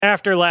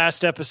after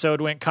last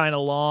episode went kind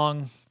of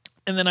long,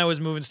 and then I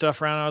was moving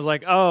stuff around. I was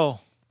like, oh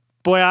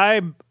boy,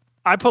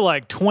 I put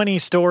like 20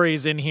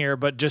 stories in here,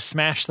 but just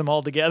smashed them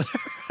all together.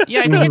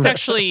 Yeah, I think it's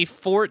actually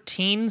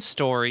 14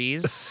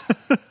 stories.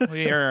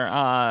 We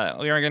are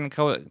going to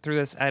go through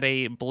this at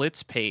a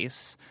blitz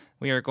pace.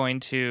 We are going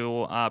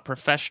to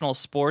professional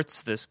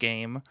sports this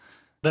game.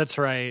 That's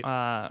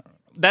right.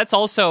 That's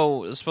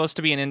also supposed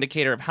to be an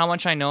indicator of how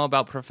much I know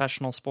about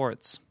professional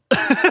sports.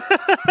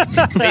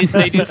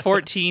 They do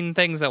 14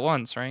 things at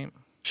once, right?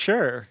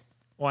 Sure.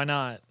 Why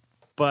not?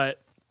 But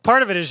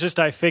part of it is just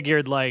I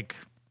figured like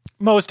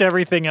most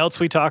everything else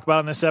we talk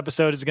about in this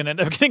episode is going to end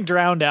up getting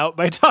drowned out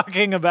by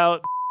talking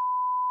about.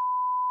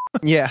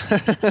 Yeah.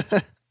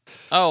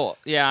 Oh,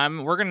 yeah,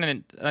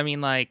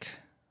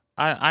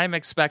 I'm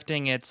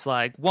expecting it's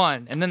like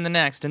one, and then the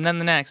next, and then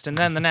the next, and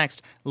then the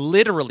next.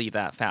 Literally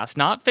that fast.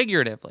 Not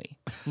figuratively.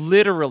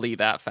 Literally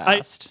that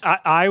fast.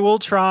 I will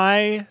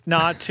try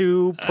not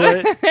to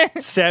put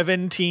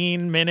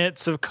 17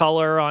 minutes of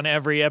color on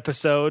every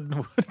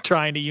episode,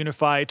 trying to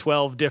unify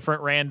 12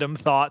 different random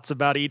thoughts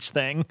about each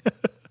thing.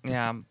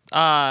 Yeah.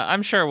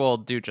 I'm sure we'll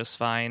do just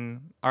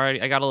fine.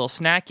 Alright, I got a little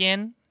snack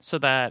in so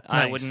that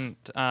I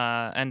wouldn't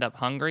end up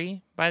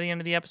hungry by the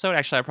end of the episode.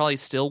 Actually, I probably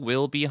still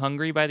will be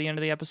hungry by the end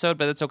of the episode,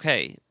 but it's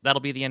okay. That'll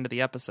be the end of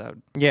the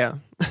episode. Yeah.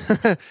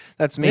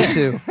 That's me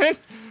too.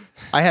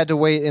 I had to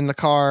wait in the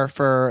car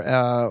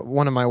for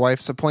one of my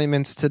wife's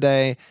appointments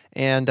today,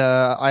 and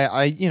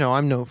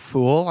I'm no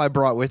fool. I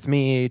brought with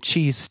me a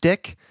cheese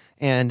stick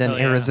and an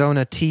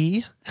Arizona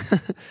tea.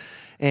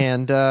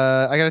 And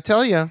I got to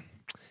tell you,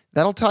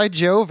 that'll tide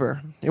you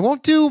over. It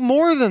won't do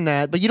more than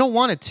that, but you don't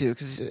want it to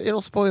because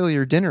it'll spoil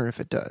your dinner if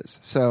it does.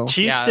 So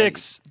cheese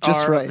sticks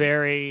just are right. a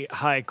very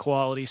high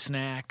quality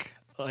snack,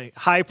 like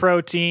high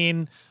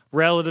protein,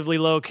 relatively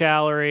low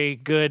calorie,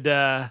 good,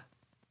 a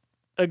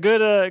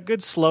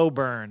good slow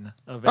burn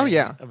of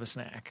a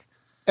snack.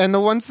 And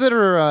the ones that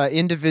are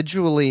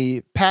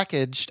individually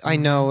packaged, I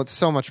know it's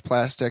so much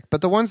plastic,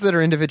 but the ones that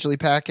are individually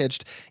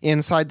packaged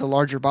inside the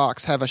larger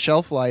box have a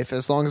shelf life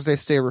as long as they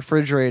stay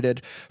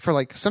refrigerated for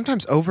like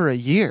sometimes over a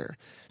year.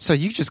 So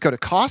you just go to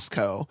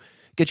Costco,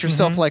 get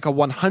yourself like a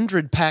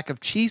 100 pack of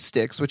cheese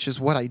sticks, which is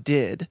what I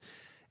did,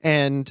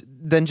 and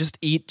then just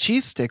eat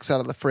cheese sticks out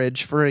of the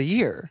fridge for a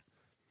year.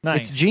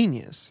 Nice. It's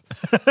genius.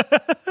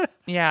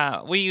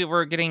 Yeah, we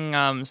were getting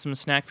some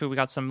snack food. We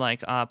got some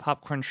like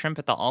popcorn shrimp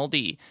at the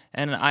Aldi,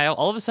 and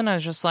all of a sudden I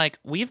was just like,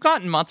 we've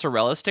gotten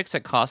mozzarella sticks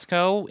at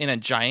Costco in a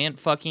giant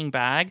fucking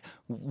bag.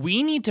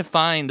 We need to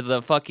find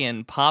the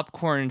fucking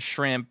popcorn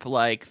shrimp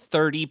like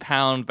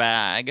 30-pound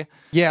bag.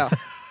 Yeah,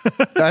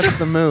 that's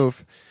the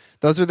move.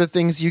 Those are the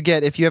things you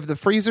get. If you have the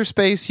freezer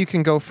space, you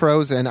can go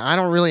frozen. I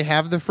don't really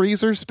have the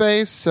freezer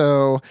space,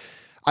 so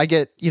I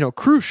get,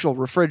 crucial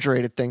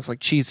refrigerated things like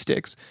cheese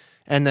sticks,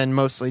 and then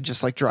mostly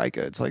just like dry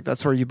goods. Like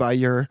that's where you buy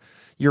your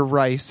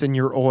rice and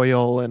your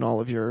oil and all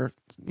of your,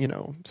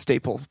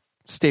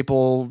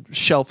 staple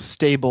shelf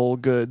stable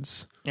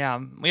goods.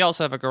 Yeah, we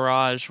also have a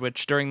garage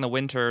which during the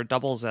winter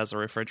doubles as a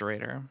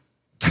refrigerator.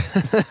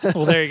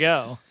 Well, there you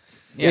go.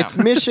 Yeah. It's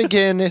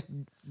Michigan.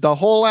 The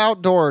whole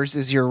outdoors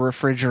is your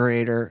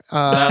refrigerator.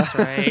 That's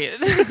right.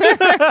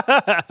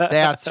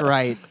 That's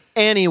right.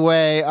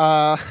 Anyway,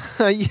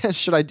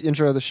 should I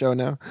intro the show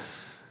now?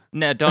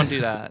 No, don't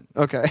do that.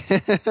 Okay.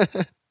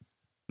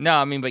 No,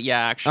 I mean, but yeah,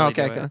 actually.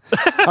 Okay. Do it.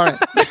 All right.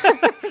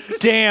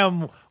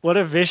 Damn, what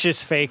a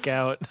vicious fake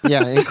out.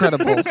 Yeah,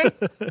 incredible.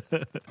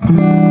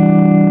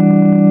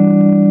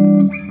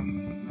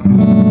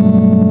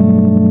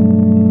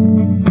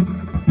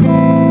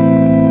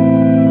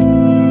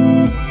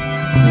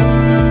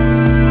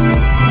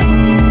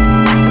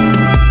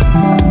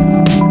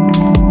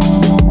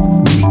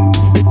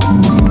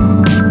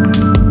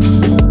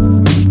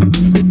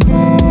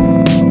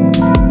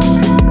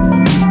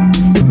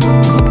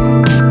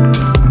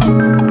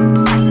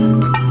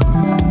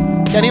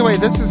 Anyway,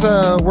 this is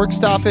a work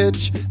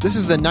stoppage. This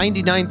is the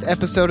 99th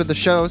episode of the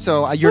show,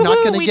 so you're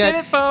not going to get... We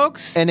did it,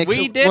 folks.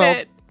 We did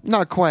it.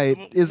 Not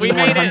quite. Isn't We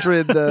made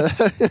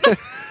 100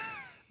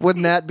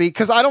 Wouldn't that be?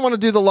 Because I don't want to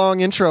do the long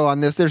intro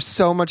on this. There's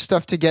so much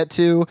stuff to get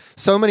to.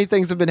 So many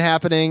things have been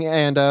happening,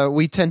 and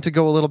we tend to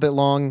go a little bit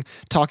long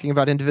talking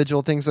about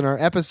individual things in our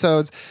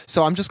episodes.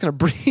 So I'm just going to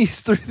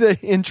breeze through the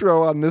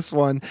intro on this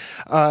one.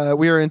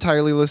 We are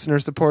entirely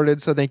listener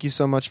supported, so thank you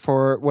so much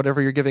for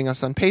whatever you're giving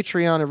us on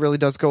Patreon. It really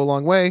does go a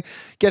long way.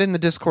 Get in the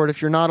Discord if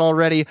you're not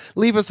already.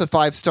 Leave us a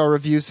 5-star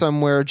review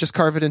somewhere. Just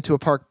carve it into a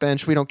park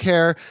bench. We don't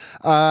care.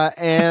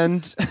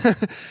 And...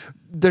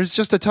 There's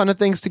just a ton of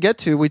things to get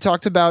to. We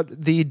talked about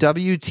the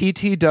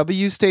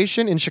WTTW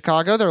station in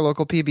Chicago, their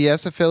local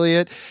PBS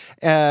affiliate,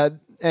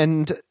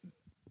 and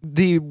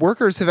the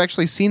workers have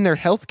actually seen their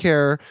health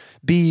care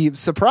be,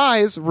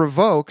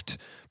 revoked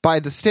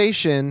by the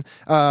station,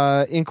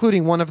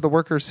 including one of the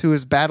workers who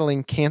is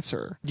battling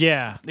cancer.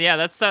 Yeah. Yeah,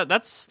 that's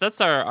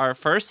our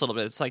first little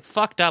bit. It's like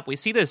fucked up. We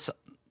see this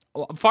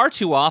far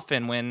too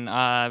often when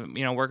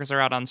workers are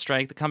out on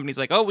strike. The company's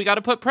like, oh, we got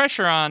to put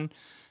pressure on.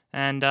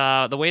 And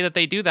the way that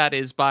they do that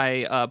is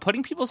by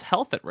putting people's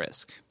health at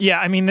risk. Yeah,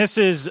 I mean, this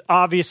is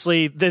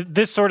obviously,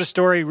 this sort of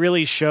story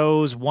really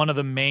shows one of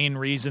the main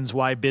reasons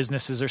why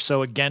businesses are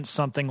so against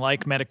something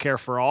like Medicare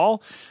for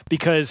All,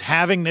 because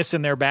having this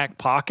in their back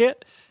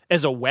pocket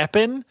as a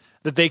weapon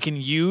that they can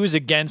use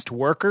against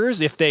workers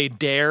if they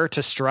dare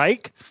to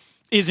strike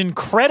is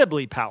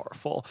incredibly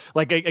powerful.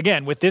 Like,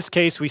 again, with this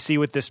case, we see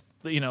with this,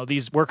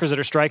 these workers that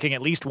are striking,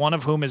 at least one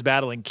of whom is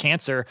battling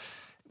cancer.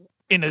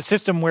 In a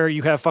system where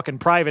you have fucking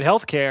private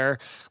healthcare,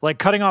 like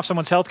cutting off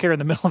someone's healthcare in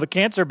the middle of a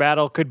cancer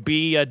battle could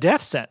be a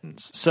death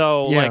sentence.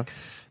 So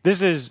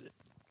this is,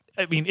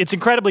 I mean, it's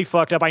incredibly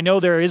fucked up. I know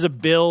there is a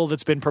bill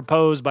that's been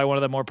proposed by one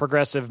of the more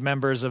progressive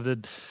members of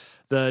the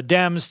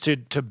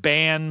Dems to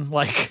ban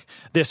like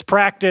this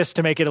practice,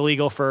 to make it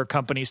illegal for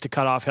companies to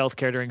cut off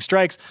healthcare during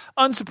strikes.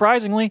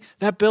 Unsurprisingly,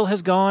 that bill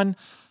has gone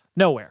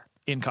nowhere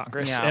in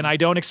Congress, and I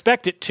don't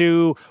expect it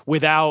to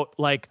without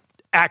like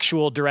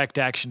actual direct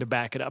action to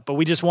back it up. But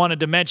we just wanted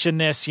to mention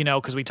this,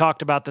 because we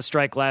talked about the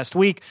strike last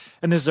week,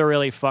 and this is a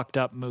really fucked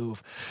up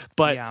move.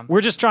 But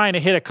we're just trying to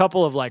hit a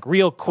couple of like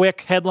real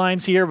quick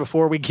headlines here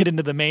before we get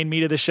into the main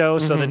meat of the show.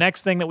 So the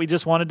next thing that we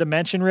just wanted to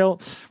mention real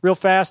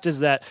fast is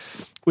that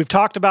we've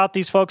talked about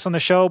these folks on the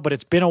show, but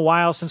it's been a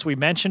while since we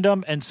mentioned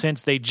them. And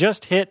since they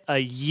just hit a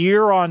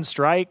year on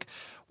strike,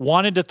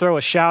 wanted to throw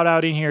a shout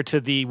out in here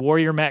to the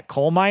Warrior Met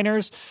coal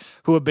miners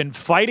who have been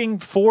fighting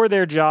for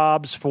their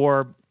jobs,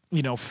 for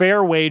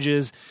fair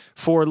wages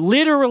for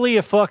literally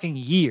a fucking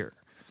year.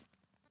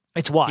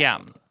 It's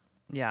wild.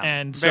 Yeah.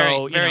 And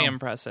very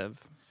impressive.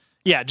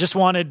 Yeah, just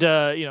wanted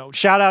to,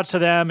 shout out to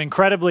them.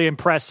 Incredibly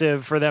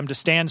impressive for them to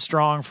stand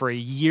strong for a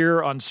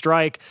year on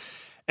strike.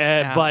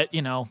 But,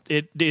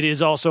 it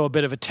is also a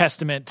bit of a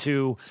testament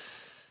to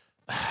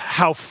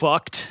how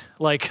fucked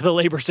like the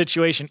labor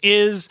situation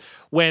is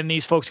when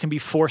these folks can be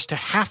forced to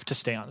have to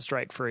stay on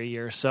strike for a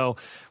year. So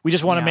we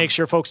just want to make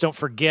sure folks don't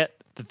forget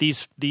that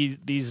these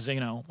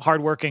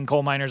hardworking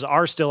coal miners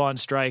are still on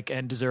strike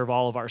and deserve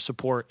all of our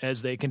support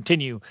as they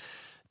continue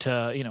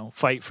to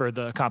fight for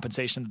the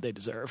compensation that they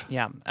deserve.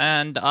 Yeah,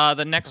 and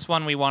the next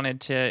one we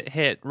wanted to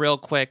hit real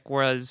quick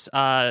was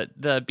the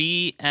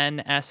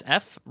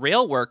BNSF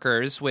rail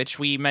workers, which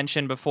we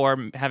mentioned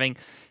before having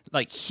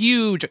like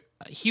huge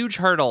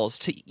hurdles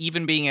to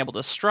even being able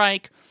to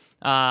strike.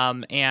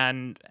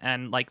 And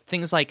like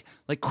things like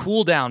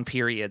cool down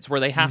periods where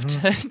they have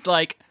to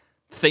like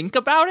think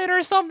about it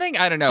or something.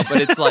 I don't know,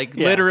 but it's like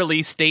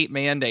literally state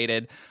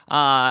mandated.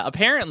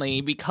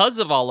 Apparently, because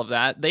of all of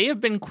that, they have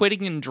been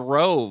quitting in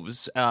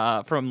droves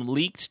from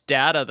leaked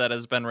data that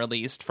has been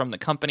released from the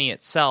company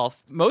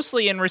itself,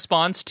 mostly in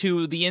response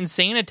to the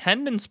insane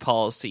attendance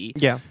policy.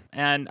 Yeah.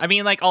 And I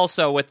mean, like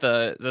also with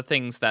the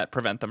things that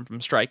prevent them from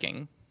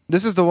striking.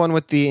 This is the one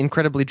with the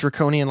incredibly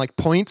draconian, like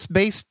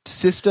points-based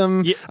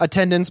system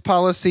attendance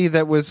policy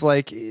that was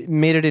like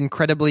made it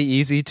incredibly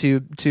easy to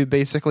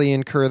basically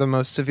incur the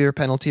most severe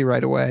penalty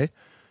right away.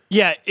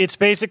 Yeah, it's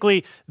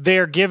basically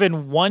they're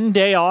given 1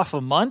 day off a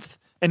month,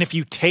 and if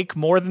you take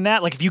more than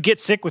that, like if you get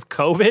sick with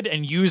COVID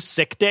and use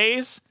sick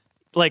days,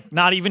 like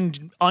not even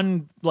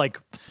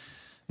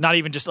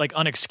just like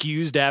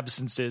unexcused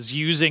absences,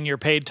 using your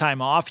paid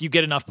time off, you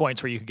get enough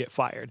points where you could get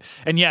fired.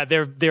 And yeah,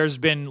 there's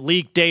been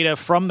leaked data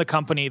from the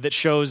company that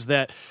shows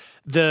that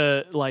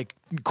the like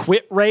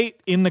quit rate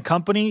in the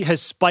company has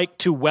spiked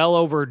to well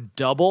over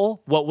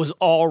double what was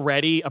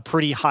already a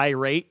pretty high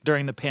rate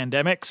during the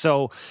pandemic.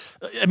 So,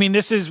 I mean,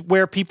 this is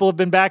where people have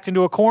been backed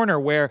into a corner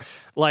where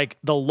like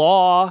the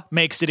law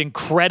makes it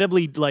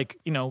incredibly like,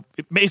 it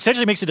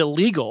essentially makes it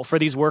illegal for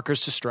these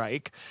workers to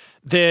strike.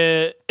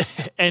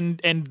 And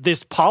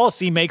this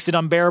policy makes it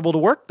unbearable to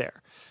work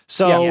there.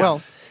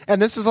 So and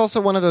this is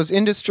also one of those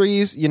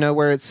industries,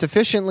 where it's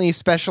sufficiently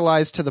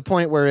specialized to the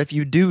point where if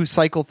you do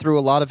cycle through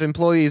a lot of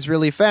employees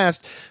really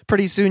fast,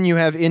 pretty soon you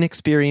have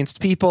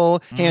inexperienced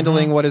people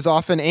handling what is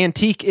often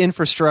antique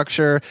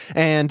infrastructure,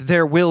 and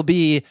there will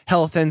be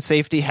health and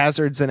safety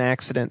hazards and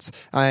accidents.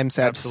 I'm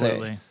sad to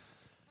say.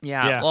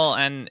 Yeah. Well,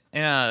 and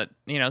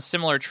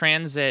similar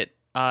transit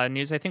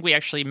news. I think we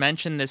actually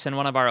mentioned this in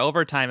one of our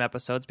overtime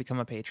episodes. Become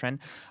a patron,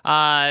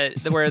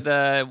 where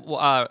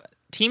the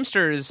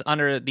Teamsters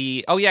under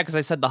the because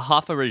I said the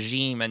Hoffa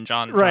regime, and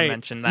John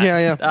mentioned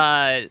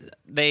that.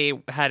 They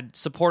had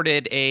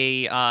supported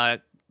a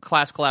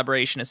class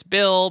collaborationist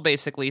bill,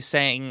 basically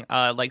saying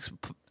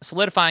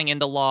solidifying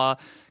into law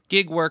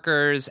gig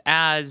workers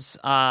as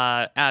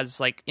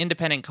like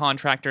independent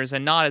contractors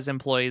and not as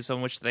employees,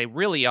 on which they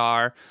really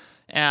are.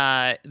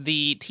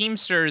 The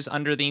Teamsters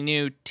under the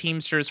new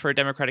Teamsters for a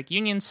Democratic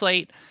Union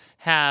slate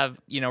have,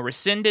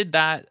 rescinded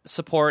that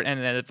support and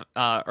have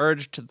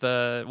urged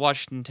the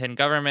Washington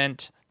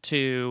government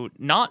to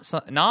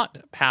not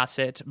pass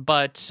it,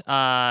 but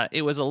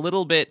it was a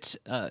little bit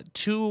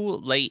too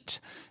late,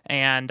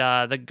 and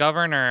the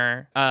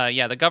governor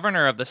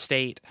of the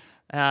state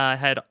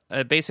had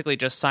basically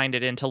just signed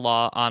it into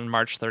law on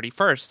March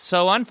 31st.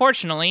 So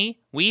unfortunately,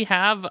 we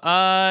have,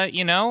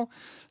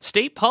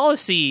 state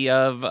policy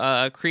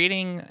of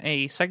creating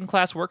a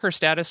second-class worker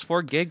status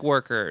for gig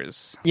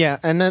workers. Yeah,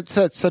 and that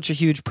sets such a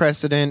huge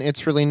precedent.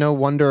 It's really no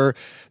wonder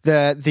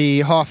that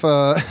the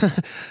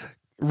Hoffa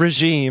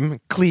regime,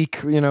 clique,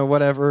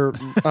 whatever,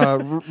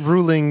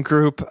 ruling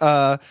group,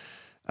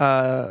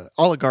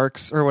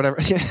 oligarchs or whatever,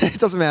 it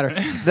doesn't matter,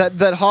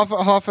 that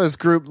Hoffa's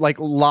group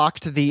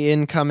locked the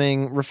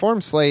incoming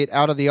reform slate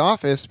out of the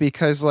office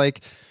because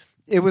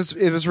it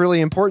was really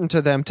important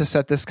to them to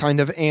set this kind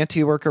of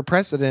anti-worker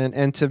precedent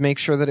and to make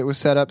sure that it was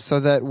set up so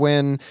that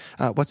when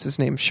what's his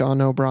name, Sean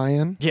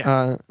O'Brien,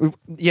 to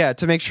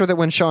make sure that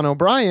when Sean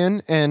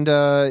O'Brien and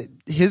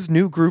his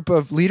new group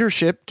of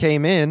leadership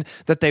came in,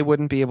 that they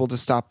wouldn't be able to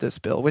stop this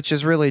bill, which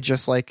is really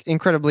just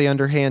incredibly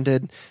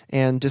underhanded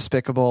and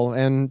despicable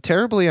and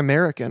terribly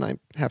American, I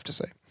have to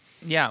say.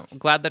 Yeah,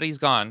 glad that he's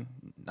gone.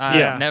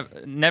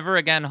 Never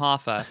again,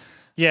 Hoffa.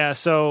 Yeah,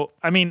 so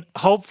I mean,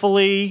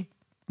 hopefully,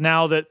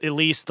 now that at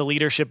least the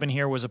leadership in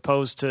here was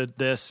opposed to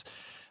this,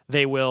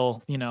 they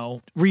will,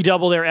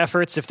 redouble their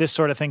efforts if this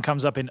sort of thing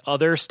comes up in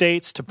other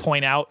states to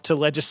point out to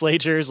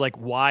legislatures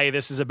why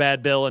this is a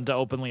bad bill and to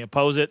openly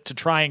oppose it, to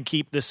try and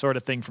keep this sort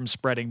of thing from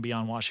spreading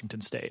beyond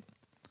Washington state.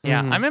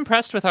 Yeah, I'm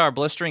impressed with our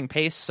blistering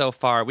pace so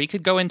far. We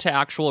could go into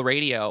actual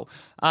radio.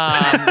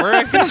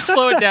 We're going to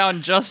slow it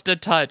down just a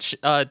touch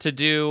to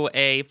do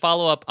a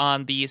follow-up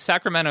on the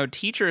Sacramento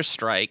teachers'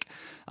 strike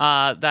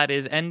that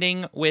is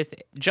ending with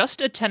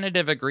just a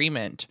tentative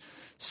agreement.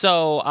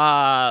 So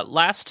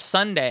last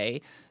Sunday,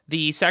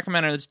 the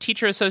Sacramento's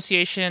Teacher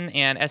Association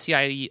and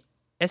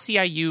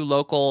SEIU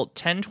Local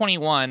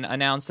 1021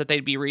 announced that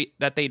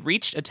they'd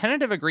reached a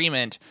tentative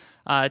agreement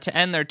to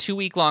end their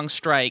 2-week-long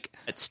strike.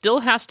 It still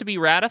has to be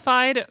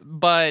ratified,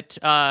 but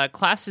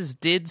classes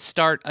did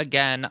start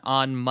again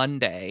on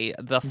Monday,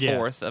 the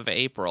 4th of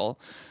April.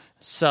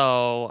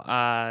 So,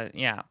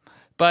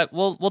 But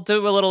we'll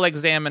do a little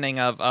examining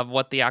of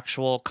what the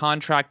actual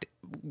contract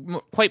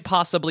quite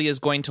possibly is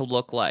going to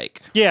look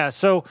like. Yeah,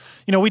 so,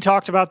 we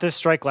talked about this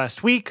strike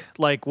last week,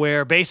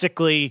 where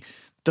basically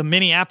the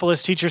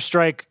Minneapolis teacher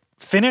strike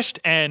finished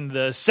and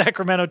the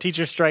Sacramento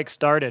teacher strike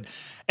started.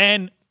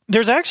 And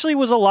there's actually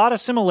was a lot of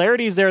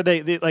similarities there.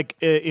 They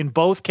in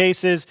both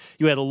cases,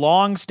 you had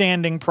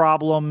long-standing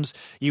problems.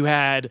 You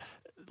had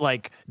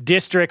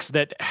districts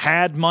that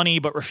had money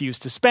but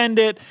refused to spend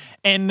it.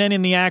 And then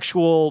in the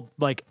actual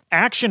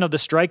action of the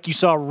strike, you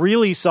saw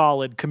really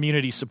solid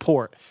community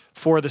support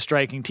for the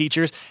striking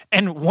teachers.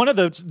 And one of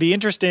the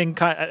interesting,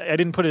 I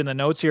didn't put it in the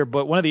notes here,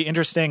 but one of the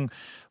interesting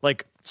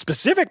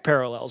specific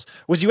parallels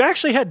was you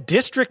actually had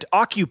district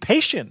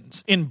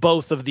occupations in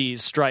both of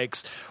these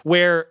strikes,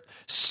 where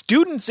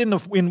students in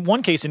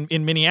one case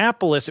in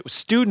Minneapolis, it was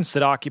students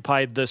that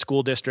occupied the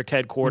school district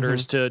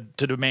headquarters to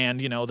demand,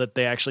 that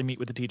they actually meet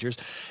with the teachers.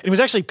 And it was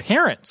actually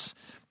parents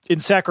in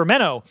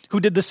Sacramento who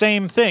did the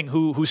same thing,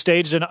 who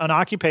staged an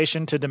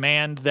occupation to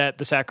demand that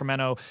the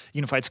Sacramento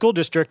Unified School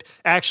District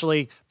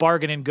actually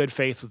bargain in good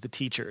faith with the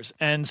teachers.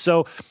 And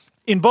so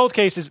in both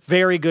cases,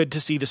 very good to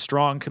see the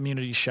strong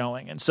community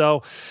showing. And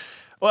so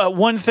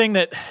one thing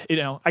that,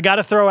 I got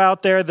to throw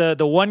out there,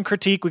 the one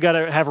critique we got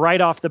to have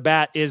right off the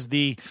bat is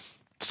the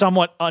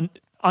somewhat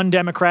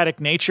undemocratic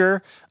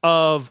nature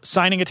of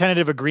signing a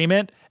tentative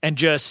agreement and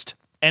just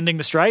ending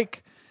the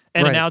strike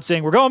and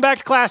announcing we're going back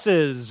to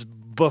classes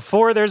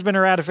before there's been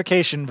a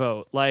ratification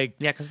vote.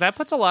 Because that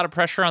puts a lot of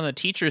pressure on the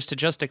teachers to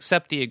just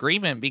accept the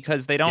agreement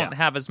because they don't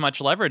have as much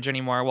leverage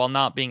anymore while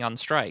not being on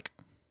strike.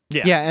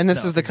 Yeah, and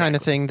this is the kind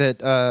of thing that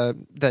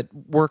that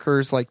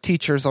workers like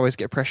teachers always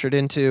get pressured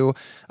into.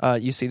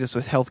 You see this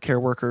with healthcare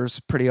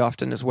workers pretty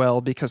often as well,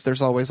 because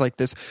there's always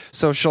this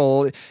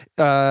social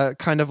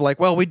kind of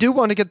well, we do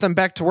want to get them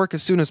back to work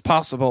as soon as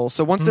possible.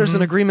 So once there's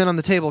an agreement on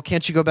the table,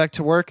 can't you go back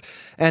to work?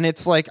 And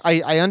it's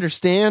I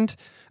understand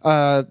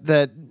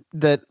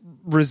that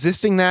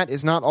resisting that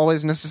is not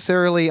always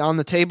necessarily on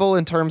the table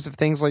in terms of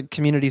things like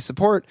community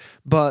support,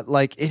 but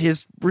it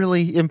is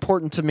really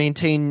important to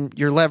maintain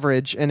your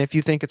leverage. And if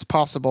you think it's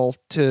possible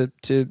to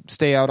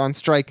stay out on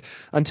strike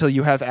until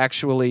you have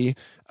actually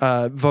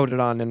voted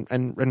on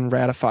and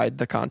ratified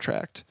the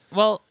contract.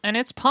 Well, and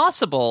it's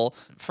possible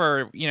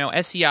for,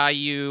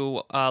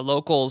 SEIU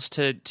locals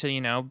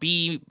to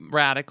be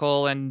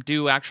radical and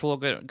do actual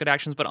good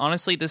actions. But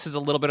honestly, this is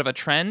a little bit of a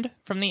trend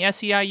from the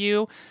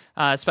SEIU,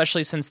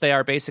 especially since they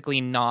are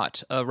basically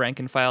not a rank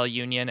and file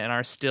union and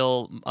are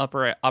still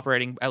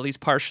operating at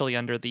least partially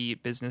under the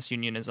business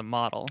unionism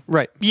model.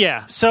 Right.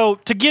 Yeah. So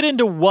to get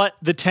into what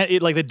the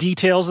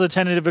details of the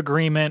tentative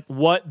agreement,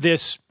 what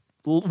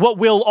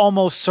will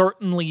almost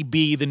certainly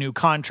be the new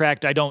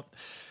contract, I don't.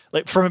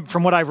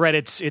 From what I've read,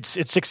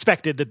 it's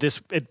expected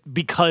that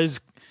because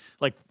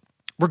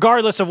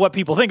regardless of what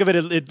people think of it,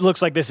 it looks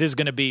like this is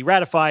going to be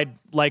ratified,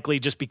 likely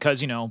just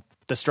because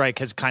the strike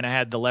has kind of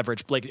had the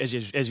leverage, as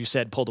you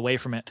said, pulled away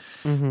from it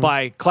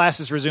by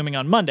classes resuming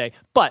on Monday.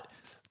 But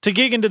to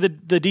dig into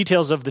the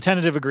details of the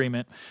tentative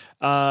agreement,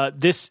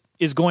 this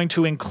is going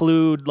to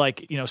include,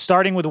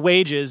 starting with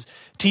wages,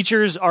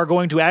 teachers are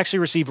going to actually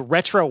receive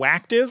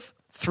retroactive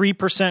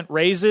 3%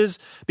 raises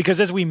because,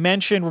 as we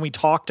mentioned when we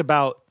talked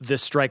about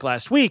this strike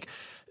last week,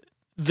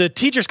 the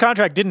teacher's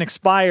contract didn't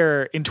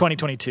expire in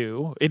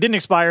 2022. It didn't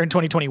expire in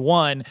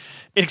 2021.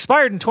 It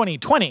expired in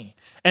 2020.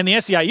 And the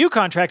SEIU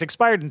contract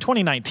expired in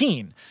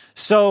 2019.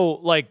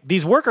 So,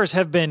 these workers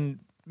have been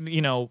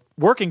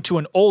working to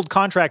an old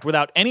contract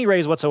without any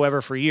raise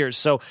whatsoever for years.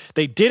 So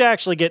they did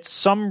actually get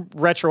some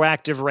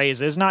retroactive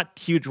raises, not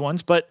huge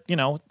ones, but,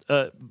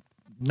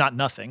 not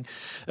nothing.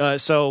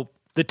 So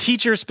the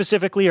teachers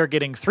specifically are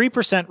getting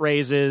 3%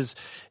 raises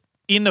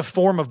in the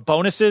form of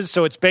bonuses.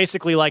 So it's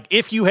basically like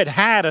if you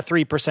had a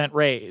 3%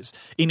 raise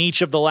in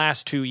each of the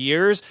last 2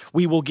 years,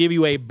 we will give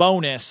you a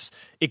bonus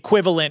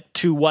equivalent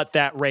to what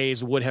that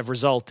raise would have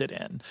resulted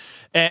in.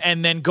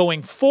 And then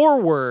going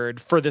forward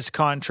for this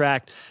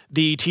contract,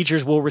 the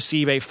teachers will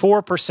receive a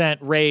 4%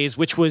 raise,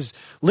 which was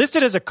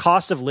listed as a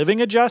cost of living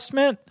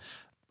adjustment.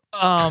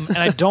 And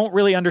I don't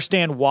really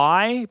understand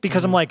why,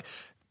 because I'm like,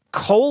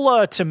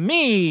 COLA to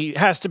me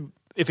has to,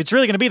 if it's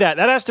really going to be that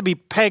has to be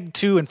pegged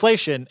to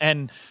inflation,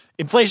 and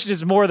inflation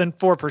is more than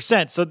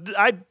 4%. So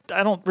I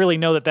don't really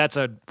know that that's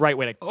a right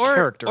way to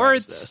characterize Or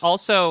it's this.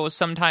 also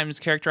sometimes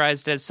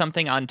characterized as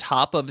something on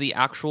top of the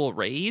actual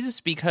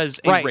raise, because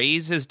a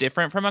raise is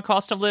different from a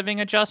cost of living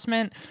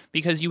adjustment,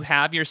 because you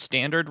have your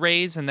standard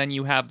raise and then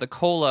you have the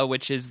COLA,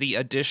 which is the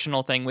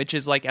additional thing, which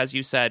is, as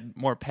you said,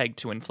 more pegged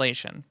to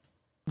inflation.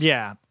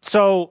 Yeah.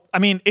 So,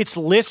 it's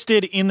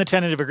listed in the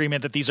tentative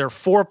agreement that these are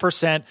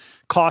 4%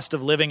 cost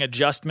of living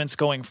adjustments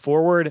going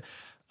forward.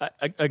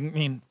 I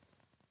mean,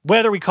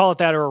 whether we call it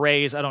that or a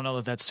raise, I don't know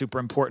that that's super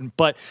important.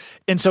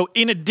 And so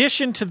in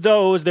addition to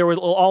those, there will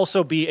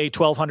also be a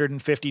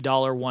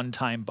 $1,250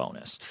 one-time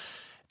bonus.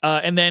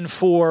 And then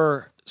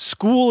for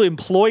school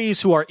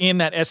employees who are in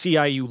that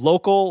SEIU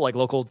local, like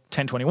Local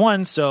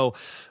 1021, so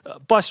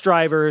bus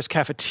drivers,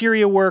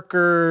 cafeteria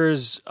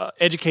workers,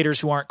 educators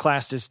who aren't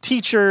classed as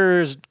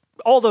teachers,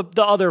 all the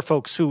other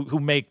folks who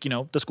make,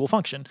 the school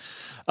function,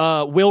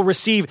 will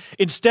receive,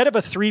 instead of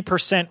a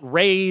 3%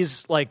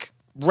 raise,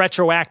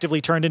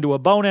 retroactively turned into a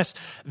bonus,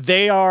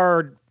 they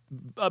are,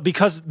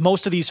 because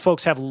most of these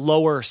folks have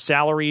lower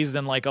salaries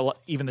than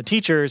even the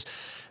teachers,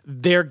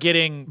 they're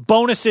getting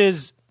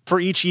bonuses for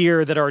each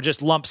year that are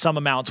just lump sum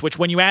amounts, which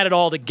when you add it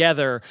all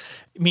together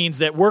means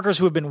that workers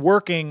who have been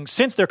working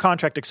since their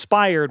contract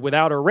expired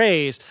without a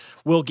raise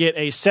will get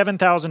a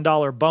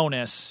 $7,000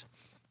 bonus,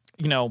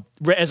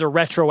 as a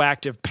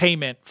retroactive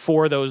payment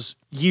for those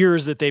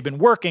years that they've been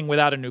working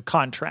without a new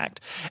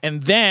contract.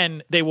 And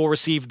then they will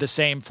receive the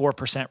same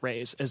 4%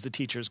 raise as the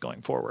teachers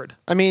going forward.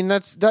 I mean,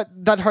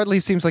 that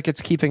hardly seems like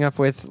it's keeping up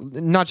with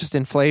not just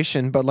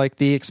inflation, but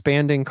the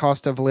expanding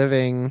cost of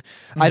living.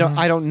 Mm-hmm.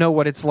 I don't know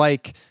what it's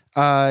like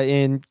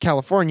in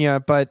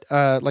California, but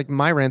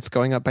my rent's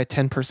going up by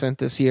 10%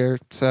 this year.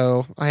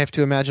 So I have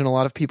to imagine a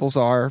lot of people's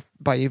are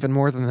by even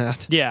more than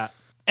that. Yeah.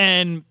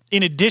 And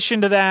in addition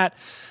to that,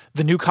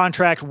 the new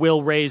contract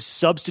will raise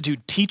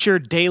substitute teacher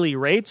daily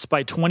rates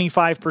by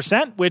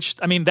 25%, which,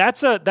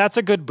 that's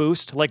a good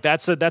boost.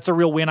 That's a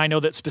real win. I know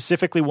that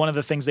specifically one of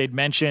the things they'd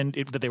mentioned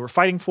that they were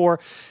fighting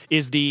for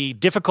is the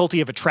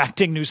difficulty of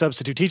attracting new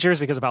substitute teachers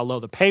because of how low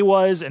the pay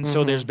was. And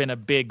so there's been a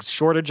big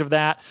shortage of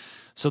that.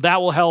 So that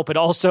will help. It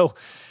also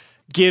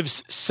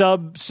gives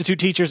substitute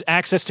teachers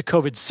access to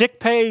COVID sick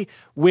pay,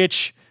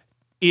 which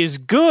is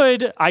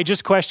good. I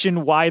just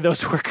question why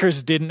those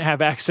workers didn't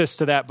have access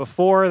to that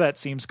before. That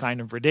seems kind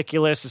of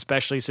ridiculous,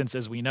 especially since,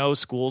 as we know,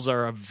 schools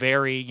are a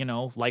very,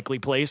 likely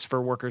place for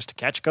workers to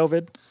catch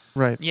COVID.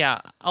 Right.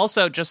 Yeah.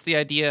 Also, just the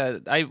idea,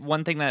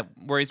 one thing that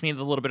worries me a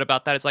little bit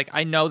about that is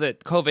I know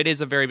that COVID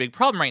is a very big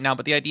problem right now,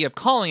 but the idea of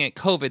calling it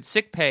COVID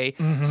sick pay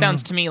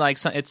sounds to me like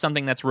it's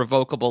something that's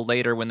revocable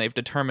later when they've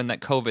determined that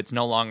COVID's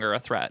no longer a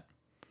threat.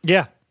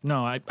 Yeah.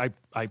 No,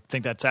 I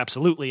think that's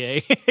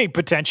absolutely a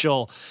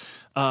potential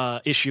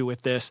issue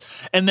with this.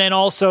 And then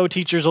also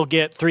teachers will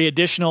get 3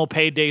 additional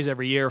paid days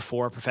every year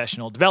for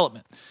professional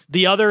development.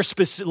 The other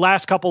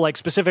last couple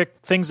specific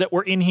things that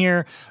were in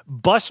here,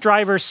 bus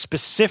drivers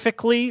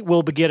specifically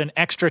will get an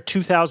extra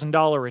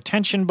 $2,000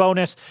 retention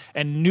bonus,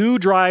 and new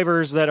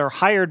drivers that are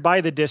hired by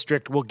the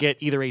district will get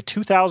either a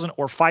 $2,000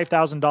 or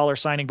 $5,000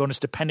 signing bonus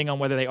depending on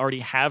whether they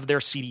already have their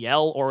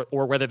CDL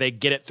or whether they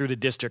get it through the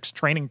district's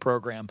training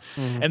program.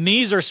 Mm-hmm. And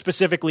these are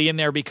specifically in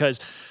there because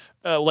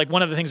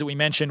one of the things that we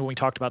mentioned when we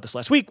talked about this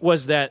last week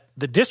was that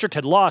the district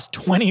had lost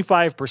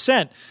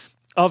 25%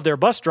 of their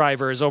bus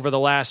drivers over the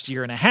last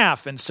year and a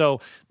half. And so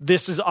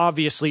this is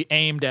obviously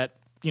aimed at,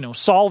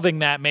 solving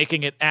that,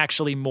 making it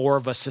actually more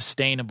of a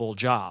sustainable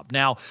job.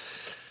 Now,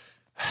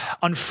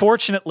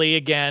 unfortunately,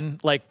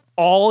 again,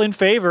 all in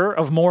favor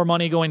of more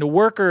money going to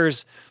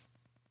workers,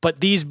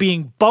 but these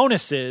being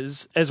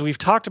bonuses, as we've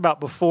talked about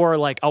before,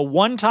 a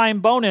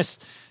one-time bonus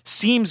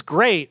seems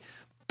great,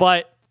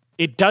 but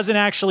it doesn't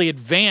actually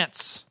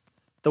advance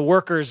the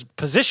worker's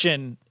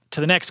position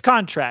to the next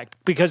contract,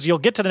 because you'll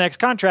get to the next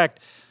contract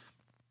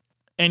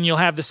and you'll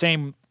have the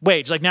same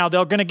wage. Like now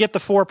they're going to get the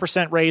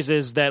 4%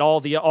 raises that all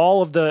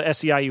of the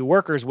SEIU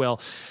workers will,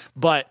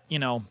 but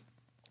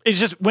it's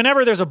just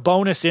whenever there's a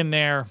bonus in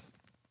there,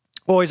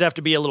 always have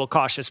to be a little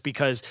cautious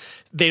because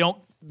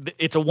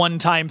it's a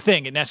one-time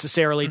thing. It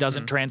necessarily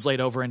doesn't translate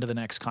over into the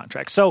next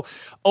contract. So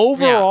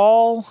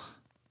overall,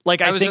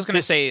 I was just going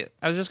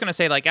to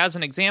say, like, as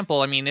an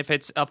example, I mean, if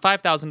it's a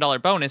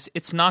 $5,000 bonus,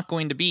 it's not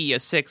going to be a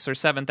 $6,000 or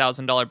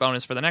 $7,000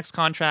 bonus for the next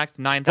contract,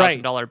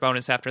 $9,000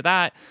 bonus after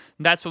that.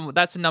 That's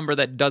a number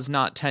that does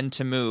not tend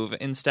to move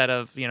instead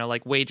of,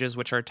 like wages,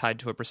 which are tied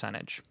to a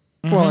percentage.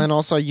 Well, and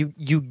also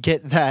you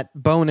get that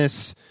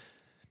bonus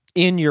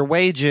in your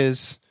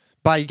wages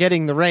by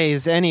getting the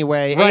raise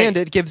anyway, and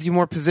it gives you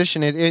more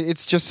position.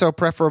 It's just so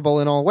preferable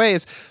in all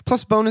ways.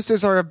 Plus,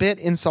 bonuses are a bit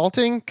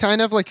insulting,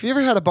 kind of. Like, have you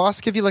ever had a boss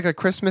give you, like, a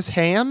Christmas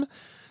ham?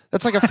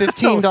 That's like a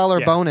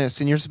 $15 bonus,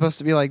 and you're supposed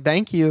to be like,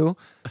 thank you.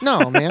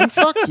 No, man,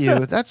 fuck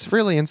you. That's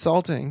really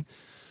insulting.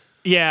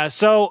 Yeah,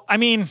 so, I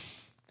mean,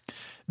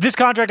 this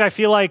contract, I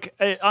feel like,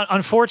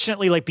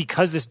 unfortunately, like,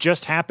 because this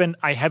just happened,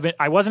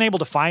 I wasn't able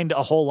to find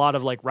a whole lot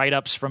of, like,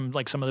 write-ups from,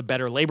 like, some of the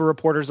better labor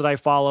reporters that I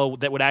follow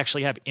that would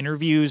actually have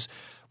interviews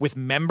with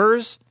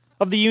members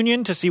of the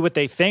union to see what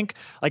they think.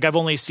 Like, I've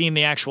only seen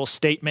the actual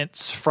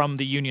statements from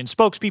the union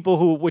spokespeople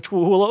who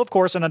will, of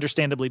course, and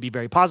understandably be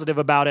very positive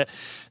about it.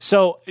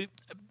 So,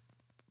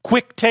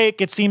 quick take,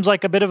 it seems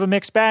like a bit of a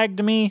mixed bag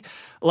to me.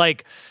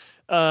 Like,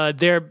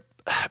 they're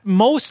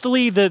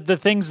mostly the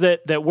things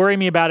that worry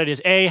me about it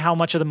is how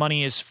much of the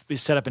money is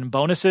set up in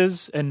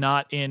bonuses and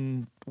not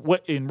in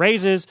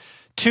raises.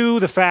 2,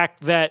 the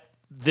fact that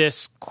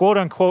this quote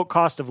unquote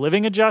cost of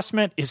living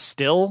adjustment is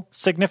still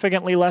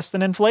significantly less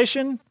than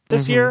inflation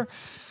this year.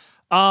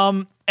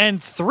 And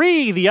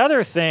 3, the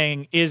other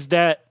thing is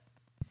that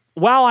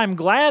while I'm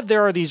glad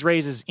there are these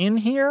raises in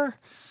here,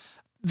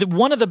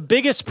 one of the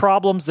biggest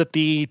problems that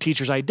the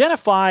teachers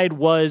identified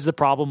was the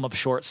problem of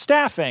short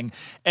staffing.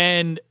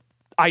 And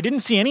I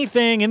didn't see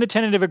anything in the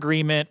tentative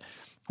agreement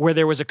where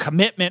there was a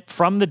commitment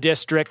from the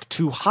district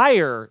to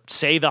hire,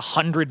 say, the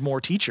 100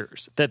 more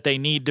teachers that they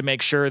need to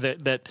make sure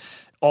that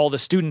all the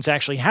students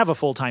actually have a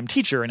full-time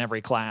teacher in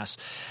every class.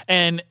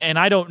 And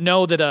I don't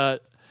know that a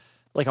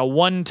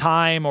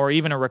one-time or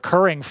even a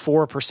recurring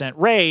 4%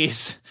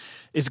 raise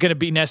is going to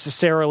be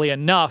necessarily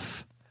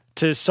enough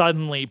to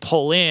suddenly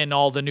pull in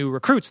all the new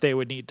recruits they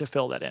would need to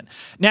fill that in.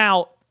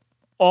 Now,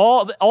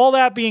 all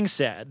that being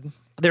said,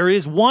 there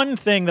is one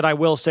thing that I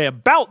will say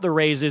about the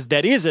raises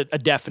that is a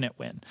definite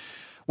win,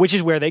 which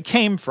is where they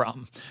came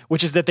from,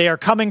 which is that they are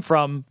coming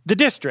from the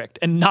district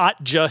and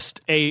not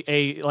just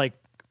a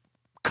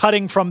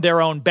cutting from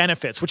their own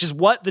benefits, which is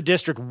what the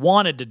district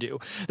wanted to do.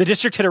 The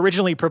district had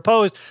originally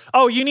proposed,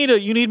 you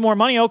need more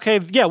money? Okay,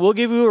 yeah, we'll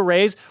give you a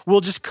raise.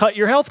 We'll just cut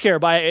your health care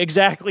by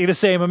exactly the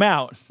same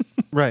amount.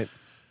 Right.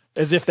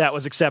 As if that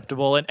was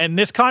acceptable. And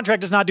this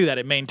contract does not do that.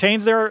 It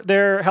maintains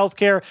their health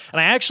care.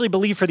 And I actually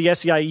believe for the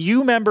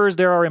SEIU members,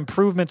 there are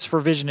improvements for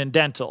vision and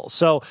dental.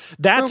 So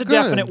that's a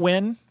definite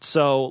win.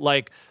 So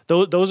like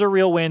those are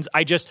real wins.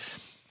 I just,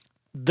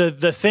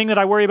 the thing that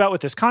I worry about with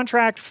this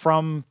contract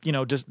from,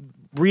 just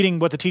reading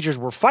what the teachers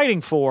were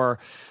fighting for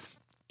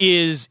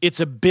is its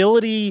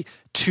ability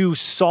to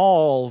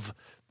solve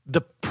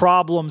the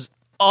problems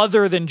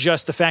other than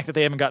just the fact that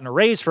they haven't gotten a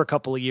raise for a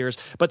couple of years,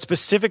 but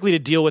specifically to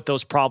deal with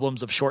those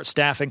problems of short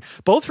staffing,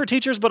 both for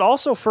teachers, but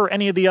also for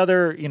any of the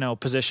other,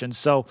 positions.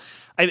 So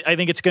I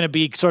think it's going to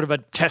be sort of a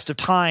test of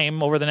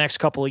time over the next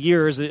couple of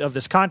years of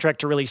this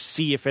contract to really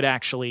see if it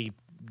actually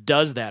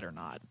does that or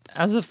not.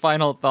 As a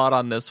final thought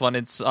on this one,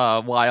 it's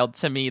wild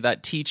to me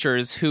that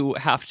teachers who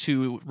have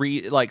to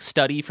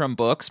study from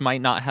books might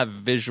not have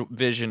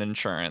vision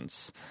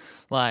insurance.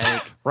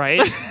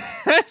 Right?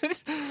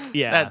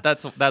 Yeah.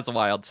 That's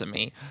wild to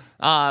me.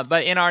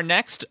 But in our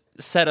next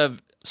set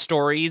of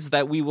stories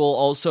that we will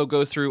also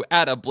go through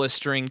at a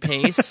blistering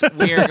pace,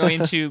 we are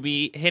going to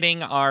be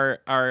hitting our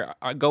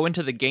go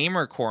into the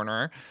gamer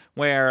corner,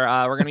 where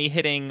we're going to be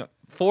hitting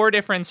 4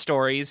 different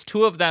stories,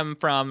 2 of them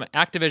from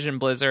Activision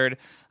Blizzard,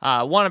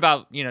 one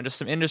about, just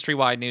some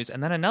industry-wide news,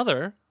 and then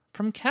another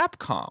from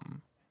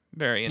Capcom.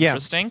 Very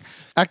interesting.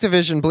 Yeah.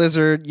 Activision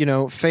Blizzard,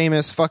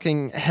 famous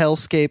fucking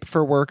hellscape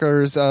for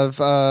workers of,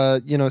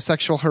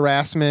 sexual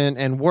harassment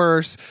and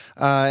worse,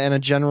 and a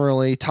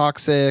generally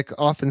toxic,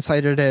 often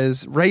cited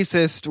as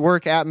racist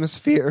work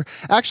atmosphere,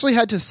 actually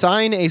had to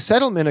sign a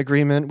settlement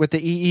agreement with the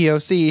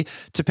EEOC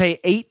to pay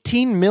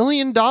 $18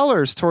 million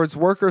towards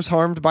workers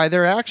harmed by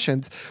their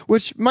actions,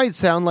 which might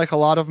sound like a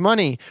lot of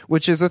money,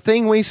 which is a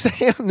thing we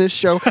say on this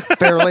show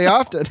fairly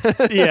often.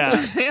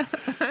 Yeah.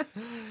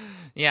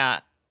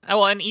 Yeah.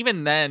 Well, and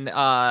even then,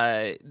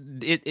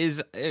 it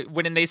is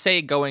when they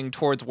say going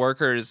towards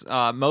workers,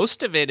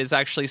 most of it is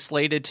actually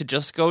slated to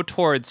just go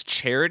towards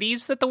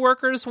charities that the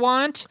workers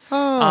want.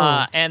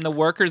 And the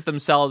workers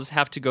themselves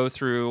have to go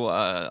through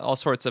all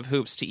sorts of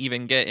hoops to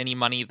even get any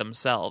money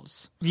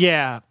themselves.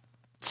 Yeah.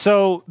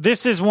 So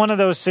this is one of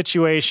those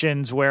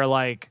situations where,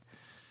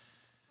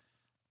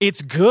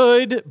 it's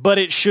good, but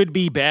it should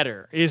be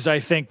better, is I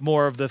think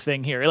more of the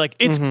thing here. Like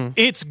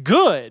it's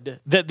good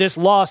that this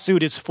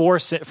lawsuit is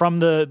from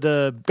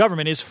the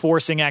government is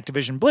forcing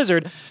Activision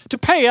Blizzard to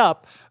pay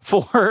up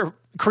for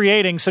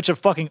creating such a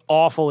fucking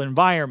awful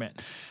environment.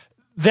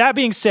 That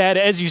being said,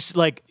 as you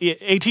like,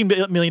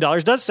 $18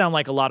 million does sound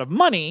like a lot of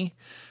money,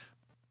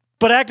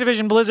 but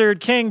Activision Blizzard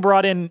King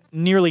brought in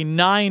nearly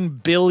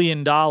 $9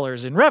 billion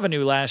in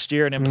revenue last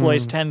year and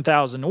employs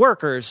 10,000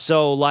 workers.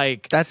 So,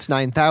 like... That's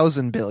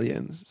 9,000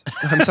 billions.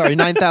 I'm sorry,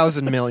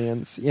 9,000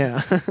 millions.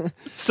 Yeah.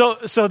 So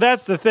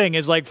that's the thing,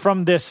 is like,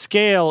 from this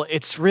scale,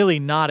 it's really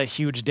not a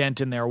huge dent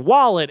in their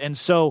wallet. And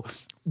so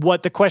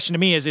what the question to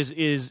me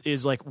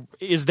is like,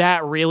 is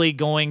that really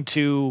going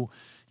to...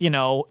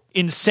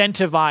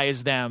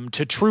 incentivize them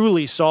to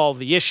truly solve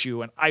the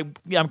issue? And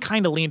I'm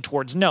kind of lean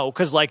towards no,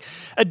 because like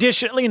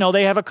additionally,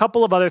 they have a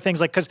couple of other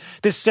things, like, because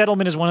this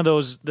settlement is one of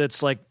those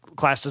that's like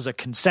classed as a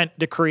consent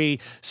decree.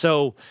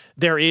 So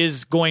there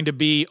is going to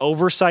be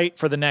oversight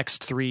for the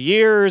next 3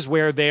 years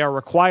where they are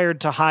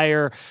required to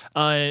hire,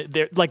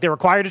 they're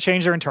required to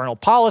change their internal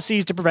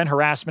policies to prevent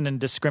harassment and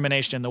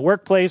discrimination in the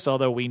workplace,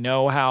 although we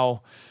know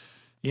how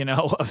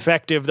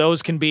effective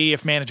those can be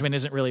if management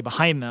isn't really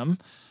behind them.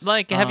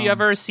 Like, have you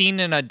ever seen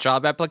in a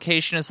job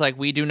application, it's like,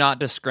 we do not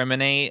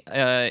discriminate,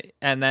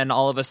 and then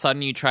all of a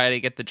sudden you try to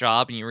get the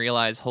job and you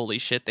realize, holy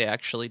shit, they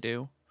actually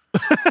do?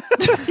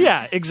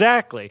 Yeah,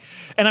 exactly.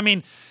 And I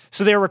mean,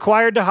 so they're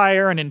required to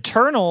hire an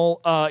internal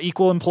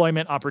equal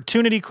employment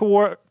opportunity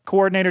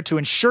coordinator to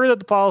ensure that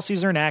the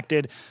policies are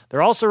enacted.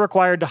 They're also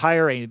required to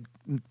hire a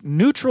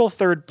neutral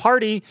third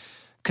party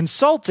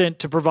consultant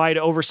to provide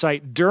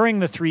oversight during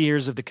the 3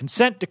 years of the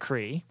consent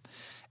decree.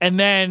 And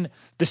then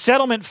the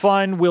settlement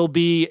fund will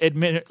be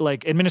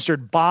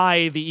administered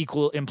by the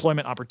Equal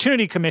Employment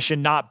Opportunity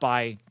Commission, not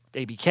by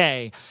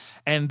ABK.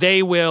 And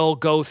they will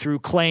go through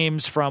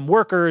claims from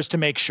workers to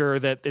make sure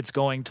that it's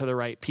going to the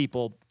right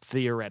people,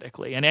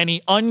 theoretically. And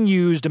any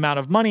unused amount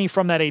of money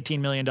from that $18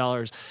 million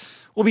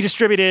will be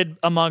distributed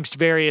amongst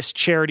various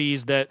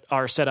charities that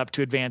are set up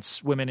to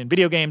advance women in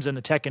video games and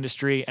the tech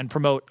industry and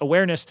promote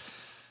awareness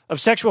of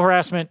sexual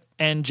harassment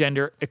and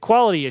gender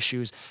equality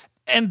issues.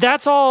 And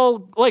that's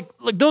all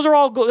that's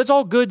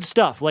all good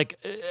stuff. Like,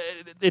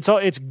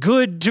 it's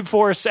good to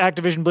force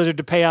Activision Blizzard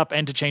to pay up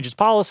and to change its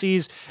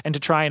policies and to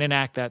try and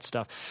enact that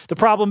stuff. The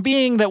problem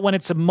being that when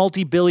it's a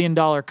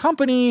multi-billion-dollar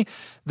company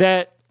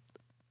that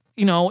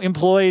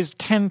employs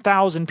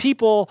 10,000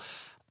 people,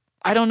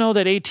 I don't know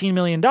that $18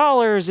 million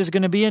is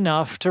going to be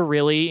enough to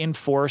really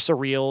enforce a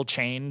real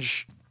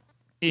change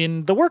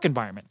in the work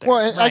environment there.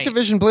 Well,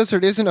 Activision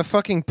Blizzard isn't a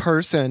fucking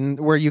person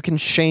where you can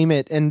shame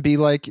it and be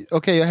like,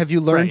 okay, have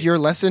you learned your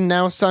lesson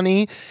now,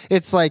 Sonny?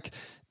 It's like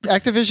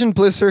Activision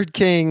Blizzard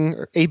King,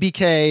 or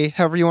ABK,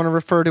 however you want to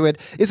refer to it,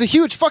 is a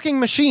huge fucking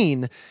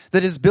machine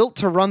that is built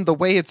to run the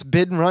way it's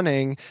been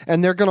running,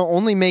 and they're going to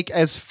only make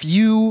as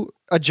few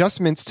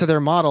adjustments to their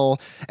model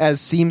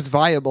as seems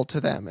viable to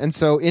them. And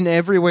so in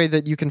every way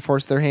that you can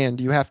force their hand,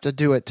 you have to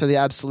do it to the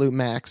absolute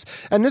max.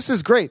 And this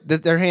is great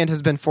that their hand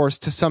has been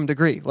forced to some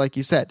degree, like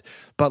you said,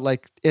 but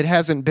like it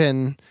hasn't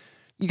been,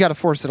 you got to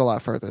force it a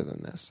lot further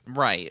than this.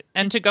 Right.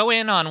 And to go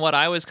in on what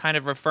I was kind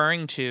of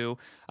referring to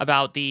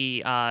about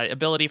the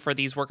ability for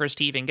these workers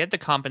to even get the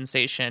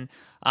compensation,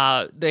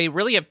 they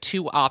really have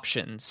two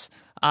options.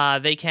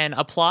 They can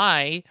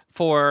apply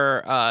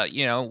for,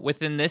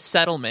 within this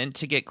settlement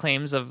to get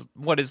claims of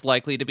what is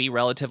likely to be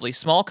relatively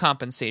small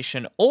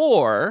compensation,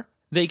 or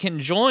they can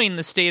join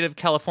the state of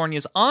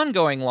California's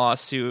ongoing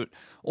lawsuit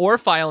or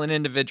file an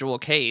individual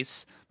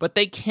case, but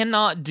they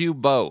cannot do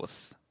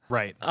both.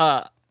 Right.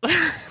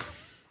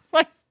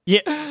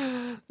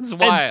 Yeah. It's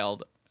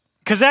wild.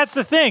 Because that's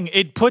the thing.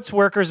 It puts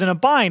workers in a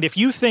bind. If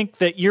you think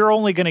that you're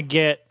only going to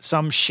get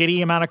some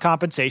shitty amount of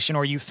compensation,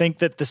 or you think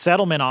that the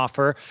settlement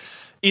offer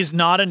is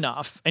not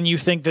enough, and you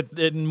think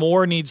that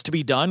more needs to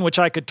be done, which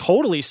I could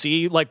totally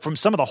see, like from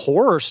some of the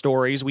horror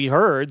stories we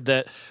heard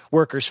that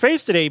workers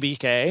faced at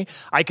ABK,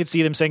 I could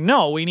see them saying,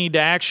 no, we need to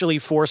actually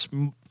force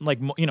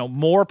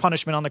more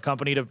punishment on the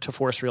company to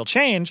force real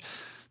change.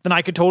 Then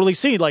I could totally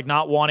see like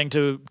not wanting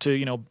to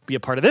be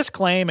a part of this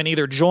claim and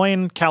either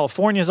join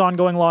California's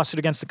ongoing lawsuit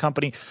against the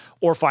company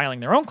or filing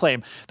their own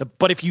claim.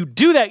 But if you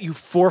do that, you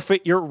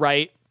forfeit your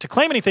right to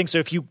claim anything. So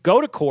if you go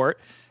to court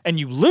and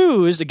you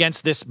lose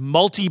against this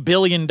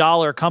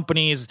multi-billion-dollar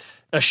company's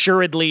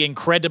assuredly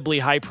incredibly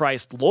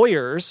high-priced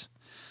lawyers,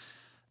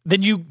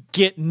 then you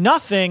get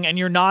nothing and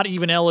you're not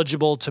even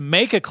eligible to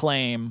make a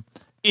claim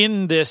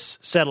in this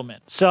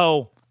settlement.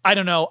 So I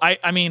don't know.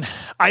 I mean,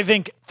 I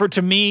think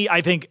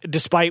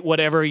despite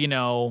whatever,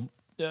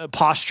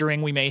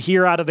 posturing we may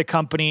hear out of the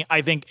company,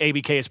 I think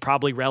ABK is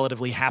probably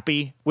relatively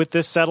happy with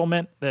this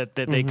settlement, that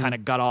they kind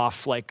of got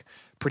off like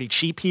pretty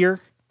cheap here.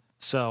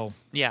 So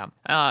yeah,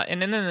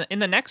 and in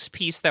the next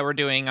piece that we're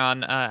doing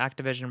on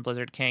Activision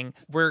Blizzard King,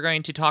 we're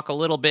going to talk a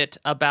little bit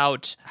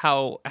about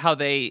how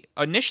they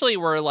initially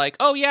were like,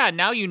 oh yeah,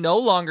 now you no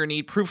longer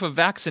need proof of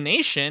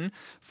vaccination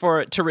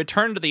to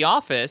return to the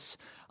office.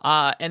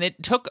 And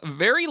it took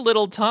very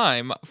little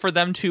time for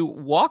them to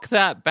walk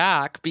that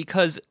back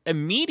because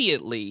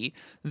immediately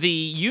the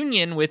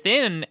union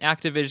within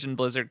Activision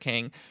Blizzard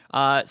King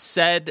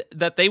said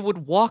that they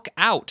would walk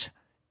out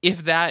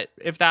if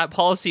that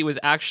policy was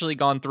actually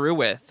gone through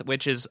with,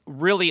 which is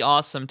really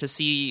awesome to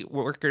see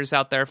workers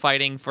out there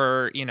fighting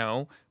for,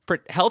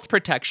 health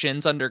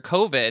protections under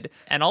COVID,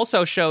 and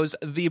also shows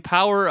the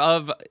power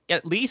of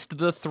at least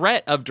the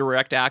threat of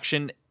direct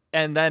action,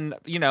 and then,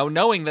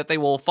 knowing that they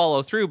will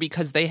follow through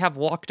because they have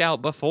walked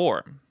out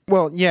before.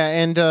 Well, yeah,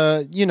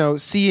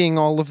 and, seeing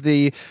all of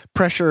the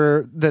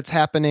pressure that's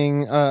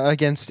happening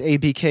against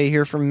ABK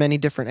here from many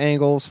different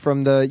angles,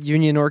 from the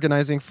union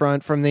organizing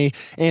front, from the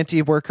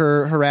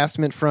anti-worker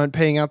harassment front,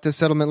 paying out this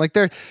settlement, like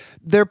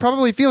they're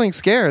probably feeling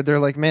scared. They're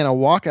like, man, a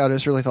walkout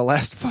is really the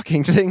last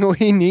fucking thing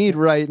we need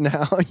right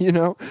now,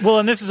 Well,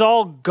 and this is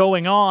all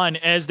going on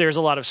as there's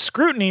a lot of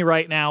scrutiny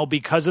right now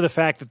because of the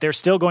fact that they're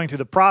still going through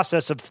the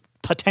process of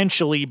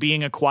potentially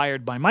being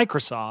acquired by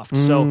Microsoft.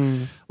 So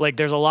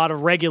there's a lot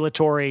of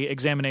regulatory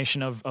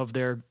examination of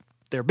their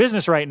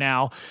business right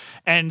now.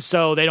 And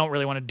so they don't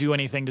really want to do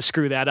anything to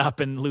screw that up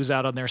and lose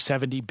out on their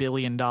 $70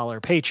 billion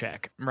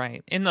paycheck.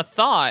 Right. In the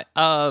thought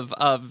of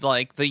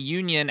the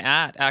union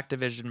at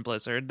Activision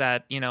Blizzard,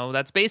 that,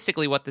 that's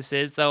basically what this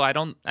is, though.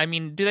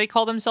 Do they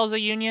call themselves a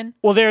union?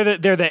 Well, they're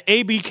the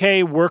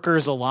ABK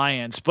Workers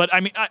Alliance. But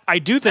I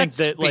do think that's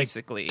that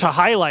basically to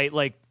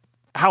highlight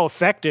how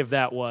effective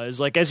that was.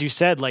 As you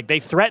said, they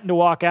threatened to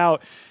walk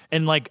out,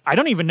 and I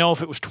don't even know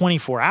if it was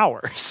 24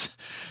 hours.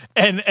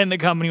 And the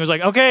company was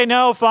like, okay,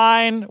 no,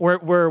 fine.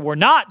 We're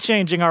not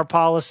changing our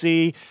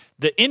policy.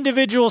 The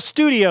individual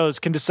studios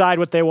can decide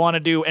what they want to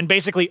do. And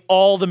basically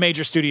all the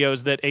major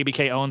studios that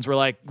ABK owns were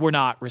like, we're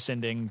not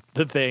rescinding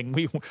the thing.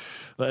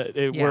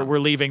 We're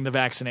leaving the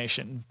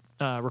vaccination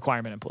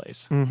requirement in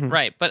place. Mm-hmm.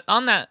 Right. But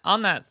on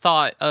that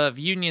thought of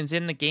unions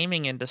in the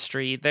gaming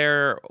industry,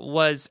 there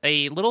was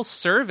a little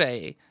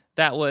survey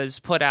that was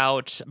put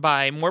out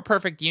by More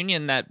Perfect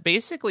Union that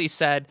basically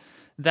said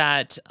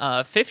that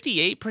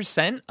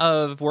 58%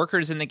 of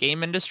workers in the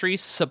game industry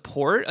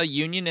support a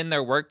union in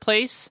their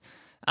workplace,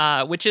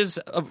 which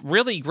is a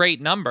really great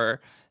number.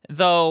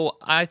 Though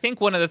I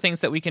think one of the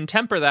things that we can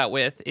temper that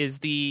with is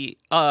the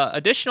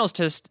additional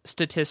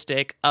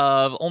statistic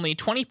of only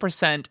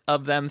 20%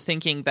 of them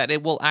thinking that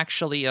it will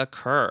actually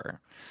occur.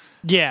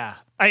 Yeah.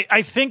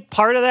 I think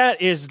part of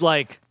that is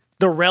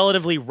the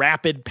relatively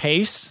rapid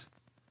pace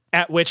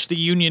at which the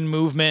union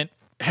movement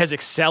has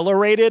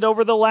accelerated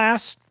over the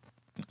last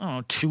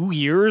 2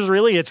 years,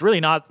 really. It's really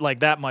not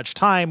that much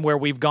time where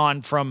we've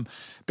gone from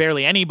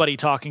barely anybody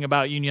talking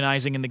about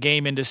unionizing in the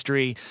game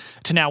industry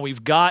to now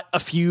we've got a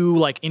few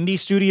indie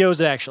studios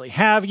that actually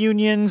have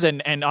unions,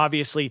 and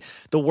obviously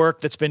the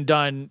work that's been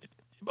done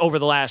over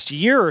the last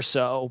year or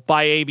so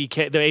by the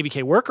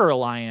ABK Worker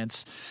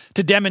Alliance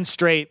to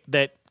demonstrate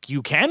that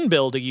you can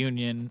build a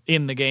union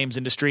in the games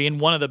industry in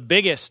one of the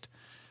biggest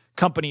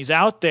companies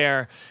out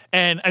there.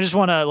 And I just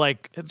want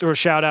to throw a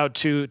shout out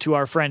to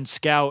our friend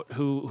Scout,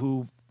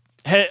 who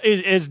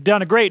has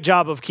done a great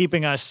job of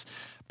keeping us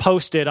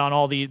posted on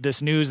all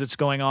this news that's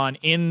going on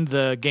in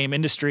the game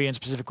industry and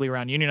specifically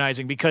around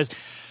unionizing, because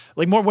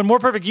when More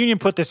Perfect Union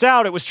put this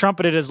out, it was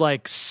trumpeted as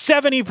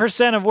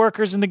 70% of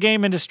workers in the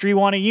game industry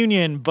want a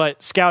union,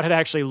 but Scout had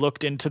actually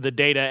looked into the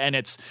data,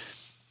 and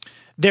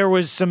there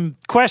was some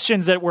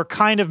questions that were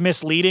kind of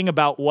misleading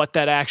about what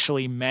that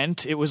actually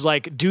meant. It was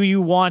do you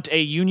want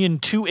a union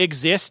to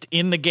exist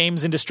in the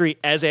games industry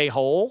as a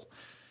whole?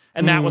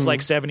 And that was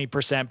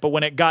 70%. But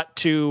when it got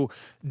to,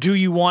 do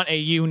you want a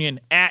union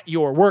at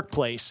your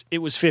workplace? It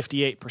was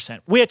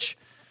 58%, which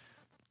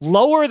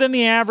lower than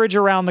the average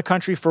around the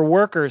country for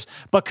workers.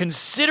 But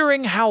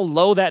considering how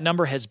low that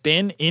number has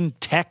been in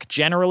tech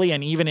generally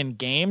and even in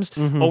games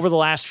over the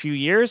last few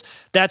years,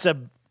 that's a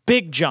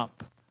big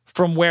jump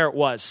from where it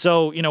was.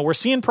 So, we're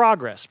seeing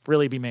progress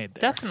really be made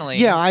there. Definitely.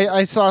 Yeah,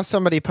 I saw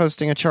somebody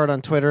posting a chart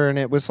on Twitter, and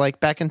it was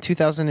back in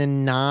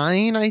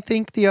 2009, I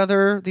think the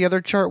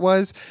other chart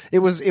was. It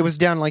was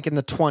down in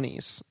the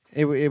 20s.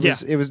 It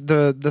was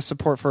the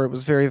support for it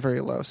was very,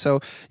 very low. So,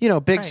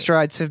 big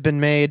strides have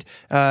been made,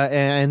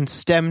 and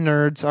STEM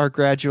nerds are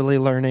gradually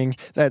learning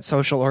that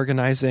social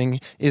organizing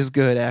is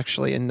good,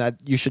 actually, and that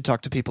you should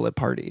talk to people at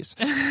parties.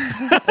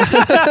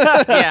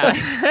 Yeah.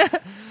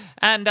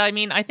 And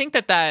I think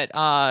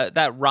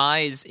that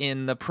rise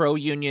in the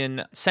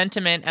pro-union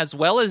sentiment, as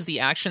well as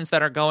the actions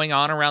that are going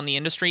on around the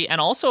industry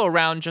and also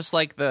around just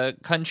the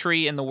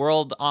country and the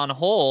world on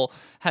whole,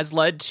 has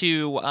led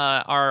to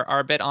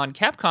our bit on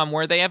Capcom,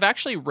 where they have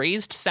actually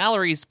raised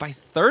salaries by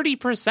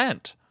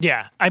 30%.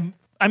 Yeah.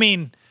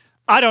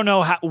 I don't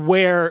know how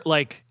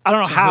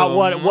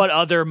whom? what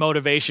other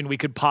motivation we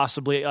could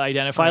possibly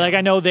identify. Like,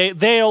 I know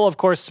they'll of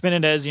course spin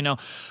it as,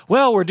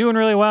 well, we're doing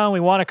really well and we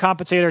want to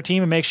compensate our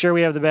team and make sure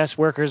we have the best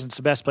workers and it's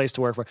the best place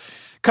to work for.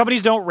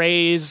 Companies don't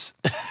raise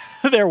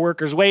their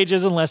workers'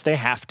 wages unless they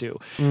have to.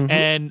 Mm-hmm.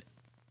 And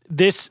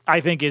this, I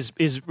think,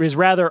 is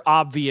rather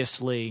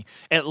obviously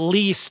at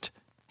least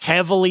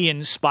heavily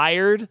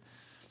inspired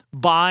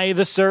by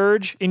the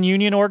surge in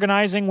union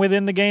organizing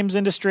within the games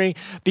industry,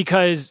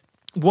 because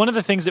one of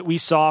the things that we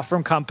saw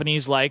from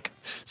companies like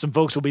some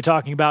folks we'll be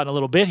talking about in a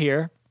little bit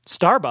here,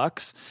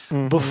 Starbucks,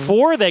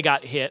 before they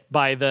got hit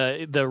by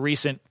the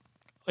recent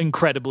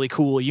incredibly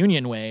cool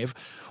union wave,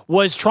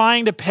 was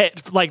trying to pay,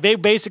 like they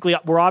basically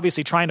were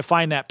obviously trying to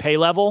find that pay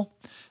level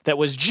that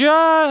was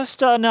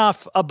just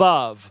enough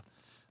above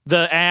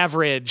the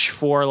average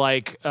for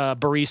like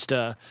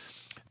barista,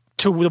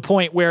 to the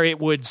point where it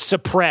would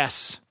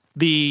suppress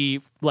the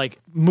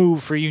like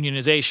move for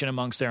unionization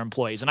amongst their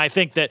employees. And I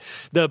think that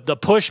the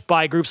push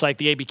by groups like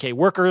the ABK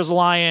Workers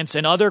Alliance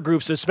and other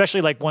groups, especially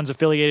like ones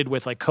affiliated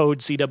with like Code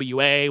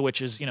CWA,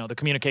 which is, the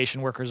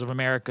Communication Workers of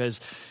America's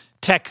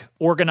tech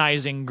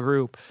organizing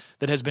group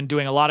that has been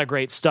doing a lot of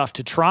great stuff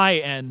to try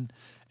and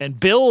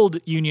build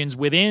unions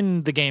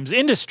within the games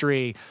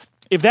industry.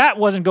 If that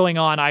wasn't going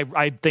on,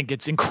 I think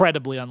it's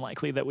incredibly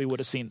unlikely that we would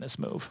have seen this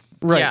move.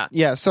 Right.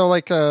 Yeah. So,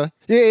 like, I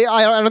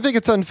don't think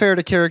it's unfair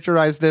to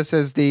characterize this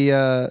as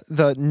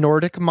the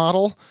Nordic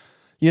model.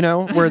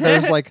 Where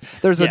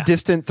there's a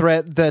distant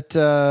threat that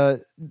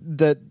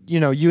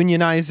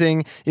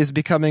unionizing is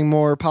becoming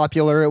more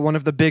popular at one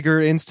of the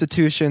bigger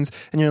institutions,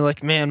 and you're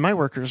like, man, my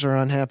workers are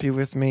unhappy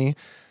with me.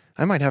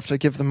 I might have to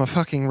give them a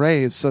fucking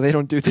raise so they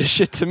don't do this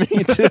shit to me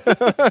too.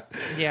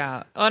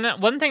 Yeah.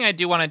 One thing I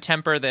do want to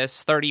temper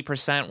this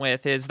 30%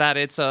 with is that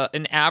it's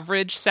an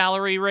average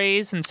salary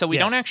raise, and so we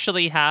don't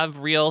actually have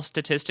real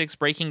statistics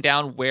breaking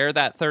down where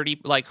that 30,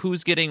 like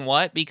who's getting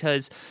what,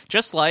 because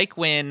just like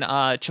when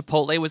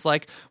Chipotle was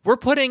like,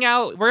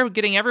 we're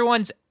getting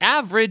everyone's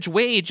average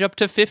wage up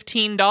to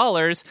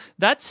 $15,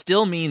 that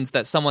still means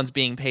that someone's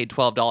being paid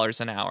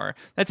 $12 an hour.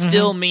 That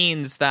still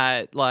means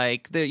that,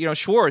 like,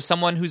 sure,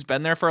 someone who's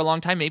been there for a long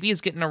time maybe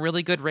is getting a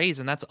really good raise,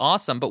 and that's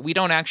awesome, but we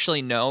don't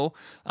actually know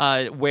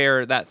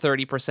where that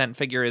 30%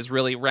 figure is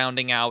really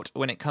rounding out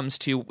when it comes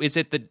to, is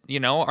it the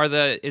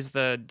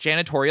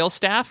janitorial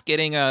staff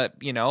getting a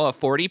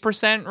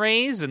 40%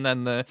 raise, and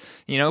then the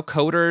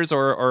coders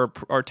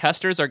or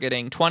testers are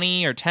getting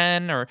 20 or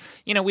 10, or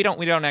we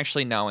don't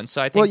actually know. And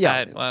so I think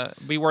that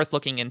be worth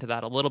looking into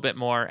that a little bit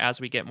more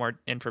as we get more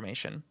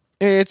information.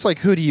 It's like,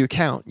 who do you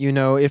count?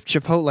 If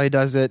Chipotle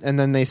does it and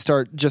then they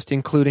start just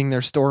including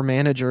their store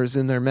managers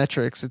in their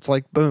metrics, it's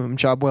like, boom,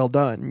 job well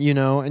done,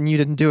 and you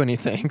didn't do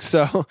anything.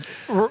 So,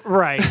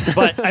 right.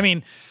 But I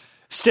mean,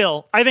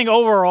 still, I think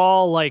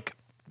overall, like,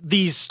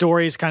 these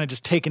stories kind of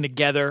just taken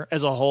together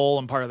as a whole,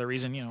 and part of the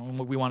reason,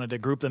 we wanted to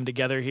group them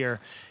together here,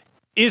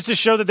 is to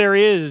show that there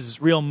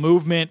is real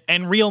movement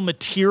and real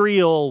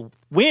material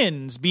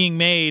wins being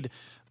made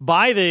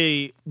by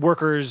the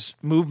workers'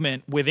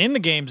 movement within the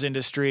games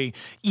industry,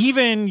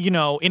 even,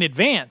 in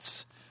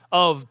advance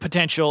of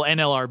potential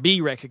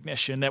NLRB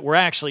recognition, that we're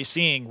actually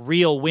seeing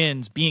real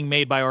wins being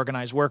made by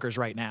organized workers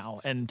right now.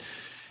 And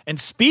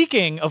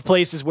speaking of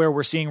places where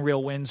we're seeing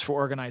real wins for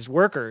organized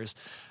workers,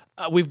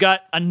 we've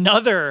got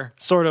another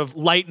sort of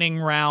lightning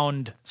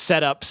round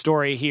setup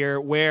story here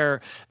where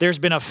there's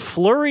been a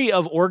flurry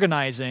of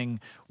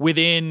organizing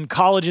within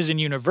colleges and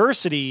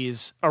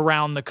universities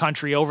around the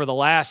country over the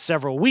last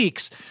several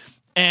weeks.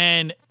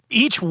 And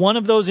each one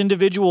of those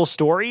individual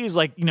stories,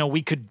 like,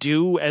 we could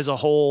do as a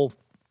whole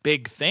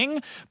big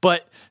thing,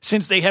 but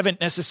since they haven't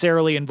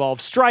necessarily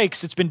involved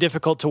strikes, it's been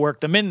difficult to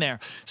work them in there.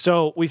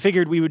 So we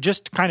figured we would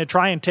just kind of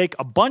try and take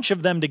a bunch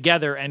of them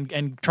together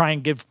and try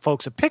and give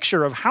folks a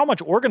picture of how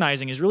much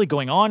organizing is really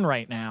going on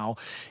right now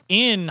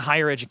in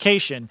higher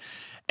education.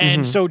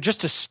 And so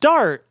just to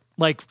start,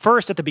 like,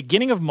 first at the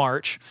beginning of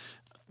March,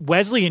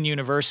 Wesleyan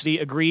University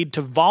agreed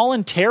to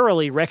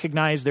voluntarily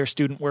recognize their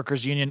student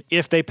workers union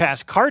if they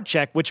pass card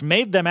check, which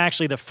made them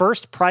actually the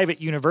first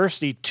private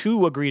university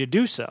to agree to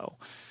do so.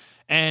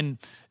 And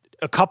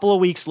a couple of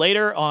weeks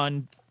later,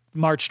 on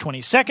March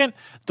 22nd,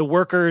 the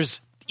workers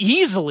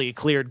easily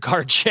cleared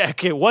card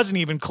check. It wasn't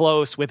even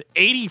close, with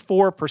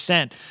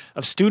 84%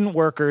 of student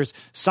workers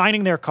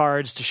signing their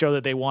cards to show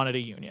that they wanted a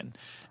union.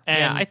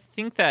 And I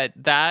think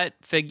that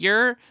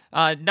figure,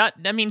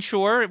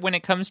 sure, when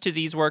it comes to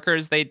these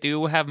workers, they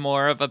do have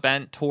more of a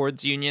bent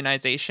towards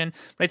unionization,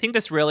 but I think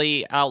this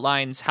really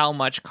outlines how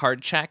much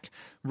card check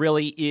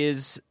really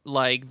is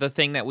like the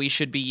thing that we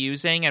should be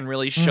using, and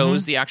really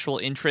shows the actual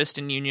interest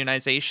in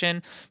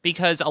unionization,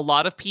 because a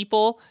lot of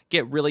people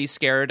get really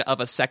scared of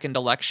a second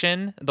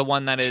election, the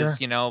one that is,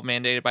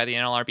 mandated by the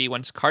NLRB,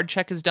 once card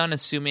check is done,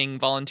 assuming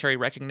voluntary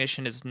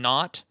recognition is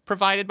not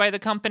provided by the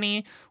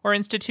company or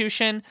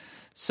institution.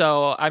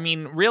 So, I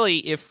mean,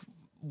 really, if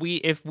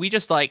if we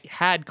just like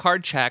had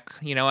card check,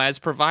 as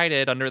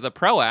provided under the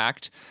PRO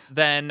Act,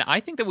 then I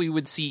think that we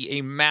would see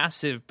a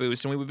massive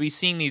boost, and we would be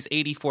seeing these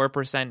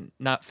 84%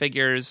 nut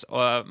figures,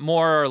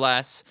 more or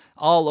less,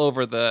 all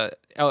over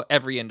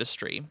every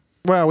industry.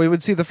 Wow, we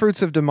would see the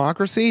fruits of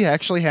democracy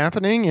actually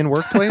happening in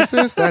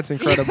workplaces. That's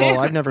incredible.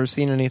 I've never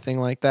seen anything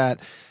like that.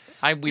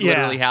 We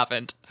literally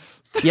haven't.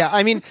 Yeah,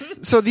 I mean,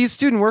 so these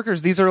student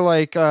workers, these are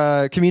like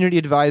community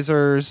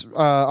advisors,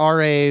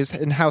 RAs,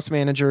 and house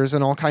managers,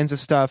 and all kinds of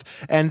stuff.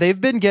 And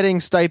they've been getting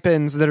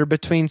stipends that are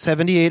between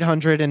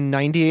 $7,800 and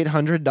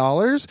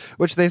 $9,800,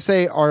 which they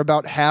say are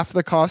about half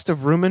the cost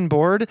of room and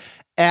board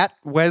at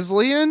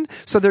Wesleyan.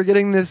 So they're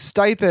getting this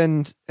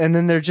stipend, and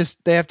then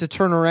they have to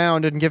turn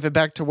around and give it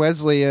back to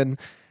Wesleyan.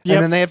 Yep.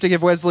 And then they have to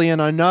give Wesleyan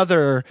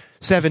another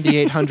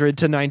 $7,800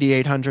 to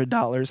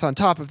 $9,800 on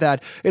top of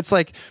that. It's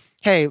like,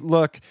 hey,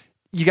 look,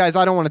 you guys,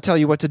 I don't want to tell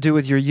you what to do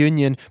with your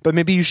union, but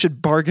maybe you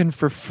should bargain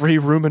for free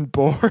room and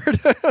board.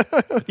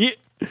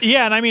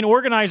 Yeah, and I mean,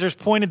 organizers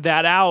pointed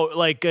that out.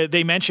 Like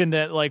they mentioned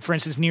that, like, for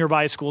instance,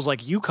 nearby schools like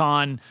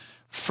UConn,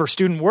 for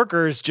student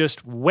workers,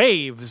 just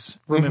waives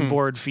room and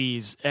board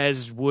fees,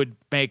 as would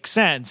make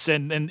sense.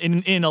 And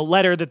in a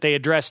letter that they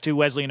addressed to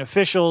Wesleyan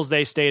officials,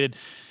 they stated,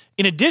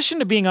 in addition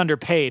to being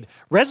underpaid,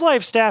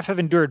 ResLife staff have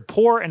endured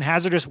poor and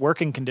hazardous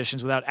working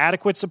conditions without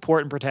adequate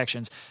support and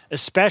protections,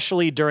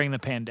 especially during the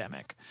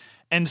pandemic.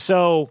 And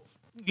so,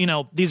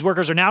 these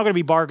workers are now going to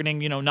be bargaining,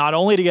 not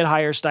only to get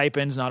higher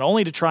stipends, not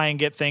only to try and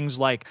get things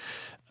like,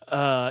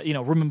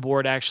 room and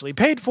board actually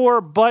paid for,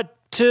 but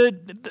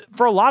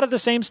for a lot of the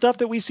same stuff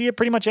that we see at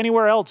pretty much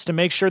anywhere else, to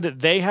make sure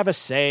that they have a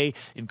say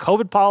in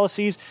COVID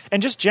policies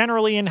and just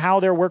generally in how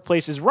their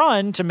workplace is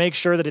run, to make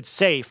sure that it's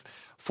safe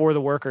for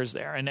the workers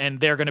there. And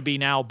they're going to be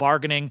now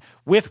bargaining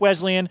with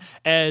Wesleyan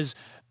as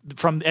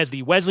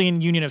the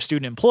Wesleyan Union of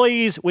Student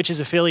Employees, which is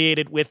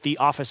affiliated with the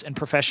Office and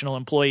Professional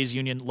Employees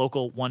Union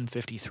Local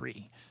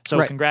 153. So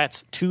right.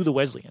 Congrats to the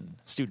Wesleyan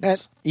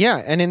students.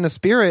 And in the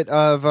spirit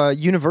of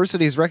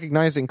universities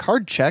recognizing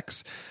card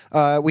checks,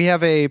 we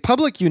have a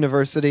public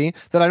university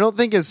that I don't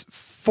think is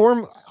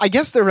I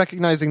guess they're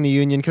recognizing the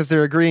union because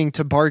they're agreeing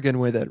to bargain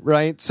with it,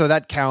 right? So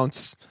that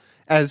counts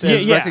as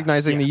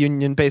recognizing the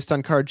union based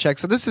on card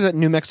checks. So this is at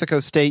New Mexico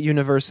State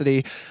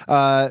University.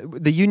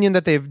 The union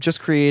that they've just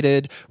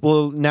created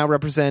will now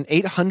represent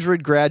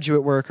 800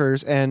 graduate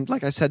workers. And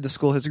like I said, the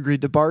school has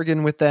agreed to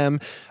bargain with them.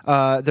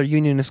 Their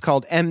union is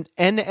called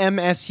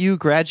NMSU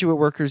Graduate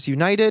Workers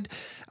United.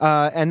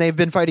 And they've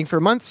been fighting for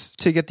months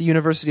to get the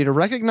university to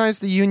recognize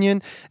the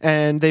union.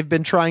 And they've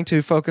been trying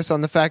to focus on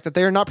the fact that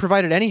they are not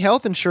provided any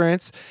health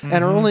insurance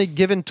and are only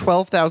given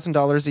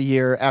 $12,000 a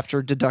year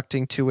after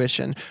deducting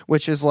tuition,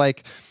 which is like,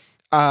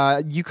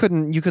 you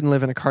couldn't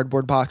live in a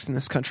cardboard box in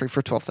this country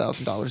for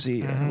 $12,000 a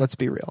year. Let's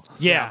be real.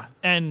 Yeah.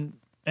 And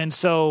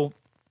so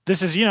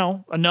this is,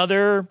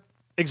 another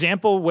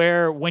example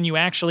where when you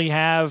actually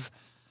have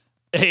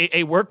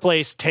a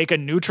workplace take a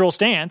neutral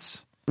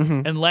stance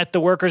and let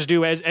the workers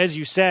do, as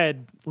you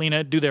said,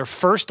 Lena, do their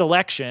first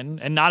election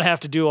and not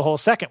have to do a whole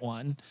second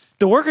one,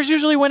 the workers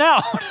usually win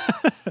out.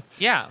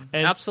 Yeah,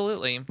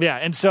 absolutely. Yeah,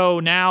 and so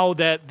now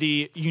that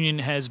the union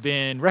has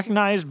been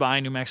recognized by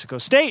New Mexico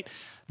State,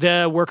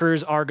 the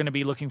workers are going to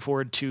be looking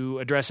forward to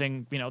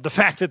addressing, the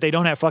fact that they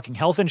don't have fucking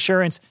health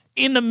insurance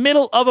in the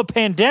middle of a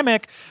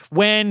pandemic,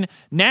 when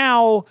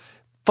now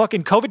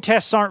fucking COVID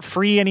tests aren't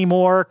free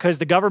anymore because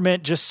the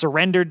government just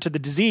surrendered to the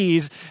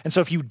disease. And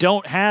so if you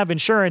don't have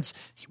insurance,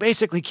 you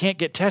basically can't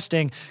get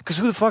testing, because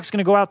who the fuck's going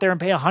to go out there and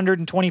pay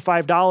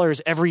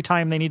 $125 every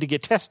time they need to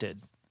get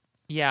tested?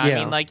 Yeah, I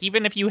mean, like,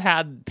 even if you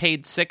had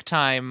paid sick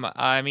time,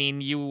 I mean,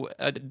 you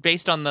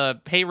based on the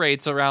pay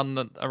rates around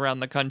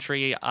the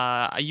country,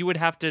 you would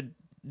have to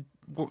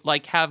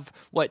have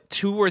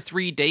 2 or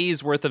 3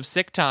 days worth of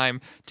sick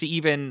time to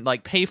even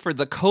pay for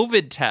the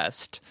COVID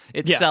test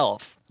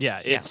itself.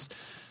 Yeah, it's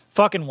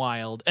fucking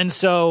wild. And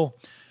so,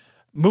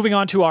 moving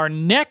on to our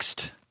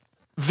next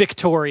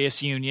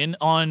victorious union,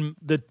 on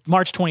the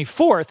March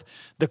 24th,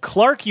 the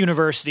Clark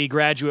University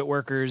Graduate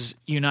Workers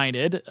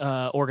United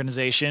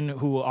organization,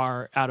 who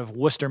are out of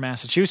Worcester,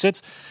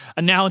 Massachusetts,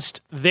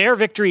 announced their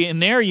victory in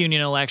their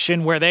union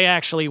election, where they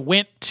actually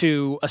went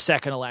to a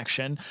second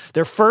election.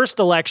 Their first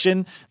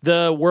election,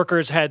 the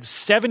workers had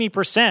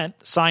 70%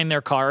 sign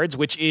their cards,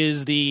 which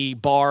is the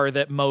bar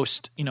that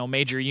most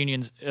major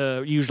unions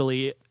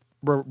usually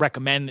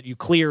recommend that you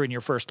clear in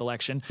your first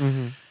election.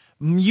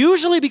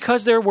 Usually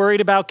because they're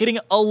worried about getting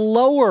a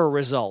lower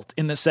result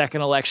in the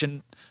second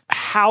election.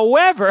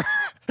 However,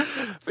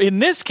 in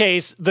this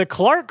case, the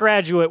Clark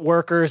graduate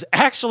workers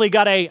actually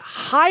got a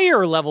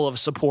higher level of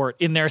support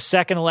in their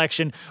second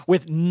election,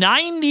 with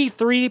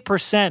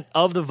 93%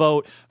 of the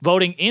vote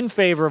voting in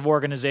favor of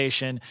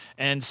organization.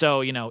 And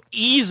so,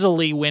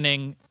 easily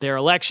winning their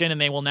election,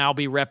 and they will now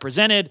be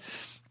represented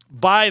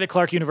by the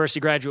Clark University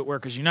Graduate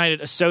Workers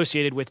United,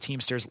 associated with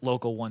Teamsters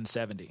Local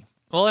 170.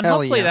 Well, and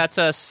hopefully that's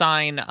a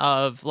sign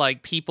of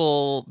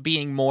people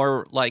being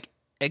more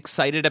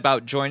excited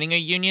about joining a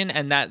union,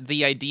 and that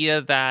the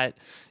idea that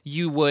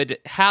you would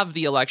have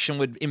the election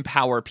would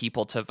empower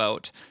people to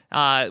vote,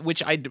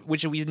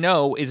 which we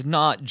know is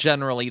not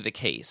generally the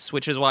case,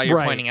 which is why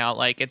you're pointing out,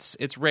 like,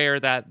 it's rare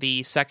that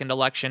the second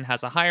election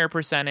has a higher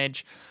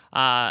percentage,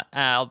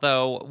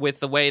 although with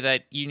the way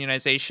that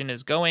unionization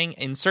is going,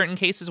 in certain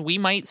cases, we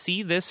might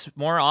see this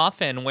more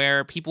often,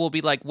 where people will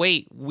be like,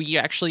 wait, we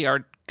actually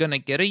are going to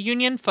get a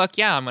union? Fuck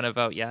yeah, I'm going to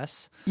vote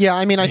yes. Yeah,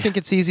 I mean, I think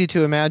it's easy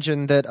to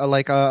imagine that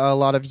like a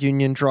lot of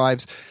union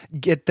drives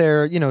get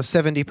their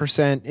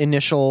 70%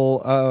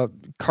 initial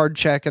card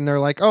check, and they're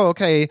like, oh,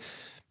 okay,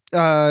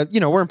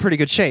 we're in pretty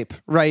good shape,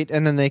 right?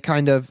 And then they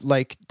kind of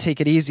like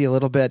take it easy a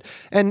little bit.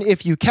 And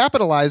if you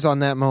capitalize on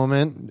that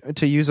moment,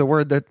 to use a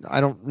word that I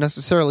don't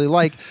necessarily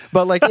like,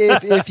 but like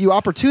if you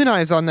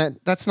opportunize on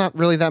that, that's not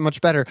really that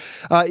much better.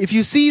 If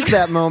you seize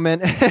that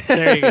moment,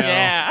 there you go.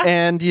 Yeah.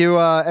 and you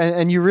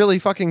and you really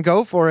fucking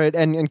go for it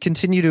and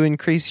continue to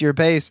increase your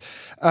base,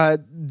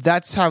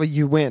 that's how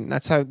you win.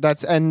 That's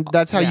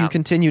how you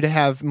continue to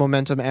have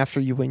momentum after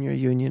you win your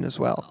union as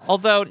well.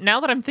 Although, now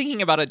that I'm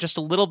thinking about it just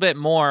a little bit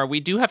more, we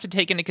do have to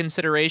take into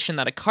consideration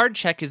that a card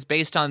check is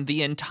based on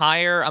the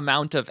entire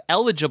amount of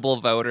eligible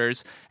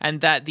voters, and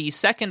that the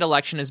second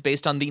election is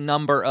based on the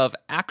number of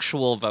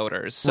actual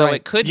voters. So Right.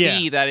 it could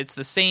be that it's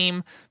the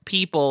same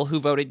people who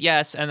voted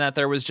yes, and that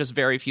there was just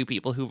very few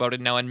people who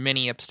voted no and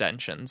many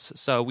abstentions.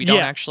 So we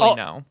don't actually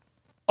know.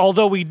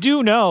 Although we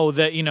do know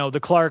that, the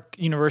Clark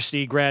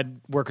University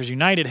Grad Workers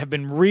United have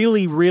been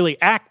really,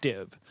 really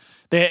active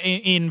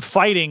in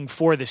fighting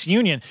for this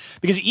union,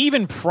 because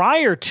even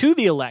prior to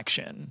the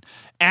election,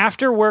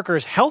 after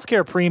workers'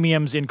 healthcare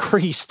premiums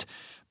increased,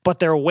 but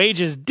their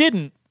wages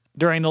didn't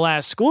during the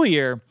last school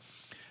year,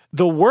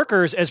 the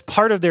workers, as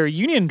part of their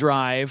union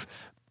drive,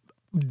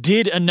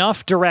 did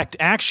enough direct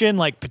action,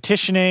 like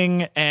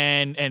petitioning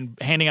and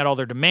handing out all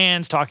their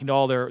demands, talking to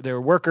all their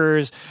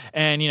workers,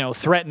 and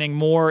threatening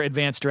more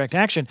advanced direct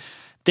action.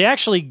 They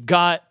actually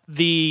got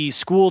the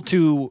school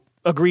to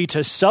agree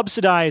to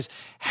subsidize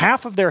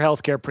half of their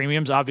healthcare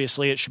premiums.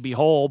 Obviously, it should be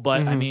whole,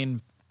 but I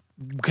mean,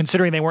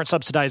 considering they weren't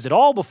subsidized at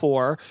all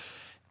before,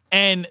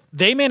 and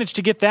they managed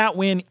to get that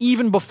win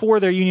even before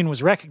their union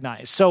was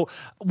recognized. So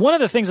one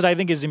of the things that I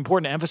think is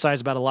important to emphasize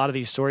about a lot of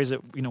these stories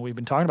that we've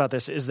been talking about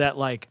this is that,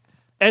 like,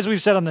 as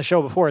we've said on the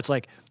show before, it's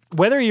like,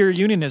 whether your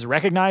union is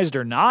recognized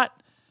or not,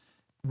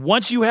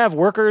 once you have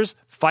workers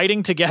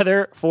fighting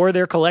together for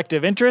their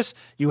collective interests,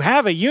 you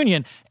have a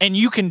union, and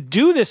you can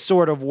do this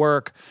sort of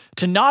work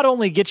to not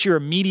only get your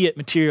immediate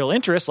material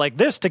interests like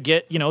this, to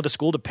get, the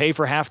school to pay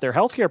for half their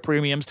healthcare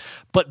premiums,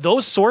 but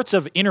those sorts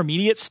of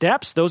intermediate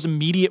steps, those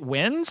immediate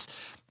wins,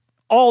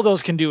 all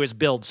those can do is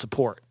build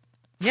support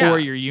for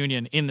your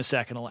union in the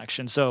second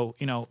election. So,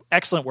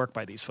 excellent work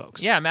by these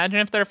folks. Yeah, imagine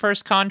if their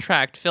first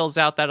contract fills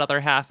out that other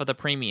half of the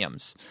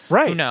premiums.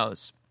 Right. Who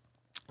knows?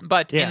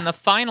 But in the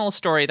final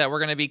story that we're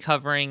going to be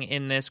covering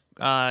in this,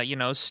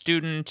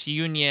 student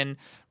union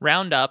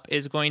roundup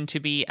is going to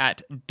be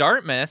at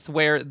Dartmouth,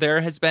 where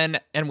there has been,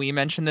 and we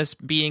mentioned this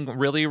being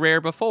really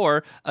rare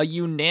before, a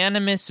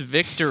unanimous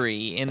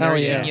victory in their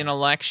union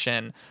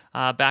election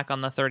back on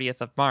the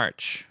 30th of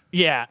March.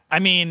 Yeah, I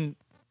mean,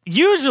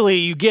 usually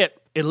you get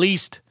at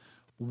least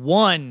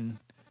one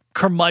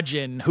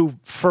curmudgeon who,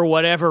 for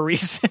whatever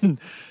reason,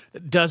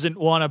 doesn't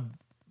want to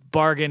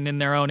bargain in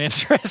their own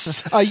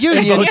interests. A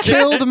union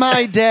killed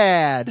my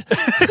dad.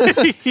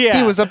 Yeah.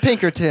 He was a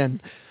Pinkerton.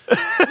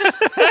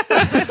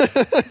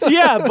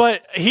 Yeah,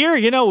 but here,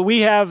 we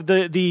have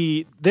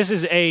this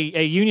is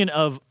a union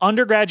of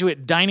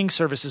undergraduate dining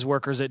services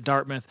workers at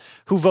Dartmouth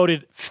who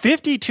voted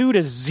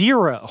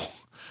 52-0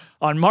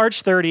 on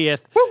March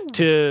 30th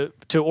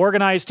to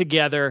organize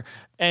together.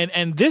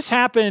 And this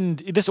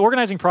happened, this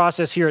organizing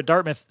process here at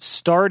Dartmouth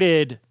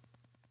started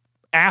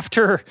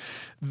after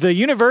the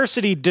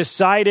university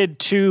decided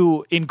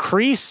to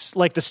increase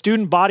like the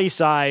student body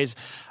size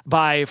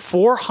by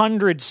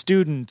 400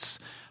 students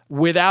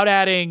without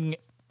adding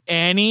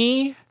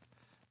any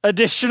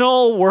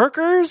additional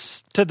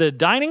workers to the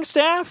dining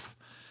staff,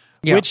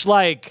 which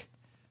like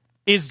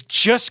is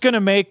just going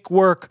to make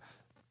work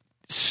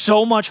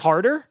so much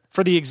harder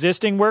for the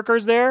existing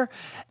workers there.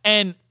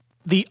 And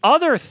the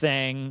other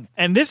thing,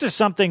 and this is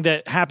something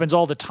that happens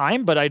all the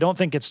time, but I don't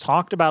think it's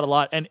talked about a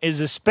lot and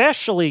is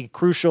especially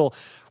crucial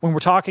when we're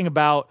talking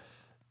about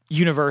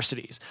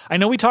universities. I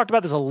know we talked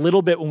about this a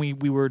little bit when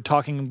we were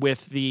talking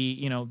with the,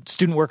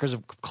 student workers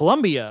of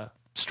Columbia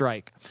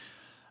strike.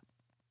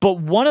 But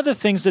one of the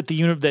things that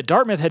that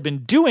Dartmouth had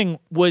been doing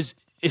was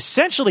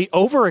essentially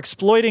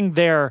overexploiting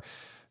their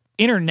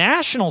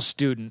international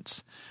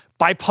students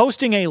by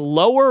posting a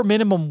lower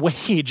minimum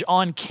wage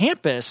on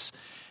campus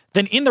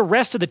than in the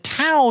rest of the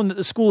town that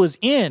the school is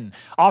in,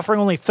 offering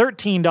only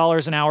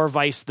 $13 an hour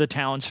vice the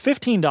town's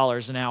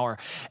 $15 an hour.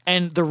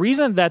 And the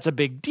reason that's a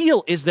big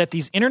deal is that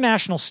these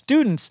international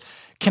students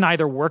can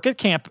either work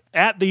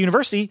at the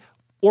university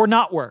or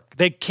not work.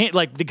 They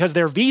can't, because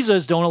their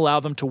visas don't allow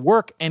them to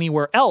work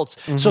anywhere else.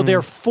 Mm-hmm. So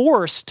they're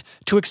forced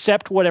to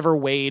accept whatever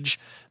wage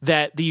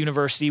that the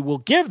university will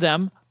give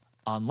them,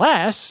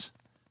 unless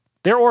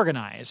They're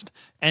organized,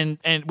 and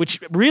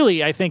which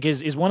really I think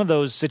is one of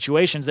those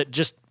situations that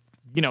just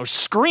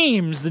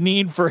screams the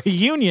need for a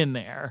union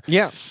there.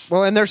 Yeah.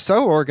 Well, and they're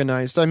so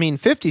organized. I mean,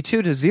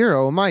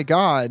 52-0. My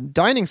God.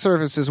 Dining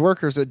services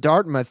workers at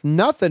Dartmouth,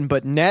 nothing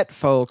but net,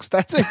 folks.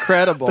 That's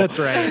incredible. That's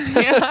right.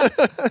 Yeah.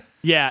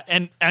 Yeah.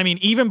 And I mean,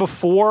 even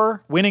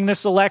before winning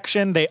this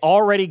election, they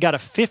already got a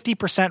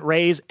 50%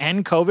 raise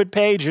and COVID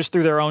pay just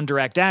through their own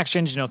direct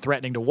actions,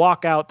 threatening to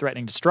walk out,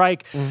 threatening to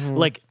strike. Mm-hmm.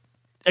 Like,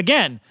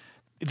 again,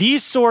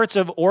 these sorts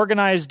of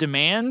organized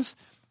demands,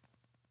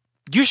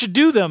 you should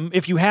do them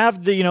if you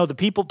have the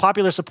people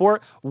popular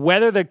support,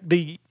 whether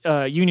the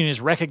union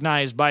is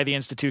recognized by the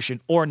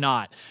institution or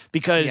not,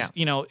 because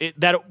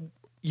that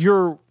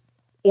your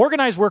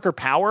organized worker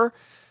power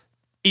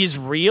is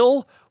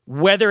real,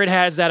 whether it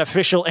has that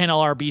official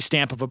NLRB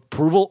stamp of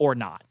approval or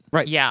not.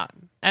 Right. Yeah.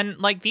 And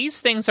like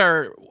these things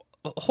are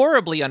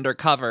horribly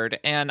undercovered,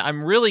 and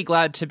I'm really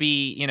glad to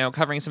be,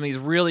 covering some of these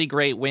really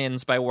great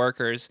wins by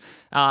workers.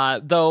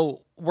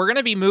 Though we're going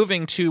to be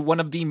moving to one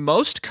of the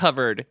most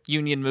covered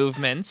union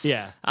movements.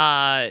 Yeah.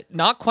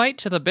 Not quite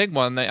to the big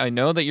one that I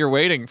know that you're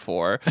waiting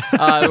for.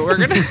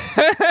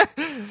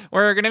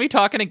 We're going to be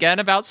talking again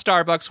about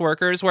Starbucks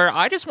workers, where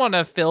I just want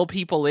to fill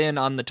people in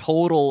on the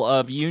total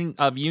of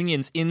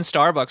unions in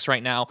Starbucks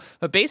right now.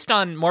 But based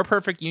on More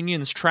Perfect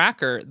Union's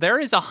tracker, there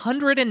is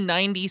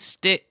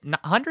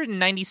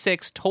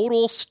 196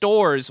 total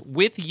stores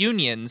with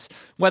unions,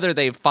 whether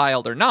they've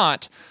filed or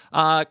not,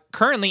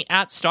 currently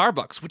at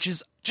Starbucks, which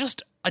is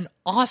just an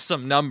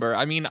awesome number.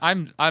 I mean,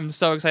 I'm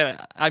so excited.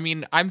 I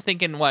mean, I'm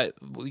thinking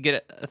we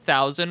get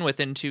 1,000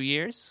 within 2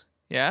 years.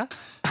 Yeah.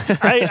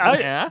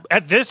 Yeah.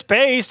 At this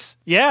pace,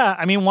 yeah.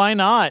 I mean, why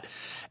not?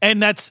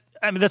 And that's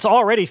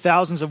already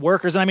thousands of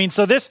workers. And I mean,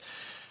 so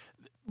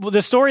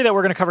the story that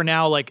we're going to cover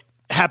now,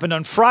 happened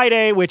on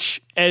Friday,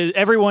 which, as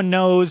everyone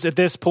knows at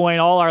this point,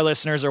 all our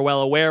listeners are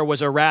well aware,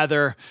 was a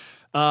rather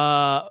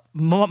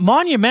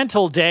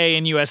monumental day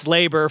in U.S.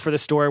 labor for the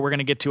story we're going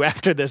to get to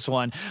after this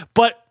one.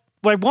 But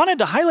I wanted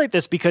to highlight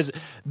this because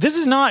this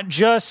is not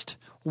just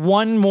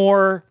one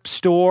more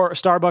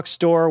Starbucks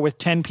store with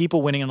 10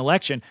 people winning an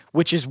election,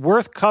 which is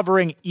worth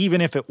covering even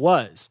if it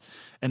was.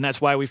 And that's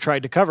why we've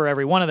tried to cover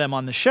every one of them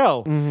on the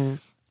show. Mm-hmm.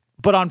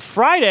 But on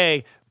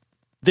Friday,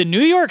 the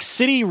New York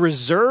City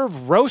Reserve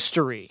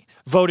Roastery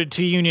voted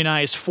to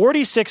unionize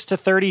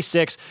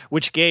 46-36,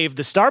 which gave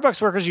the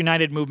Starbucks Workers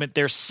United movement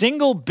their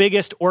single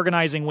biggest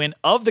organizing win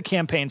of the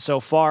campaign so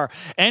far,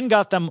 and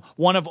got them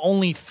one of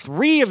only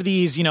 3 of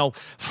these,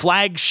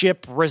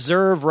 flagship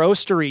Reserve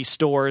Roastery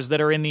stores that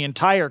are in the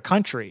entire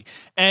country.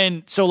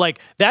 And so,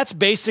 that's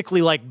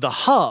basically the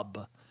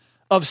hub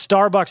of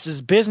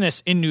Starbucks'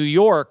 business in New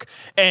York.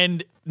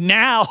 And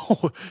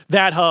now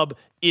that hub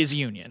is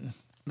union.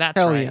 That's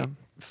Hell right. yeah.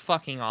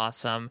 Fucking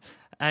awesome.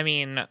 I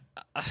mean,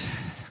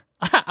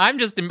 I'm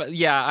just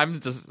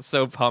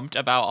so pumped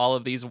about all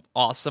of these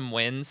awesome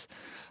wins.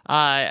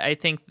 I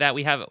think that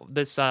we have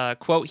this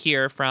quote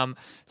here from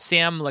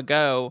Sam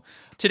Legault.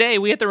 Today,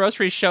 we at the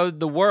Roastery showed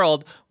the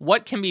world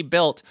what can be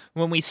built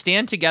when we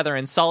stand together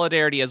in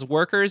solidarity as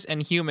workers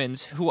and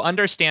humans who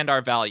understand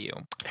our value.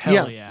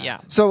 Hell yeah. Yeah.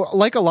 So,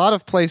 like a lot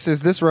of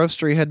places, this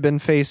roastery had been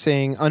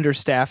facing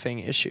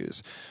understaffing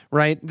issues,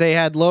 right? They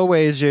had low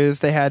wages,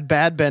 they had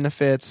bad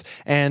benefits,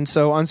 and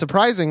so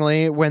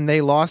unsurprisingly, when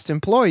they lost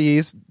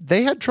employees,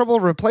 they had trouble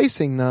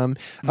replacing them.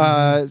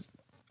 Mm-hmm.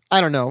 I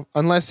don't know,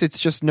 unless it's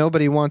just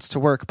nobody wants to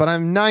work, but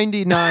I'm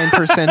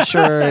 99%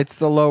 sure it's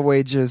the low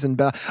wages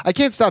and I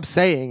can't stop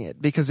saying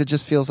it because it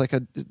just feels like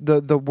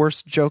the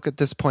worst joke at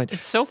this point.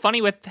 It's so funny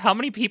with how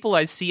many people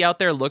I see out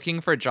there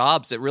looking for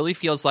jobs. It really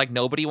feels like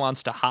nobody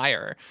wants to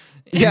hire.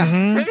 Yeah.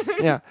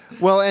 Mm-hmm. Yeah.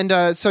 Well,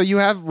 and so you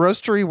have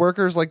roastery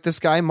workers like this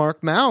guy,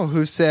 Mark Mao,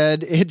 who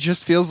said, it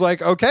just feels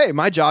like, okay,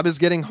 my job is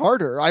getting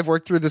harder. I've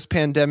worked through this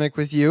pandemic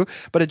with you,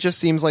 but it just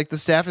seems like the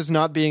staff is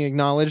not being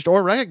acknowledged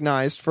or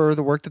recognized for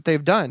the work that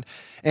they've done.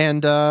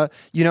 And,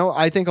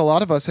 I think a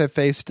lot of us have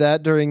faced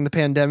that during the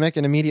pandemic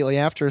and immediately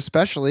after,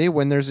 especially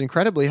when there's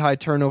incredibly high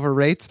turnover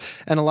rates.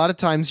 And a lot of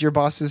times your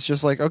boss is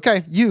just like,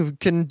 okay, you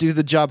can do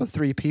the job of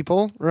 3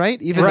 people, right?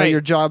 Even though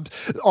your job,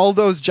 all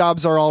those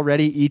jobs are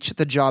already each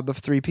the job of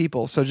 3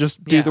 people. So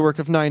just do the work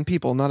of 9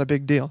 people. Not a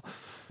big deal.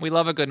 We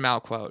love a good Mao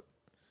quote.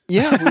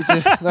 Yeah, we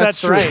do.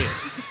 That's right.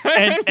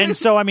 and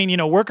so, I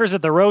mean, workers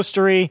at the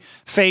roastery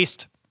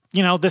faced,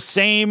 the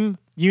same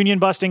union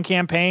busting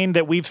campaign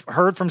that we've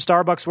heard from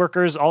Starbucks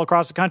workers all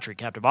across the country.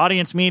 Captive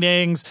audience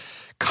meetings,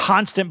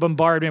 constant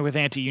bombardment with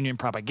anti-union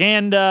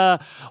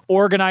propaganda,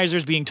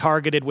 organizers being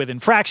targeted with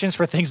infractions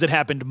for things that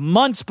happened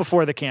months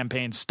before the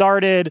campaign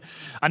started,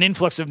 an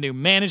influx of new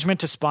management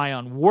to spy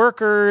on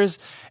workers.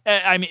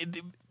 I mean,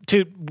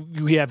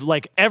 we have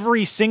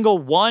every single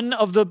one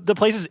of the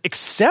places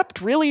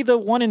except really the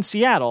one in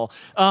Seattle.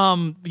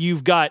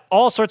 You've got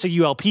all sorts of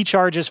ULP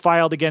charges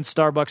filed against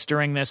Starbucks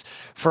during this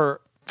for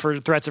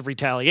threats of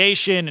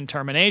retaliation and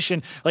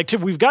termination.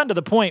 We've gotten to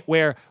the point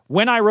where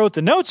when I wrote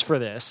the notes for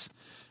this,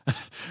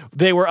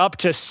 they were up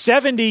to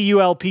 70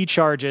 ULP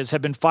charges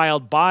have been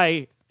filed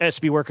by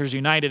SB Workers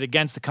United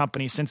against the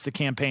company since the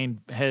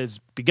campaign has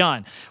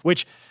begun,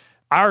 which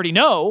I already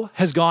know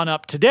has gone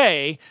up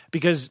today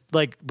because,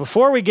 like,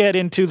 before we get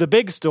into the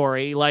big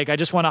story, like, I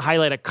just want to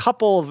highlight a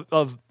couple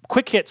of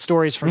quick hit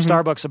stories from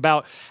Starbucks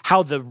about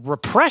how the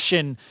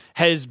repression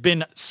has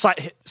been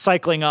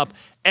cycling up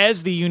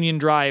as the union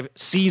drive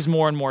sees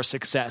more and more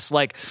success.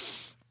 Like,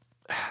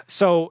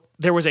 so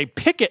there was a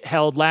picket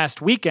held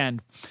last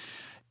weekend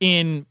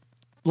in,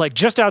 like,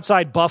 just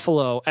outside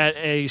Buffalo at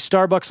a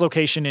Starbucks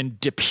location in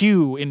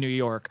Depew in New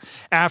York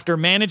after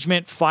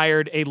management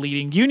fired a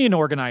leading union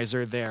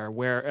organizer there,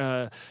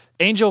 where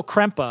Angel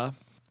Krempa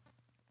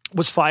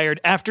was fired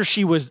after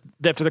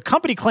the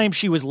company claimed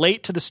she was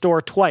late to the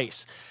store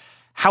twice.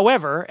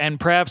 However, and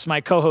perhaps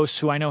my co-hosts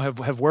who I know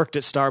have worked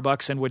at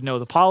Starbucks and would know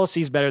the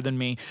policies better than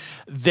me,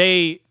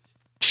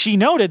 she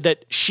noted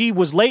that she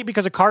was late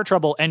because of car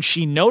trouble, and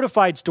she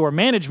notified store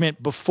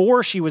management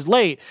before she was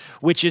late,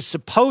 which is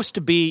supposed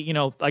to be, you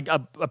know, like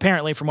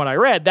apparently from what I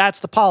read, that's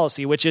the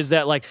policy, which is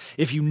that, like,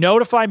 if you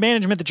notify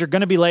management that you're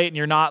going to be late and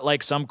you're not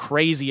like some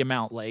crazy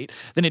amount late,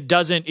 then it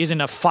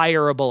isn't a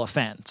fireable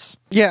offense.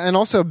 Yeah, and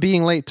also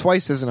being late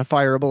twice isn't a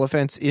fireable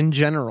offense in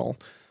general.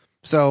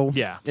 So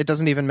yeah, it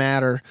doesn't even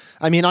matter.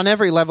 I mean, on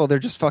every level, they're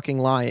just fucking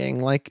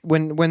lying. Like,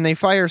 when they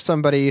fire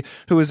somebody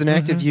who is an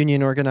active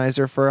union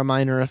organizer for a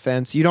minor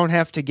offense, you don't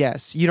have to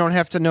guess. You don't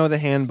have to know the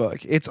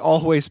handbook. It's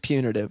always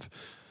punitive.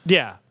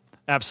 Yeah,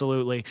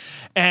 absolutely.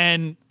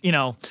 And, you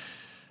know,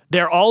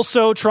 they're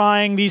also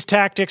trying these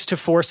tactics to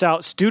force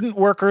out student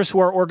workers who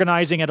are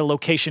organizing at a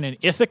location in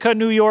Ithaca,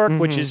 New York,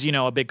 which is, you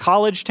know, a big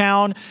college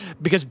town,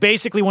 because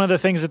basically one of the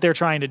things that they're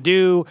trying to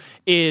do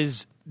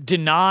is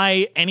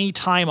deny any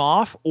time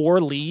off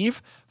or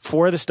leave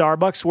for the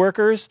Starbucks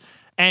workers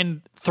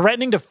and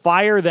threatening to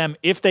fire them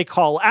if they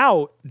call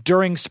out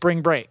during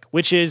spring break,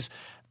 which is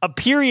a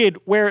period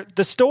where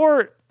the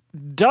store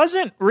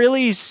doesn't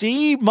really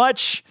see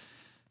much,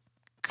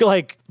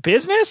 like,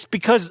 business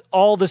because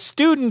all the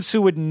students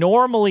who would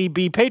normally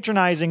be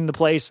patronizing the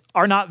place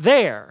are not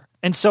there.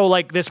 And so,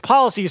 like, this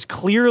policy is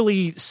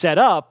clearly set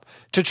up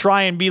to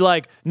try and be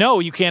like, no,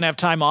 you can't have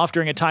time off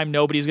during a time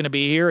nobody's going to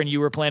be here and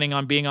you were planning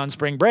on being on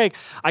spring break.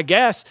 I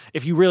guess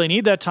if you really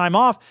need that time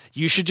off,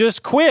 you should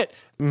just quit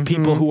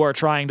people who are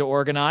trying to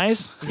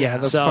organize. Yeah,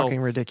 that's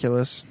fucking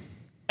ridiculous.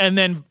 And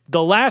then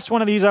the last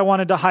one of these I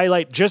wanted to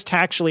highlight just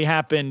actually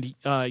happened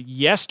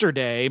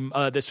yesterday.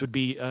 This would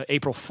be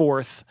April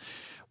 4th,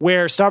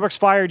 where Starbucks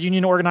fired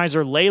union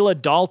organizer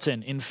Layla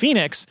Dalton in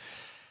Phoenix,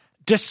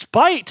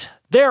 despite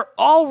there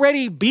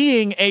already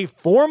being a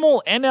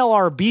formal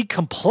NLRB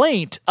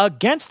complaint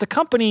against the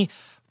company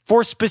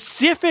for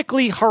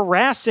specifically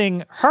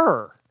harassing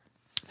her.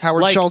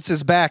 Howard Schultz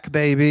is back,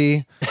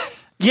 baby.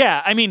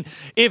 Yeah, I mean,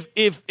 if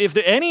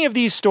any of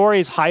these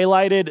stories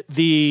highlighted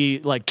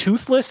the, like,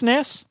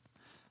 toothlessness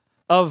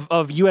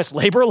of U.S.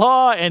 labor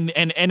law and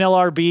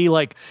NLRB,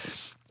 like,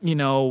 you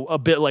know, a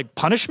bit like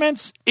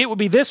punishments, it would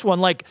be this one.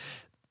 Like,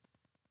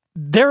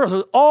 there's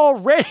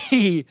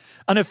already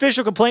an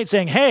official complaint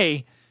saying,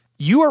 hey,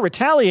 you are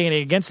retaliating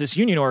against this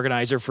union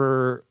organizer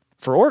for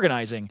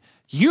organizing.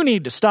 You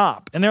need to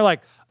stop. And they're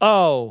like,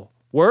 oh,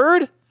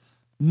 word?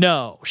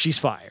 No, she's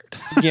fired.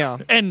 Yeah.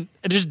 And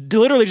just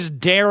literally just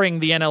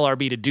daring the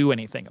NLRB to do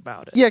anything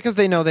about it. Yeah, because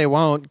they know they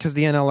won't, because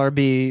the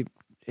NLRB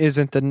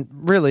isn't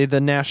really the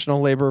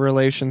National Labor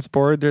Relations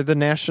Board. They're the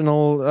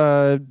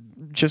National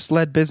Just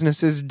Let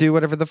Businesses Do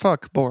Whatever the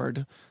Fuck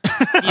Board.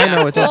 I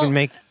know it doesn't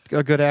make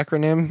a good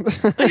acronym.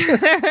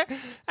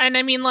 And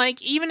I mean,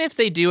 like, even if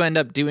they do end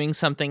up doing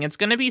something, it's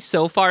going to be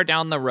so far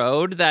down the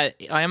road that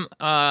I'm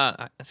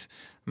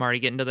already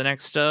getting to the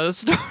next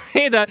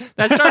story that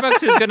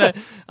Starbucks is gonna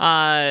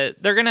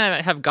they're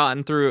gonna have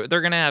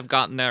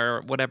gotten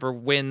their whatever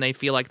win they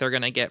feel like they're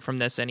gonna get from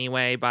this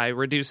anyway by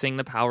reducing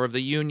the power of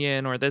the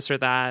union or this or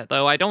that.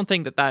 Though I don't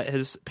think that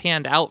has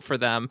panned out for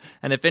them,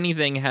 and if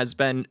anything, has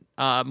been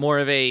more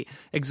of a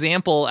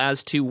example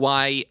as to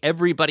why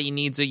everybody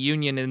needs a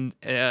union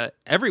in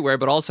everywhere,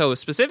 but also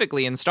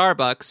specifically in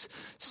Starbucks,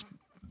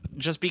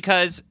 just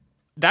because.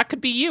 That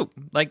could be you.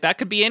 Like, that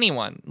could be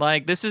anyone.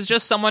 Like, this is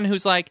just someone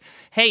who's like,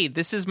 hey,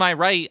 this is my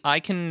right. I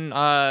can,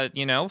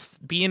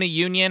 be in a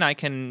union. I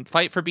can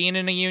fight for being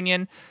in a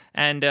union.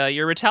 And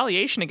your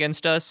retaliation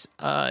against us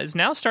is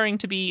now starting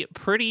to be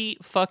pretty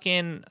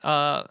fucking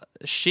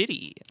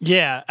shitty.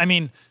 Yeah, I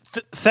mean,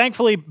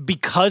 thankfully,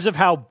 because of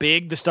how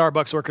big the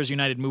Starbucks Workers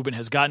United movement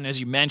has gotten, as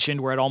you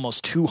mentioned, we're at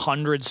almost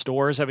 200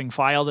 stores having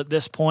filed at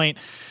this point.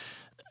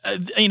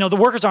 The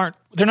workers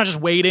they're not just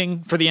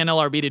waiting for the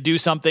NLRB to do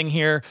something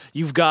here.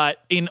 You've got,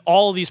 in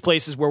all of these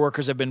places where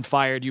workers have been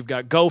fired, you've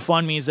got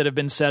GoFundMes that have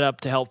been set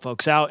up to help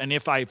folks out. And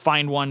if I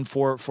find one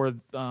for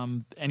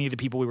any of the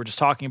people we were just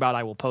talking about,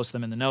 I will post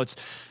them in the notes.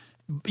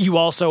 You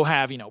also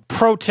have,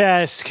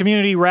 protests,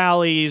 community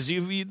rallies.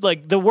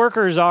 The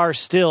workers are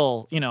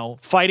still,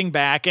 fighting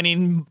back. And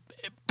in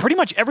pretty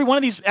much every one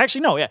of these,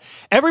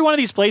 every one of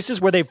these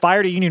places where they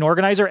fired a union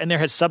organizer and there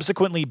has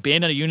subsequently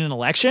been a union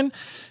election,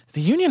 the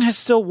union has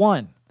still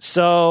won.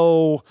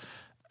 So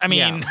I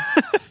mean,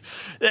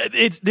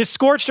 it's this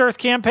scorched earth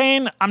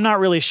campaign. I'm not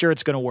really sure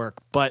it's going to work,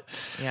 but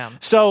Yeah.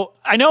 So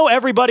I know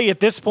everybody at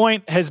this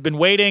point has been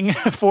waiting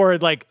for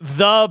like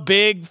the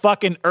big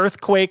fucking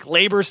earthquake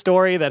labor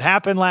story that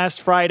happened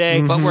last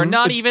Friday. But we're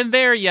not even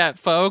there yet,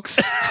 folks.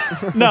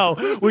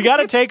 No, we got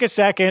to take a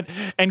second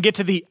and get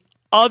to the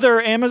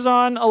other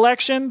Amazon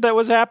election that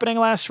was happening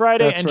last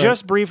Friday. That's and right.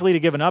 just briefly to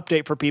give an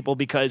update for people,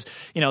 because,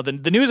 you know,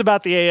 the news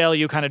about the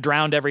ALU kind of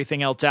drowned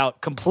everything else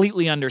out,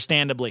 completely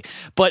understandably.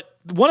 But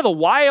one of the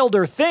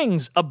wilder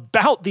things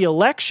about the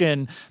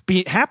election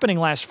happening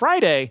last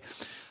Friday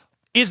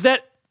is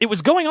that it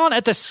was going on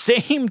at the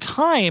same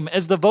time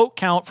as the vote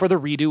count for the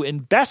redo in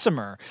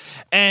Bessemer.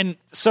 And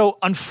so,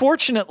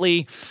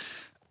 unfortunately,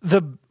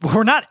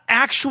 we're not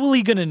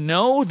actually going to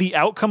know the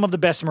outcome of the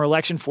Bessemer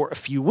election for a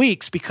few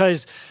weeks,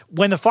 because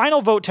when the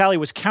final vote tally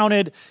was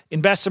counted in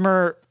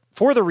Bessemer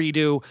for the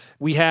redo,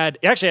 we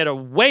actually had a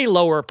way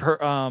lower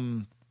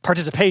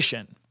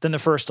participation than the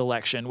first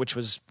election, which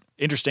was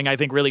interesting. I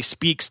think really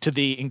speaks to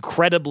the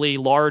incredibly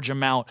large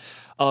amount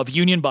of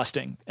union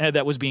busting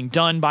that was being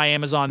done by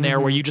Amazon there,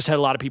 where you just had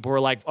a lot of people who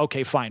were like,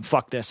 okay, fine,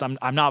 fuck this. I'm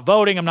not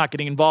voting. I'm not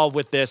getting involved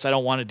with this. I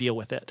don't want to deal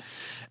with it.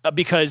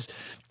 Because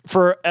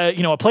for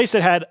a place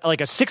that had like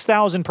a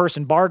 6,000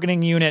 person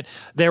bargaining unit,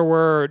 there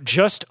were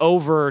just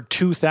over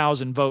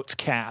 2,000 votes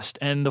cast,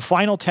 and the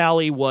final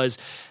tally was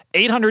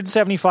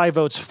 875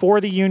 votes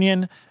for the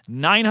union,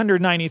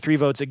 993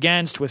 votes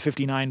against, with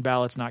 59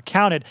 ballots not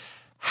counted.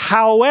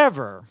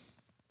 However,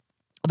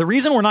 the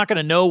reason we're not going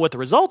to know what the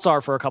results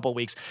are for a couple of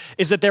weeks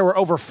is that there were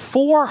over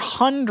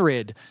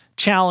 400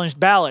 challenged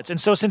ballots. And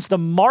so since the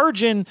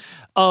margin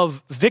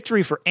of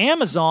victory for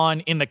Amazon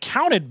in the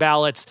counted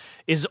ballots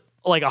is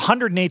like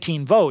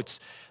 118 votes,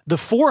 the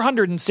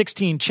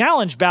 416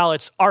 challenge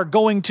ballots are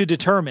going to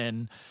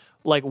determine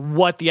like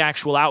what the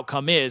actual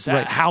outcome is,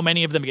 Right. how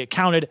many of them get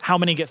counted, how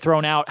many get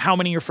thrown out, how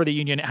many are for the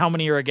union, how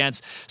many are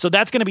against. So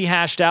that's going to be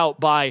hashed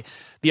out by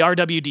the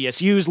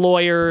RWDSU's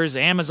lawyers,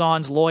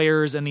 Amazon's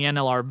lawyers, and the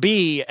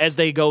NLRB as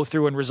they go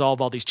through and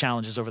resolve all these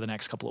challenges over the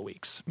next couple of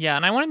weeks. Yeah,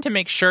 and I wanted to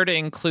make sure to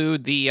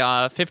include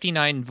the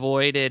 59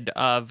 voided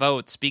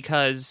votes,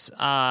 because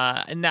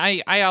and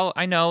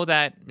I know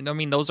that, I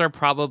mean, those are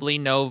probably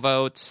no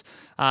votes,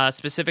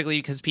 specifically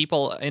because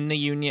people in the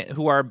union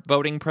who are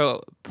voting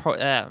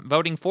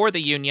voting for the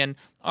union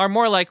are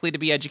more likely to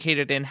be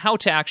educated in how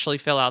to actually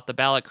fill out the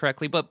ballot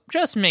correctly. But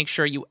just make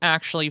sure you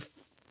actually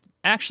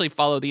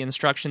follow the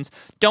instructions.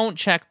 Don't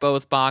check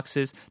both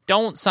boxes.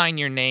 Don't sign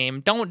your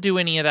name. Don't do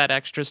any of that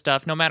extra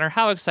stuff. No matter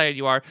how excited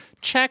you are,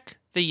 check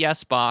the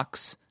yes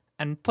box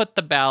and put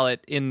the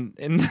ballot in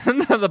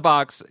the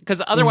box,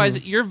 because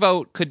otherwise your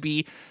vote could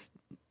be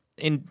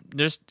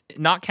just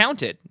not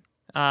counted.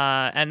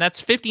 And that's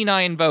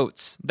 59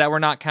 votes that were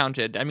not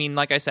counted. I mean,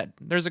 like I said,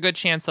 there's a good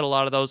chance that a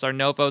lot of those are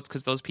no votes,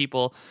 because those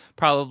people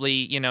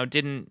probably,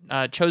 didn't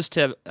chose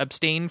to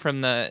abstain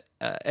from the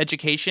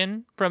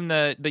education from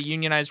the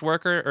unionized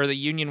worker or the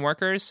union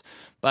workers.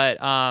 But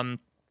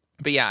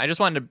yeah, I just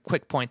wanted to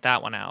quick point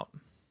that one out.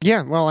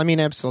 Yeah, well, I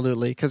mean,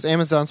 absolutely, because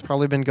Amazon's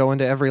probably been going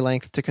to every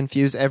length to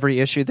confuse every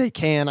issue they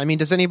can. I mean,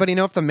 does anybody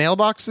know if the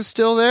mailbox is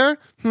still there?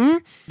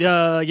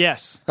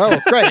 Yes.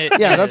 Oh, great.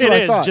 Yeah, that's what It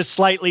I is thought. just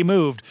slightly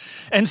moved.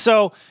 And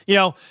so,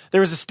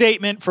 there was a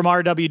statement from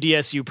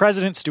RWDSU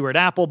President Stuart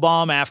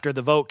Applebaum after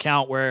the vote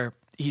count where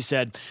he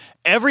said,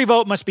 "Every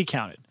vote must be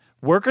counted.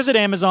 Workers at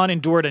Amazon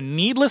endured a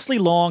needlessly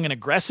long and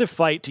aggressive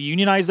fight to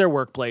unionize their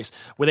workplace,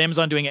 with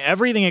Amazon doing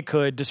everything it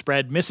could to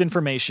spread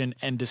misinformation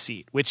and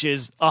deceit," which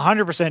is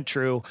 100%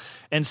 true.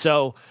 And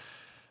so,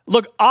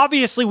 look,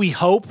 obviously we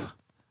hope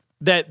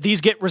that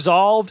these get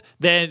resolved,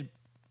 that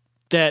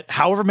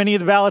however many of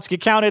the ballots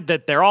get counted,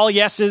 that they're all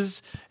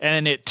yeses,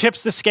 and it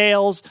tips the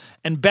scales,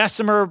 and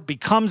Bessemer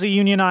becomes a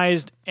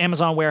unionized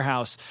Amazon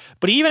warehouse.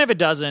 But even if it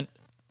doesn't,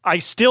 I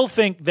still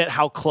think that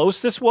how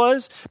close this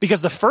was,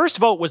 because the first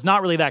vote was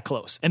not really that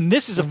close, and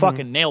this is a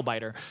fucking nail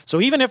biter. So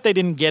even if they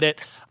didn't get it,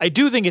 I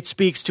do think it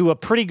speaks to a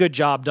pretty good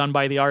job done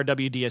by the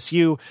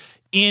RWDSU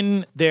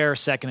in their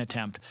second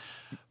attempt.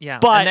 Yeah,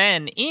 But-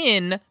 and then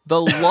in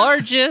the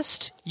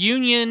largest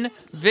union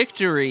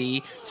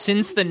victory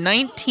since the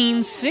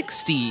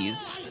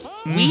 1960s,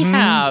 we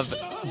have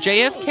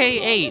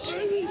JFK 8,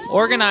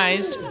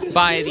 organized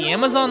by the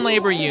Amazon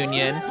Labor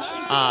Union,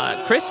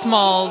 Chris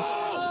Smalls,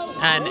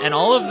 and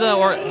all of the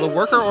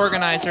worker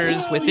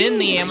organizers within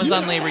the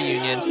Amazon Labor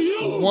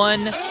Union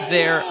won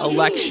their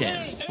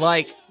election.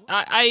 Like,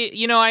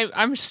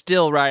 I'm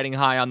still riding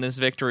high on this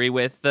victory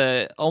with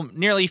the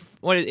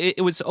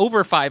it was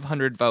over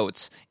 500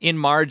 votes in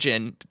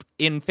margin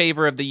in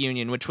favor of the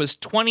union, which was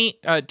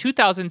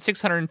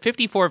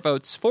 2,654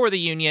 votes for the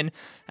union,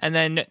 and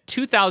then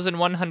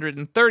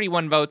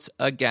 2,131 votes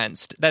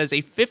against. That is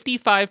a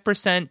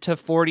 55% to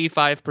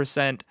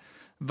 45%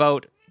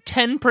 vote,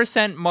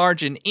 10%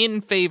 margin in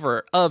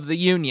favor of the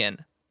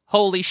union.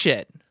 Holy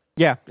shit.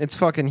 Yeah, it's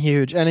fucking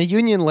huge. And a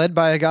union led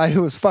by a guy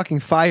who was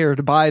fucking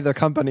fired by the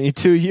company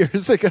 2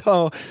 years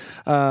ago,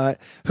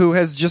 who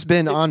has just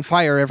been on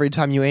fire every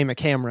time you aim a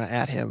camera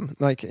at him.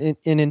 Like an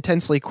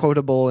intensely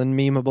quotable and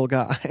memeable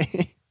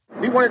guy.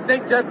 We want to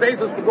thank Jeff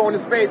Bezos for going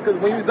to space,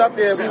 because when he was up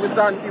there, we were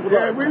starting people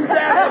up. We was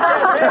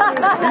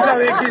out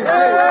there getting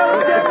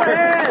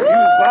shit. He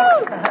was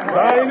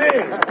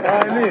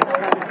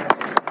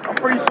I'm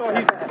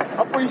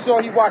pretty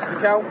sure he watched the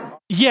count.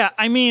 Yeah,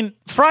 I mean,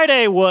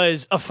 Friday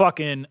was a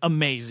fucking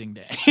amazing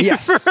day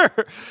Yes.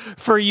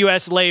 for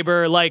U.S.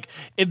 labor. Like,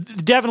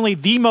 definitely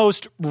the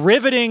most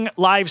riveting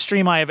live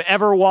stream I have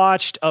ever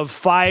watched of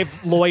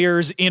 5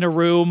 lawyers in a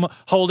room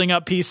holding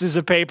up pieces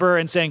of paper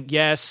and saying,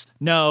 yes,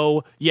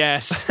 no,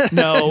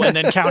 and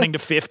then counting to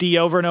 50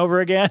 over and over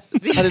again. I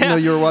didn't know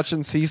you were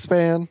watching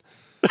C-SPAN.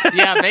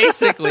 Yeah,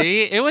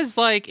 basically, it was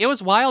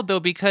wild though,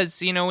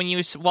 because when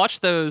you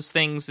watch those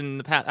things in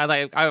the past,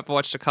 I've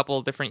watched a couple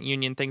of different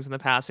union things in the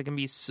past. It can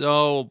be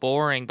so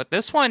boring, but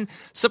this one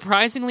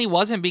surprisingly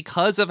wasn't,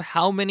 because of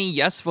how many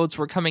yes votes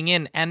were coming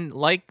in. And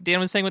like Dan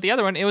was saying with the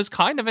other one, it was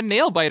kind of a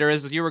nail biter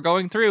as you were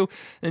going through,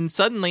 and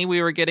suddenly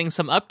we were getting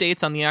some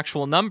updates on the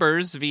actual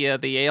numbers via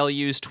the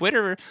ALU's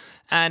Twitter,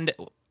 and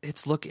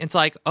it's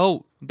like,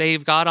 oh,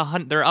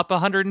 they're up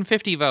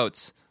 150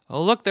 votes.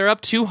 Oh, look, they're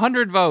up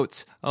 200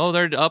 votes. Oh,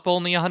 they're up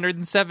only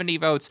 170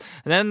 votes.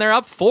 And then they're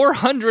up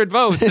 400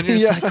 votes. And you're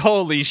just like,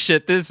 holy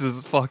shit, this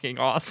is fucking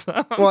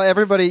awesome. Well,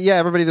 everybody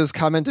that was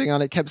commenting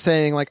on it kept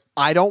saying, like,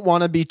 I don't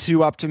want to be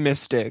too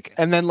optimistic.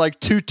 And then, like,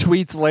 2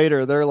 tweets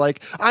later, they're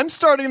like, I'm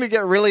starting to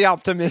get really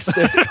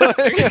optimistic.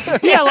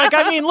 Yeah, like,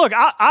 I mean, look,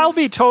 I'll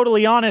be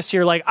totally honest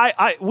here. Like,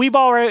 we've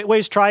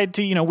always tried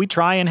to, we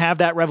try and have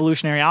that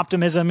revolutionary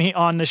optimism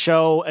on the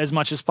show as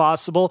much as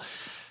possible.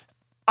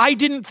 I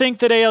didn't think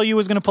that ALU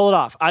was going to pull it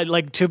off. I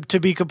like to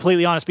be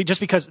completely honest, just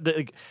because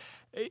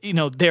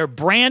they're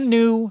brand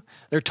new,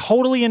 they're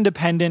totally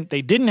independent.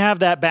 They didn't have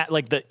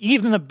that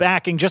even the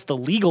backing, just the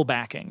legal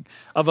backing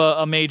of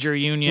a major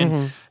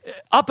union,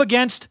 up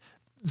against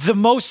the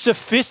most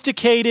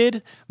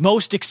sophisticated,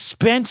 most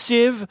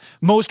expensive,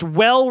 most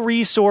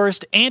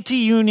well-resourced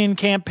anti-union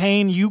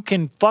campaign you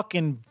can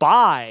fucking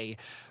buy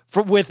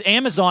with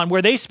Amazon,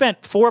 where they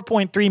spent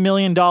 $4.3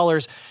 million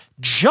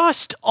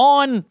just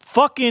on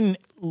fucking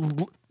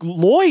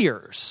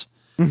lawyers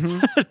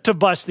to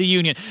bust the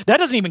union. That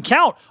doesn't even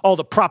count all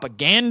the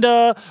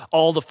propaganda,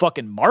 all the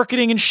fucking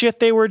marketing and shit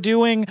they were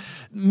doing.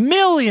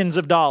 Millions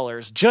of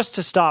dollars just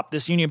to stop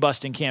this union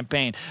busting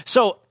campaign.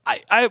 So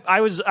I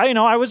was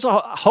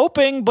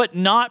hoping, but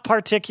not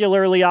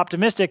particularly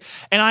optimistic.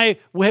 And I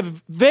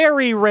have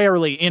very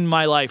rarely in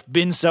my life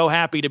been so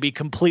happy to be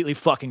completely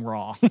fucking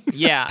wrong.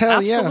 Yeah,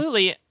 Hell yeah.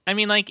 absolutely. I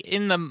mean, like,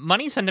 in the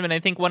money sentiment, I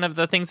think one of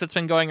the things that's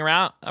been going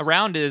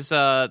around is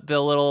the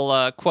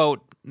little quote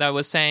that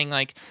was saying,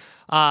 like,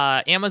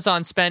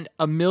 Amazon spent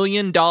 $1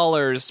 million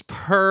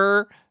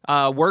per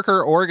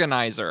worker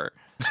organizer.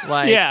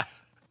 Like, Yeah.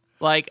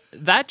 Like,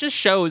 that just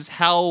shows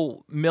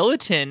how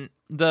militant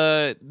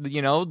the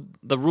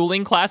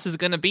ruling class is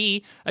going to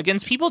be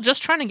against people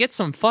just trying to get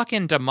some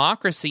fucking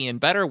democracy and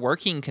better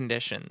working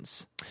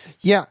conditions.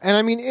 Yeah, and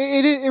I mean,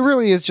 it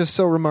really is just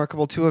so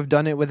remarkable to have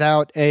done it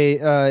without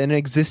an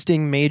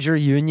existing major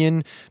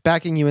union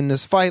backing you in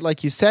this fight,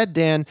 like you said,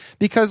 Dan,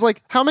 because,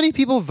 like, how many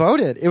people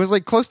voted? It was,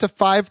 like, close to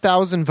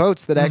 5,000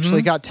 votes that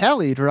actually got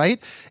tallied, right?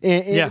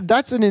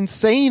 That's an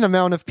insane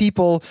amount of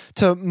people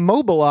to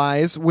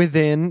mobilize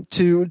within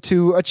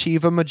to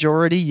achieve a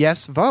majority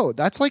yes vote.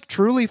 That's, like,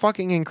 truly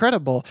fucking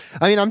incredible.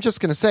 I mean, I'm just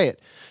going to say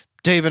it.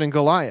 David and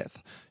Goliath.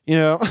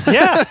 Yeah,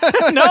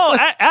 no,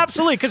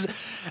 absolutely. Because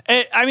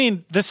I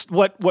mean,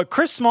 what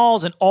Chris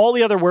Smalls and all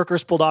the other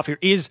workers pulled off here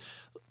is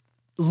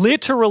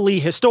literally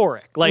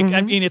historic. Like,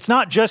 I mean, it's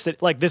not just that.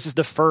 Like, this is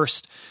the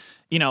first,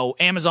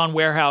 Amazon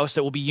warehouse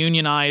that will be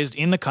unionized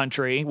in the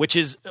country, which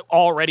is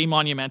already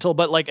monumental.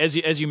 But like as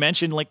you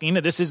mentioned, like,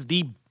 this is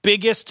the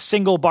biggest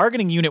single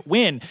bargaining unit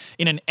win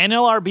in an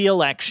NLRB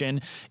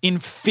election in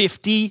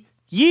 50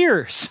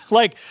 years,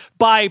 like,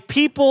 by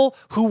people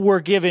who were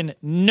given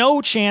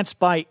no chance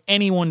by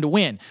anyone to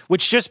win,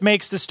 which just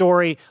makes the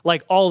story,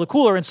 like, all the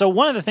cooler. And so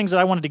one of the things that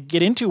I wanted to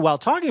get into while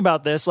talking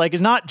about this, like, is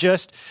not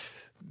just,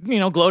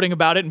 gloating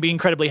about it and being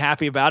incredibly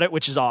happy about it,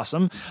 which is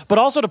awesome, but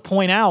also to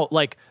point out,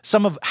 like,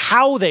 some of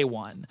how they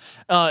won.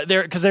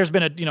 Because there's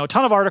been a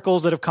ton of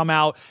articles that have come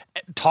out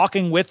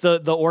talking with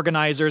the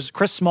organizers,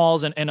 Chris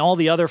Smalls and all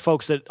the other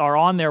folks that are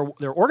on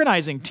their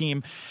organizing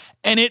team,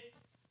 and it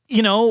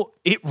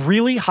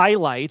really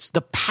highlights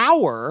the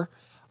power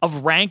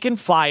of rank and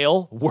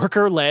file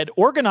worker-led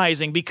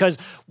organizing, because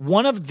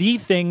one of the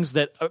things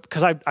that,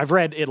 because I've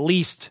read at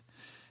least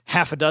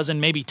half a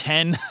dozen, maybe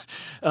 10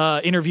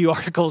 interview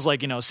articles,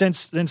 like,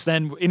 since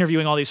then,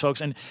 interviewing all these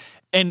folks, and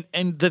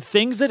the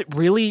things that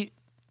really,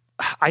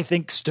 I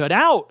think, stood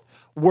out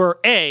were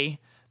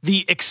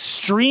the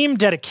extreme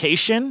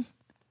dedication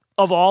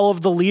of all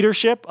of the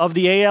leadership of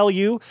the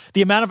ALU.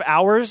 The amount of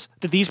hours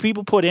that these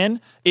people put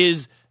in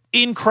is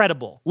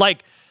incredible.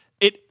 Like,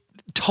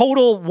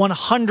 total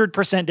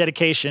 100%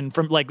 dedication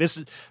from like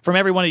this from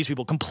every one of these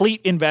people,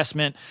 complete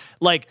investment,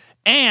 like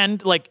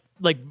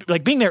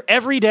being there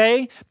every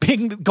day,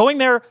 going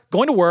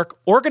to work,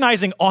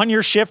 organizing on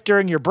your shift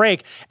during your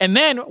break, and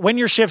then when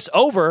your shift's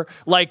over,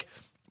 like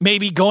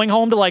maybe going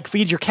home to like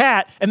feed your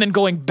cat, and then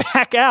going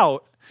back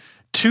out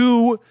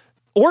to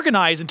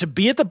organize and to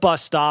be at the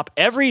bus stop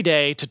every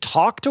day to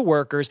talk to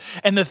workers.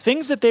 And the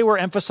things that they were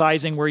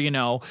emphasizing were,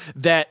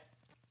 that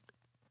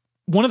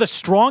one of the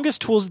strongest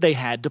tools they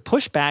had to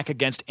push back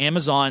against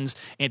Amazon's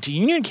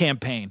anti-union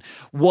campaign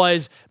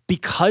was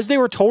because they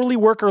were totally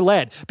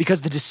worker-led,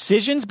 because the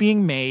decisions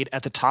being made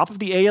at the top of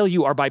the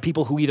ALU are by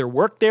people who either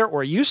work there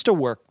or used to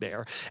work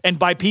there, and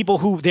by people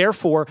who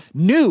therefore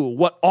knew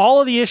what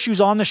all of the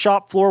issues on the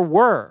shop floor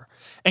were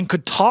and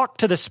could talk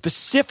to the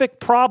specific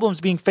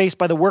problems being faced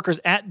by the workers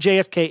at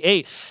JFK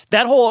 8.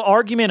 That whole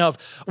argument of,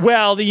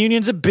 well, the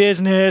union's a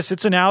business,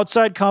 it's an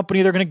outside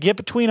company, they're going to get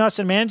between us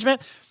and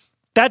management,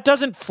 that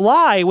doesn't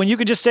fly when you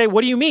can just say,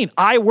 what do you mean?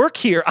 I work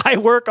here. I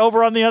work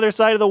over on the other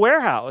side of the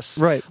warehouse.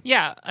 Right.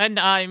 Yeah. And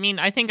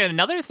I think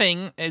another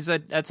thing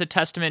that's a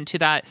testament to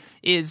that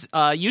is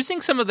using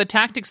some of the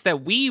tactics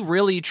that we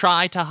really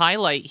try to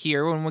highlight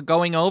here when we're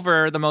going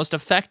over the most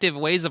effective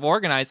ways of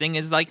organizing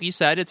is, like you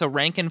said, it's a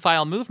rank and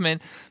file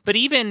movement. But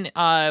even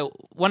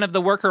one of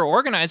the worker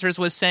organizers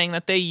was saying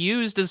that they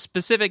used a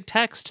specific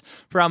text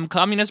from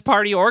Communist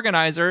Party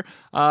organizer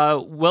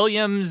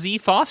William Z.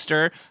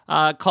 Foster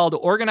called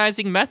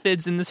Organizing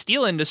Methods in the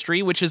Steel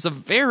Industry, which is a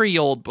very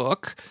old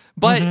book,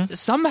 but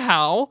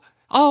somehow,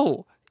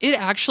 it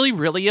actually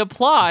really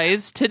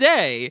applies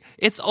today.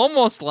 It's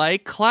almost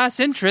like class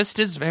interest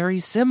is very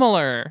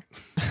similar.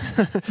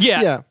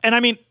 Yeah. And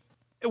I mean,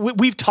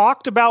 we've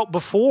talked about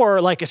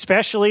before, like,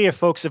 especially if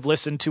folks have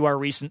listened to our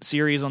recent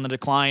series on the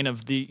decline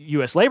of the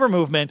U.S. labor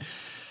movement,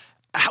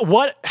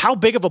 how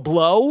big of a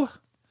blow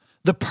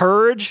the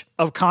purge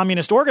of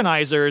communist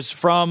organizers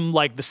from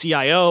like the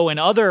CIO and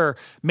other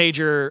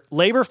major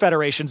labor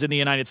federations in the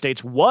United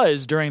States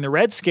was during the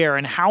Red Scare,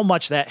 and how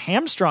much that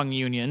hamstrung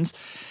unions.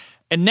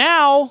 And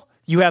now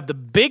you have the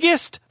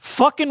biggest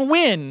fucking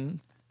win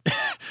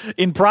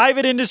in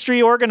private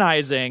industry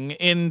organizing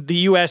in the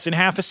US in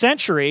half a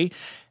century.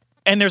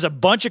 And there's a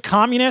bunch of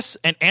communists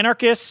and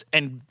anarchists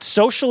and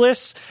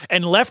socialists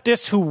and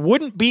leftists who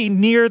wouldn't be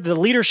near the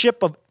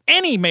leadership of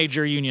any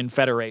major union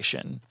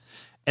federation.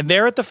 And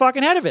they're at the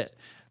fucking head of it.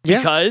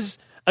 Because,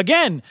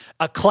 again,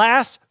 a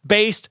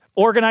class-based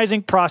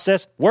organizing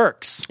process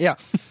works. Yeah.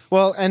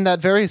 Well, and that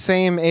very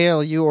same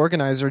ALU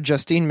organizer,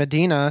 Justine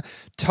Medina,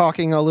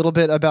 talking a little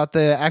bit about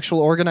the actual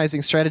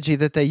organizing strategy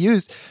that they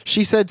used,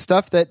 she said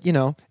stuff that,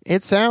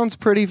 it sounds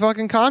pretty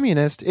fucking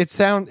communist.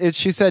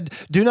 She said,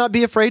 do not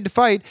be afraid to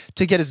fight,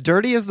 to get as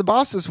dirty as the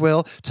bosses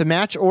will, to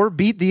match or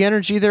beat the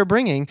energy they're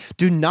bringing.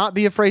 Do not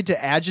be afraid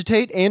to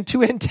agitate and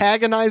to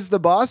antagonize the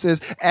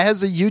bosses,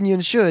 as a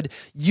union should.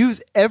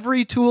 Use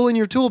every tool in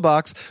your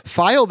toolbox.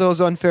 File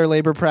those unfair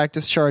labor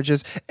practice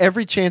charges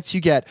every chance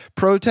you get.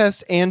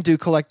 Protest and do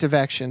collective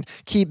action.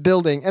 Keep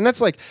building. And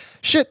that's like,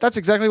 shit, that's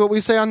exactly what we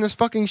say on this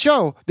fucking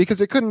show,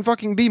 because it couldn't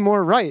fucking be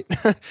more right.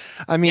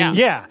 I mean,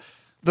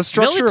 the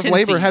structure of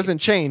labor hasn't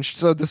changed.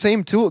 So the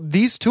same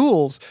these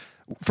tools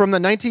from the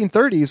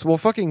 1930s will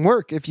fucking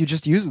work if you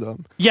just use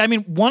them. Yeah, I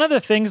mean, one of the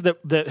things that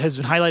has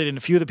been highlighted in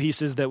a few of the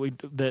pieces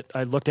that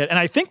I looked at, and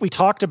I think we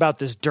talked about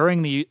this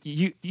during the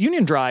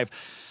union drive,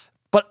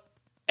 but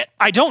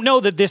I don't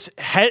know that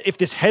if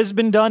this has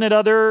been done at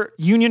other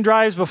union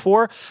drives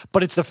before,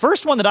 but it's the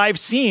first one that I've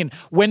seen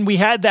when we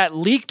had that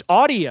leaked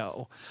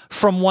audio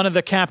from one of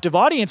the captive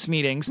audience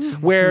meetings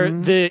where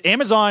the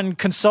Amazon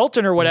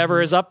consultant or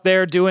whatever is up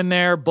there doing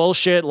their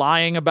bullshit,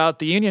 lying about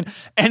the union,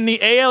 and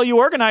the ALU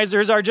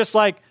organizers are just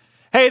like,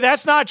 hey,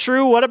 that's not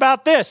true. What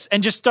about this?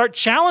 And just start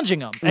challenging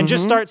them and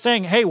just start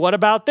saying, hey, what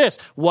about this?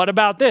 What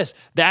about this?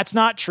 That's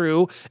not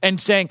true. And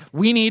saying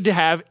we need to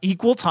have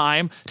equal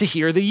time to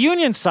hear the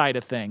union side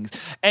of things.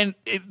 And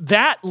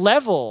that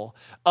level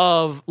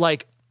of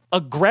like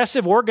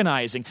aggressive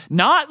organizing,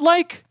 not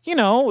like,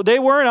 they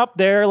weren't up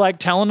there like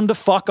telling them to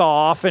fuck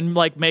off and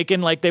like making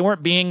like they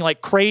weren't being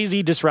like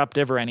crazy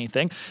disruptive or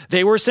anything.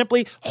 They were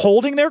simply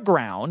holding their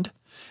ground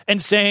and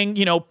saying,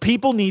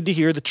 people need to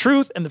hear the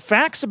truth and the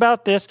facts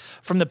about this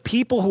from the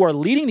people who are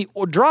leading the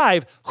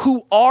drive,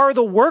 who are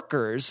the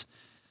workers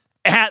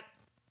at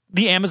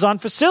the Amazon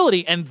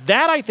facility. And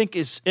that, I think,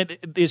 is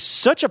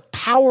such a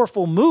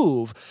powerful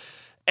move,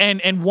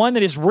 and one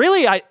that is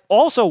really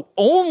also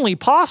only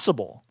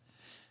possible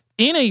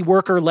in a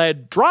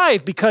worker-led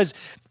drive, because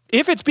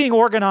if it's being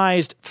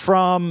organized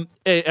from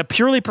a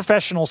purely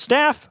professional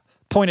staff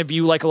point of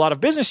view, like a lot of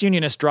business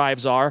unionist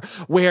drives are,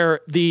 where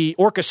the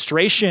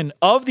orchestration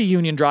of the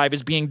union drive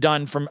is being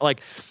done from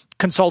like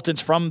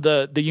consultants from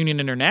the Union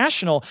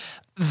International,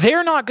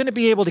 they're not going to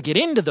be able to get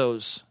into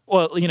those,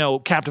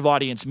 captive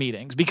audience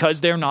meetings because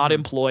they're not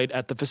employed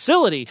at the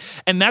facility.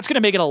 And that's going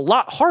to make it a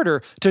lot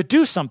harder to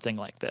do something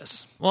like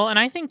this. Well, and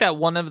I think that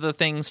one of the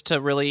things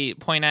to really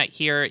point at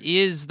here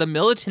is the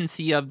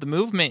militancy of the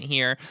movement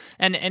here,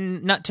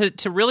 and not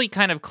to really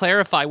kind of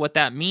clarify what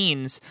that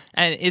means.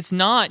 And it's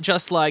not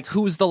just like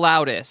who's the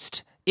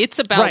loudest. It's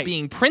about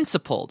being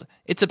principled.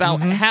 It's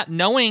about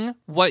knowing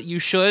what you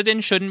should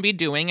and shouldn't be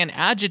doing and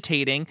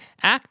agitating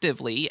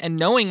actively and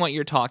knowing what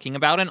you're talking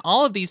about. And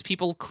all of these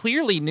people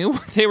clearly knew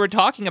what they were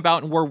talking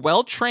about and were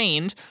well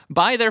trained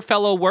by their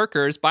fellow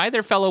workers, by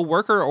their fellow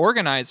worker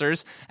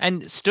organizers,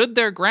 and stood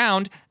their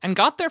ground and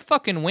got their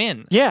fucking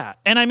win. Yeah.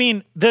 And I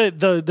mean,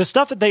 the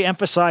stuff that they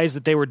emphasize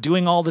that they were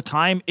doing all the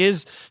time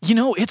is,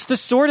 it's the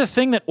sort of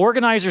thing that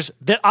organizers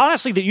that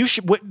honestly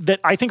that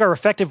I think are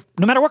effective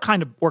no matter what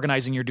kind of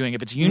organizing you're doing.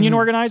 If it's union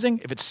organizing,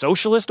 if it's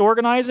socialist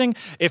organizing,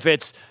 if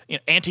it's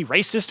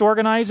anti-racist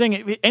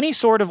organizing, any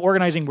sort of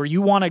organizing where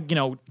you want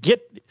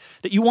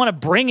to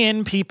bring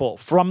in people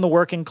from the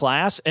working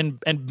class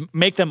and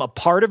make them a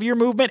part of your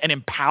movement and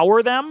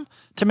empower them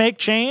to make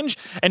change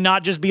and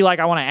not just be like,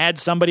 I want to add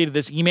somebody to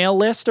this email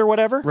list or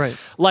whatever. Right.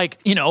 Like,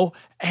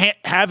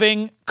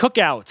 having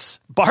cookouts,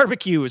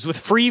 barbecues with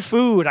free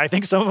food. I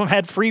think some of them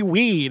had free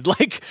weed.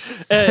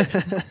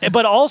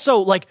 But also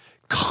like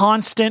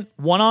constant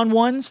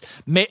one-on-ones,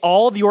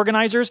 all of the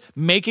organizers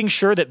making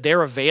sure that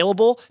they're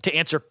available to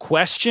answer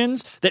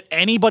questions that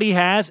anybody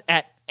has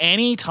at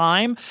any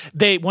time.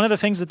 One of the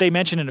things that they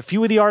mentioned in a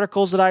few of the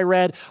articles that I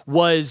read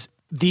was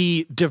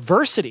the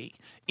diversity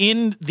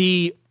in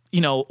the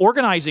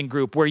organizing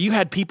group where you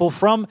had people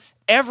from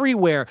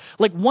everywhere.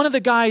 Like one of the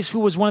guys who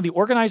was one of the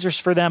organizers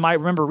for them, I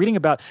remember reading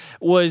about,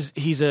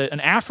 he's an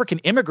African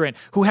immigrant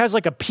who has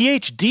like a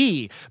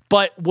PhD,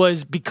 but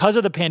was, because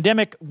of the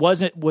pandemic,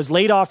 was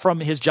laid off from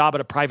his job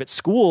at a private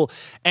school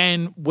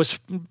and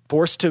was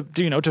forced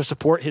to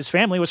support his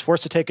family, was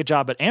forced to take a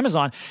job at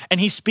Amazon.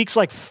 And he speaks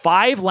like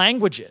 5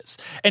 languages.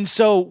 And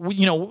so,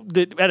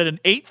 at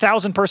an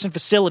 8,000 person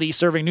facility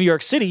serving New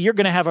York City, you're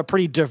going to have a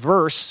pretty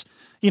diverse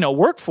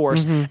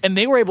workforce. And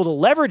they were able to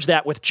leverage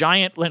that with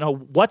giant,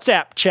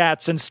 WhatsApp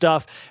chats and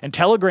stuff and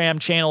Telegram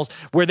channels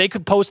where they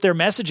could post their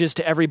messages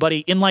to everybody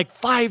in like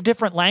 5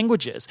 different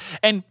languages.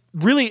 And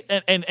really,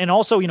 and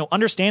also,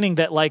 understanding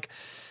that like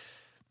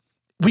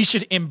we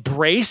should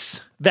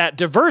embrace that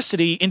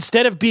diversity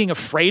instead of being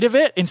afraid of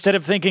it, instead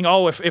of thinking,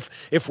 oh,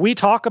 if we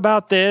talk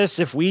about this,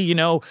 if we,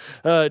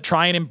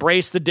 try and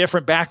embrace the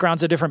different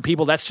backgrounds of different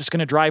people, that's just going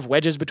to drive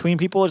wedges between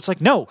people. It's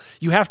like, no,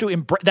 you have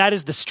to that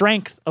is the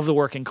strength of the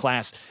working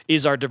class,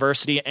 is our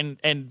diversity.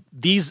 And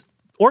these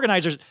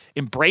organizers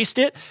embraced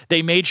it.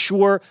 They made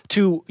sure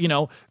to,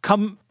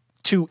 come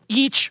to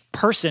each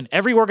person,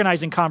 every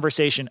organizing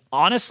conversation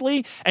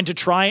honestly, and to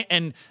try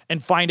and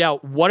find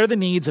out what are the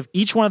needs of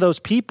each one of those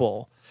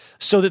people,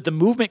 so that the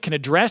movement can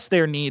address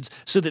their needs,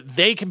 so that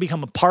they can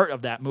become a part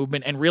of that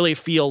movement and really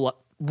feel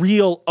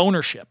real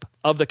ownership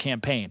of the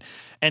campaign.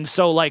 And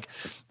so,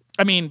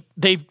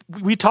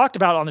 we talked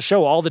about on the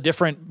show all the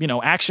different,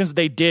 actions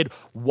they did,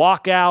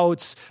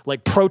 walkouts,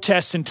 like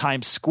protests in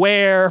Times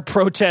Square,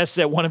 protests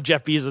at one of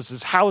Jeff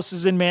Bezos'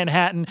 houses in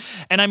Manhattan.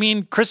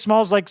 And Chris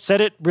Smalls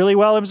said it really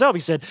well himself. He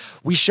said,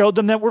 we showed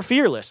them that we're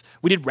fearless.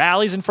 We did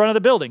rallies in front of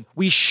the building.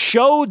 We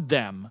showed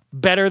them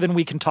better than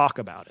we can talk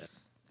about it.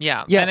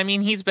 Yeah. And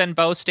he's been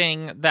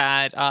boasting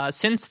that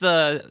since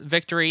the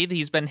victory,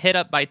 he's been hit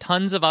up by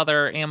tons of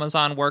other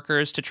Amazon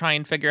workers to try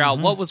and figure out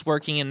what was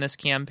working in this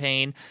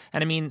campaign.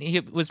 And he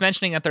was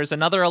mentioning that there's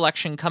another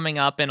election coming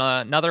up in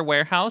another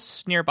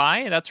warehouse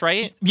nearby. That's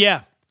right?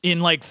 Yeah.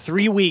 In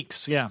 3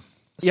 weeks. Yeah.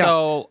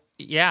 So,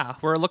 yeah,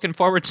 we're looking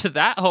forward to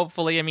that,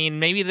 hopefully.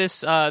 Maybe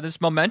this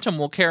momentum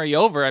will carry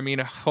over.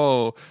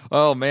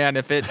 Oh man,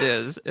 if it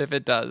does.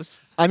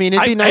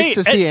 It'd be nice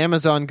to see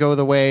Amazon go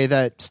the way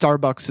that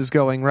Starbucks is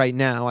going right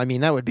now.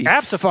 That would be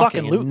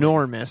fucking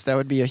enormous. That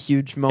would be a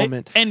huge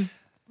moment. And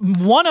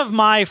one of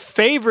my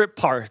favorite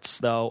parts,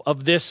 though,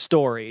 of this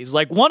story is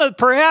one of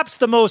perhaps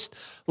the most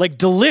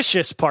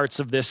delicious parts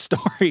of this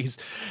story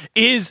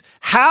is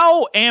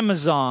how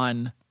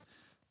Amazon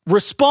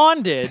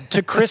responded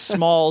to Chris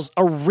Small's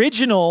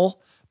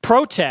original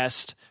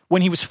protest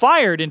when he was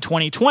fired in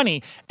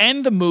 2020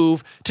 and the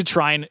move to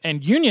try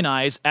and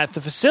unionize at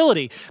the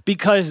facility.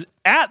 Because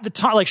at the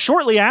time,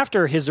 shortly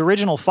after his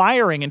original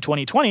firing in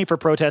 2020 for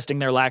protesting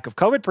their lack of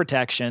COVID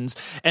protections,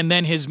 and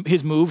then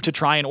his move to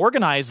try and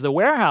organize the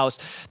warehouse,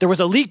 there was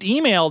a leaked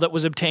email that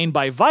was obtained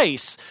by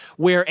Vice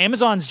where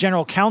Amazon's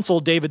general counsel,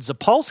 David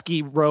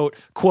Zapolsky, wrote,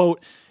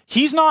 quote,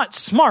 "He's not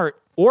smart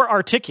or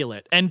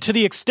articulate, and to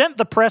the extent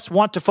the press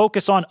want to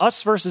focus on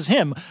us versus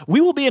him,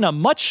 we will be in a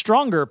much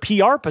stronger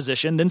PR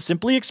position than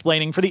simply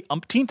explaining for the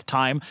umpteenth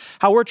time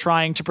how we're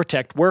trying to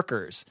protect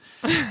workers."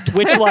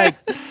 Which,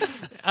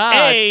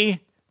 A,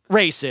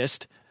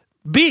 racist,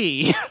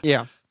 B,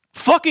 yeah,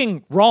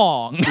 fucking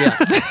wrong.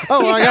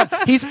 Oh my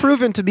God. He's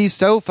proven to be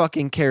so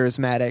fucking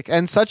charismatic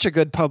and such a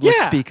good public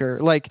speaker.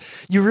 Like,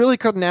 you really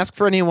couldn't ask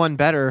for anyone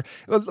better.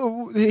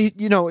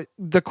 You know,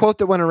 the quote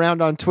that went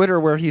around on Twitter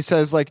where he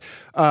says, like,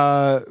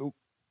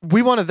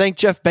 we want to thank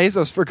Jeff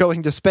Bezos for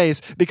going to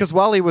space because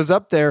while he was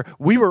up there,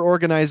 we were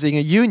organizing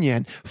a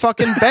union.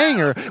 Fucking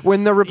banger.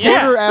 When the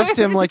reporter asked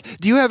him, like,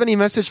 do you have any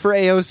message for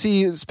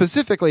AOC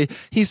specifically?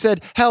 He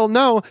said, hell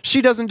no, she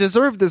doesn't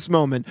deserve this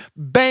moment.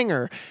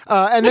 Banger.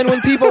 And then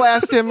when people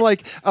asked him,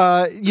 like,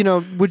 you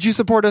know, would you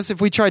support us if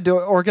we tried to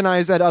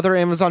organize at other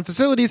Amazon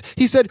facilities?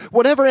 He said,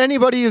 whatever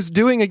anybody is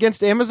doing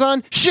against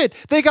Amazon, shit,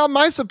 they got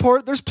my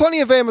support. There's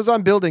plenty of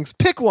Amazon buildings.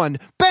 Pick one.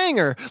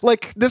 Banger.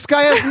 Like, this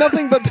guy has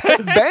nothing but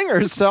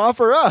bangers to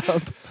offer up.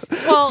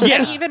 Well,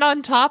 and even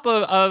on top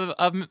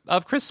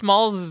of Chris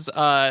Small's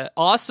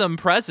awesome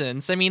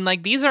presence, I mean,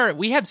 like,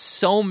 we have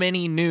so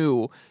many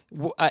new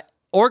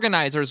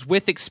organizers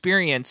with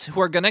experience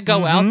who are going to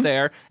go out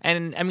there,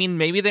 and I mean,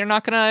 maybe they're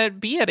not going to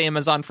be at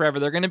Amazon forever.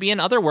 They're going to be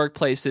in other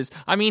workplaces.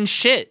 I mean,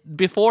 shit,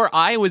 before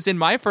I was in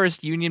my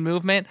first union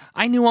movement,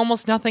 I knew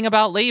almost nothing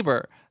about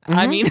labor.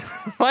 I mean,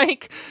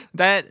 like,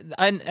 that,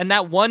 and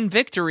that one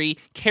victory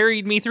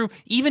carried me through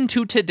even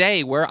to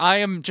today, where I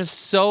am just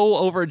so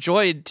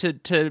overjoyed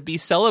to be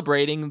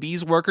celebrating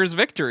these workers'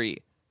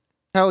 victory.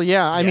 Hell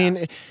yeah. I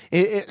mean,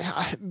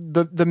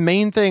 the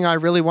main thing I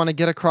really want to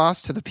get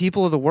across to the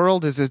people of the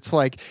world is it's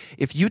like,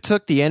 if you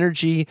took the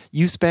energy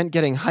you spent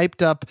getting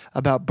hyped up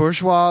about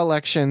bourgeois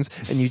elections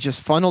and you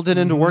just funneled it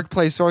into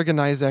workplace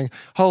organizing,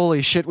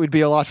 holy shit, we'd be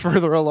a lot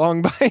further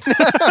along by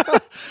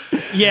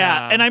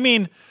now. And I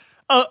mean,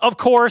 of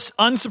course,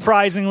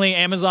 unsurprisingly,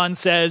 Amazon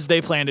says they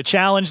plan to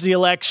challenge the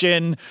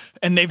election,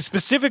 and they've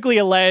specifically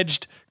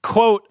alleged,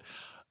 quote,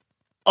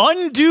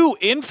 undue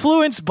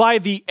influence by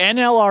the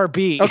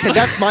NLRB. Okay,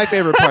 that's my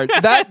favorite part.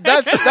 That's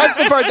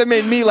the part that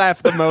made me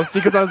laugh the most,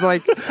 because I was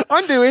like,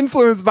 undue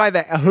influence by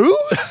the who?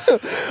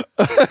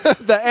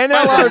 The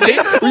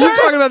NLRB? Were you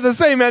talking about the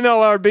same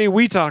NLRB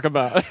we talk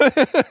about?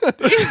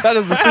 That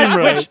doesn't seem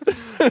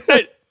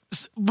right.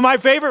 My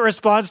favorite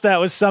response to that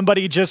was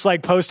somebody just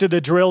like posted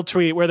the drill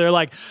tweet where they're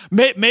like,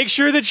 make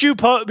sure that you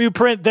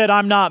print that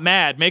I'm not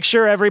mad. Make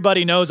sure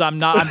everybody knows I'm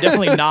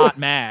definitely not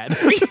mad.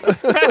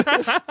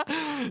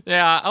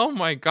 Yeah. Oh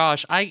my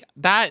gosh.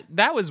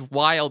 That was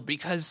wild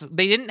because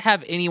they didn't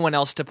have anyone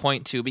else to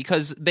point to,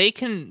 because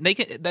they've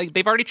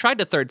already tried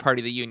to third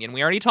party the union.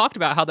 We already talked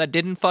about how that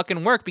didn't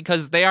fucking work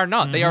because they are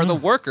not. They are the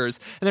workers.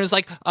 And there's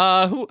like,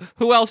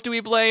 who else do we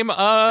blame?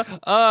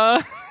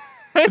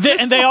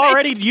 And they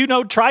already,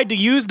 tried to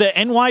use the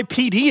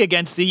NYPD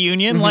against the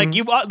union. Like,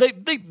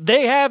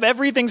 they have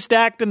everything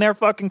stacked in their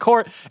fucking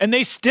court, and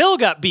they still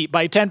got beat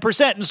by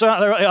 10%. And so,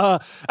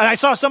 and I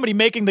saw somebody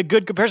making the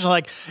good comparison,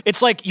 like,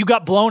 it's like you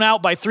got blown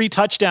out by 3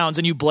 touchdowns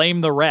and you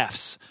blame the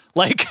refs.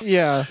 Like,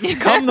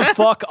 come the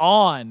fuck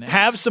on.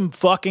 Have some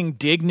fucking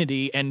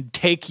dignity and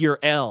take your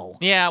L.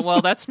 Yeah,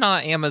 well, that's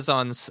not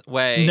Amazon's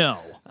way. No.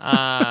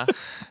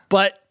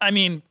 But, I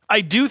mean, I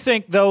do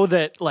think, though,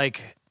 that,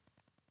 like,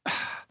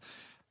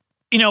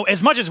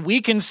 as much as we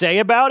can say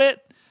about it,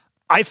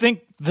 I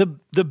think the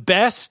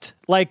best,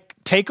 like,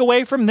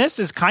 takeaway from this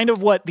is kind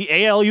of what the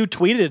ALU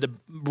tweeted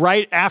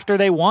right after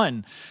they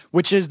won,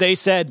 which is they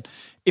said,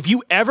 if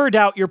you ever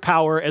doubt your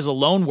power as a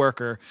lone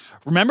worker,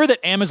 remember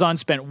that Amazon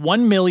spent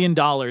 $1 million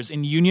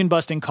in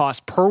union-busting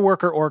costs per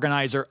worker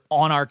organizer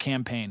on our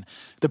campaign.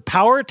 The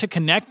power to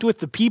connect with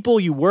the people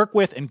you work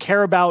with and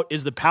care about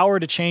is the power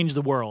to change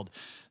the world.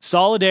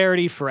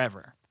 Solidarity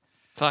forever.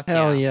 Fuck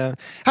hell yeah.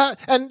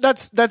 And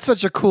that's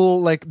such a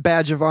cool, like,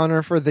 badge of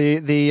honor for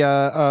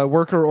the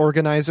worker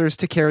organizers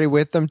to carry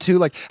with them too.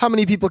 Like, how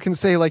many people can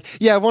say, like,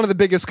 yeah, one of the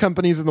biggest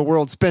companies in the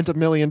world spent $1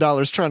 million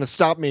trying to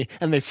stop me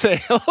and they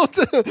failed.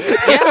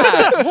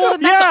 Well,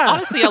 and that's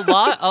honestly a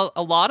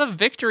lot of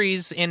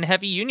victories in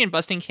heavy union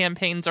busting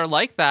campaigns are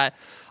like that.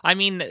 I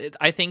mean,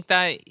 I think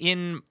that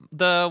in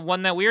the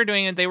one that we were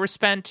doing, they were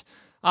spent,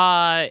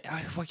 I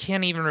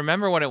can't even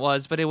remember what it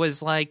was, but it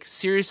was like,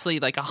 seriously,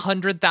 like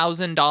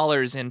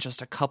 $100,000 in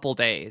just a couple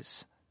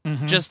days.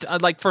 Just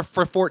like for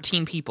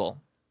 14 people.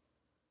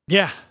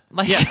 Yeah.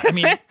 I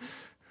mean,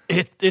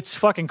 it's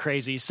fucking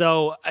crazy.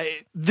 So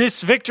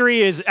this victory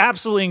is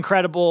absolutely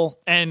incredible.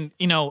 And,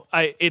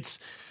 it's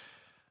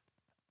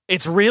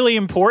really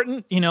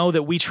important,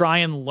 that we try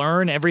and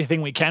learn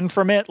everything we can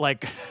from it.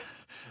 Like,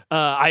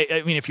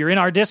 I mean, if you're in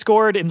our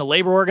Discord, in the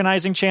labor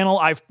organizing channel,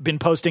 I've been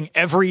posting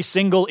every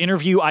single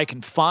interview I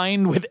can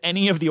find with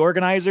any of the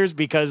organizers,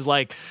 because,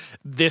 like,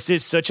 this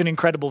is such an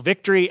incredible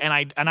victory.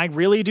 And I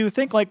really do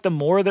think, like, the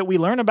more that we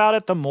learn about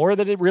it, the more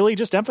that it really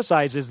just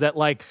emphasizes that,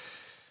 like,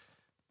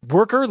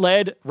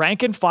 worker-led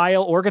rank and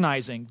file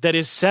organizing that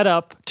is set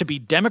up to be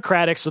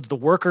democratic so that the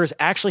workers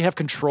actually have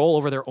control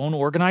over their own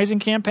organizing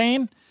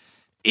campaign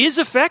is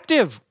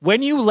effective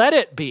when you let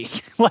it be.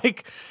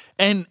 Like,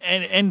 and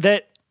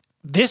that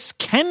this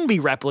can be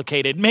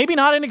replicated. Maybe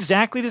not in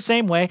exactly the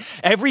same way.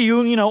 Every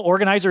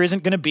organizer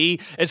isn't going to be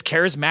as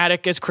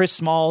charismatic as Chris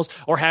Smalls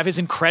or have his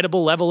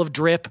incredible level of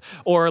drip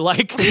or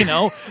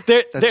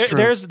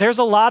there's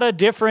a lot of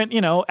different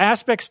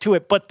aspects to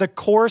it. But the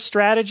core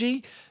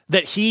strategy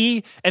that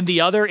he and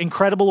the other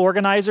incredible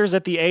organizers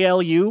at the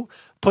ALU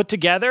put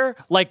together,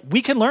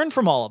 we can learn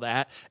from all of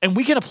that and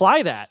we can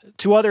apply that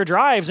to other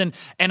drives. And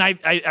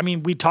I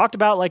mean, we talked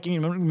about, like you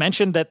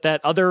mentioned,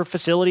 that other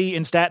facility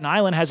in Staten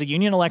Island has a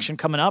union election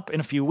coming up in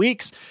a few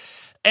weeks.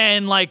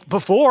 And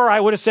before I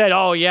would have said,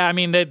 oh yeah, I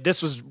mean,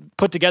 this was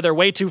put together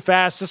way too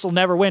fast. This will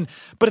never win.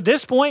 But at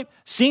this point,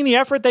 seeing the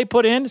effort they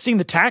put in, seeing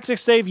the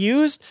tactics they've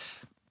used,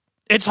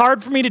 it's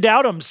hard for me to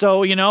doubt them.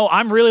 So,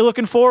 I'm really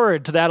looking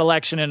forward to that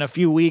election in a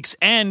few weeks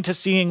and to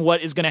seeing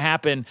what is going to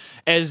happen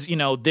as,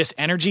 this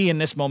energy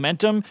and this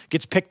momentum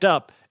gets picked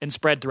up and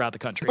spread throughout the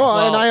country.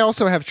 Well, and I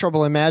also have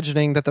trouble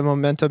imagining that the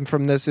momentum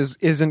from this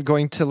isn't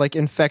going to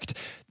infect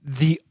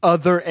the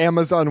other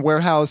Amazon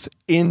warehouse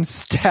in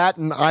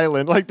Staten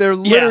Island. They're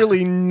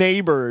literally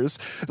neighbors.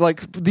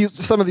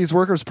 Some of these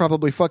workers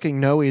probably fucking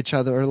know each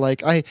other.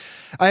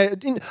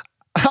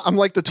 I'm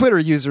like the Twitter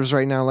users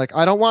right now.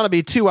 I don't want to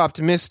be too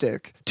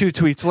optimistic. 2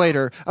 tweets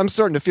later, I'm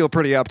starting to feel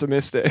pretty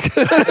optimistic.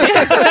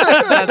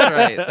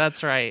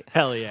 That's right.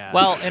 Hell yeah.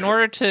 Well, in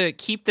order to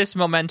keep this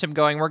momentum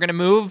going, we're going to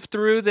move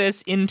through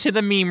this into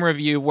the meme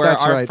review, where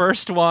our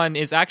first one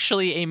is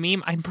actually a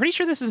meme. I'm pretty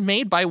sure this is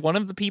made by one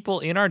of the people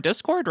in our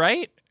Discord,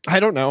 right?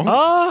 I don't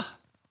know.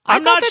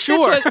 I'm not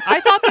sure.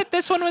 I thought that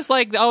this one was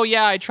oh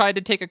yeah, I tried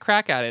to take a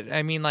crack at it.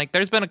 I mean,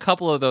 there's been a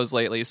couple of those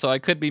lately, so I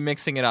could be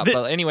mixing it up.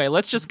 But anyway,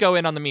 let's just go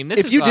in on the meme.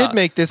 If you did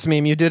make this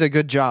meme, you did a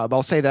good job.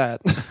 I'll say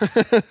that.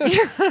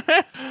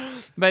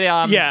 But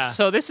yeah.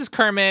 So this is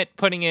Kermit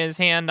putting his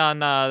hand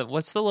on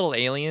what's the little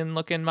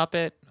alien-looking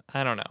Muppet?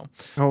 I don't know.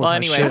 Oh, well,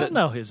 anyway, I don't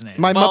know his name.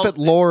 My Muppet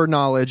lore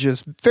knowledge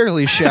is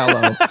fairly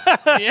shallow.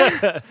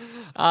 Yeah.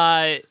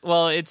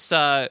 Well, it's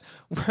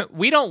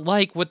we don't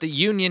like what the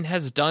union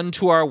has done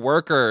to our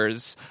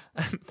workers.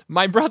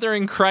 My brother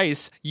in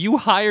Christ, you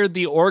hired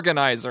the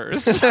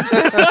organizers.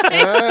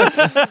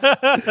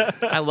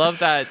 I love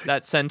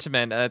that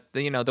sentiment.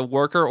 The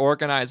worker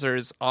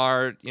organizers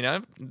are,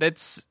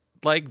 that's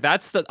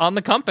on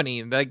the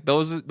company.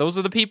 Those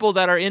are the people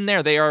that are in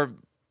there. They are,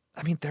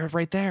 they're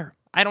right there.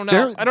 I don't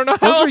know. I don't know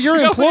how those else are your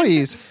to go.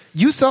 employees.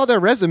 You saw their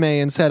resume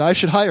and said, I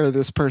should hire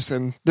this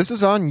person. This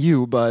is on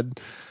you, bud.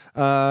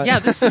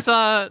 This is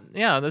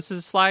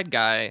Slide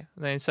Guy.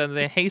 They said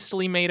they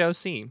hastily made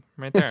OC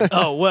right there.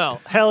 Oh, well,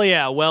 hell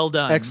yeah. Well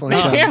done.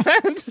 Excellent job.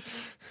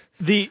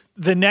 The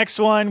next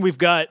one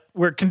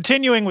we're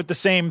continuing with the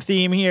same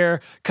theme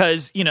here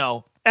because,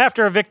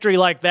 after a victory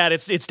like that,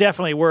 it's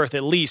definitely worth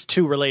at least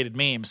 2 related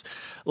memes.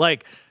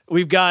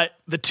 We've got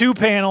the 2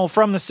 panel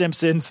from The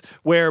Simpsons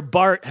where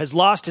Bart has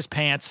lost his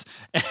pants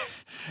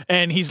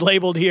and he's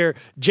labeled here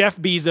Jeff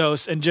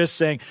Bezos and just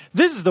saying,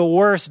 this is the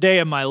worst day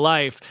of my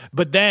life.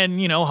 But then,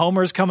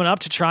 Homer's coming up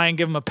to try and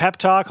give him a pep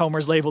talk.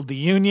 Homer's labeled the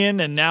union,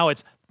 and now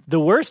it's the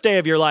worst day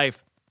of your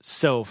life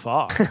so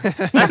far.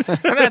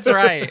 That's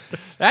right.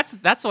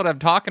 That's what I'm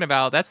talking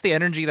about. That's the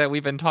energy that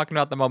we've been talking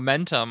about, the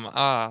momentum.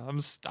 I'm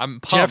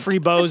pumped. Jeffrey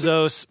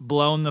Bezos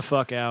blown the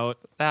fuck out.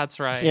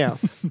 That's right. Yeah.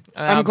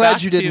 I'm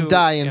glad you didn't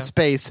die in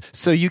space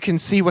so you can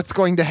see what's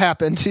going to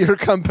happen to your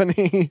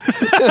company.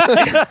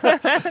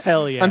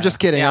 Hell yeah. I'm just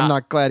kidding. Yeah. I'm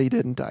not glad he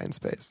didn't die in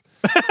space.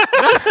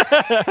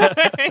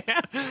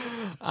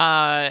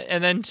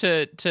 And then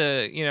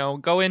to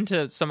go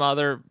into some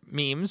other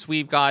memes,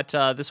 we've got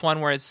this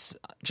one where it's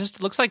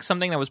just looks like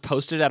something that was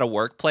posted at a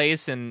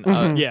workplace, and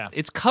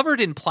it's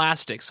covered in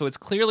plastic, so it's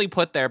clearly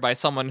put there by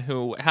someone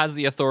who has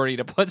the authority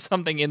to put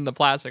something in the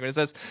plastic. And it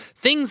says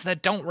things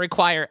that don't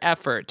require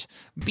effort: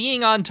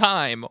 being on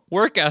time,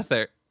 work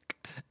ethic,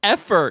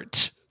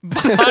 effort,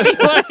 body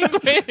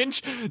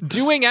language,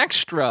 doing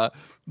extra,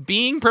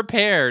 being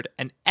prepared,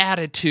 and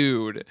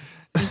attitude.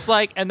 It's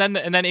and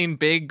then in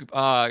big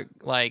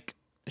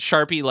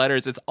Sharpie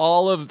letters, it's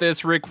all of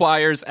this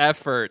requires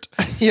effort.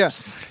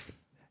 Yes.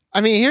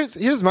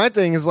 Here's my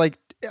thing is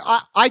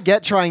I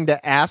get trying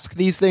to ask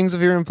these things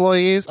of your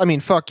employees.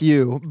 Fuck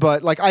you,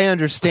 but I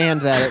understand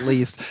that at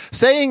least.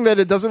 Saying that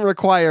it doesn't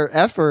require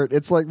effort,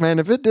 it's man,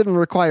 if it didn't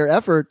require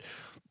effort,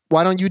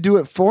 why don't you do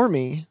it for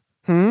me?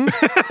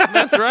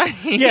 That's right.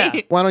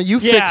 Yeah. Why don't you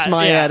fix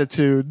my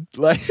attitude?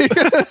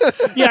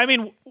 Yeah,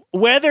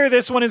 whether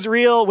this one is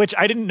real, which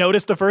I didn't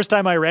notice the first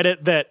time I read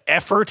it, that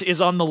effort is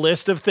on the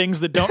list of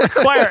things that don't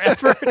require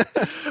effort.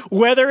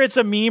 Whether it's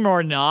a meme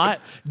or not,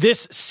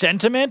 this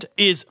sentiment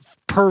is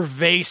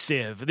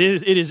pervasive.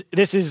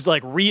 This is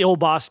real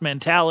boss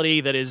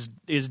mentality that is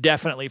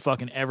definitely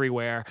fucking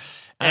everywhere.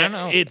 I don't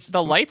know. It's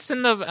the lights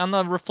on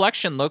the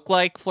reflection look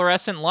like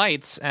fluorescent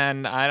lights,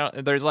 and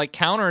there's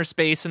counter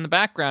space in the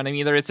background.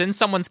 Either it's in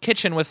someone's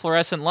kitchen with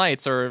fluorescent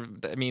lights, or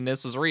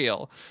this is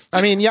real.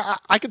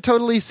 I could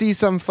totally see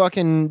some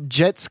fucking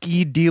jet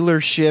ski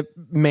dealership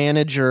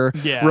manager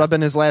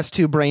rubbing his last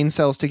 2 brain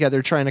cells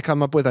together, trying to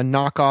come up with a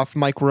knockoff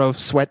Mike Rowe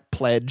sweat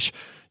pledge.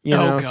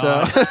 God.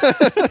 So.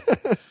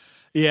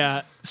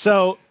 Yeah.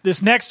 So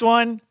this next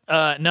one,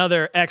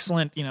 another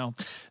excellent,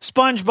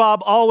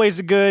 SpongeBob, always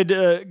a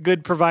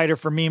good provider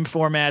for meme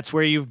formats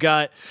where you've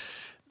got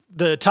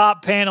the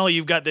top panel,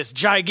 you've got this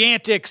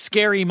gigantic,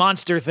 scary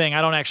monster thing.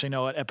 I don't actually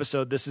know what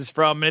episode this is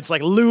from. And it's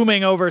like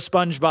looming over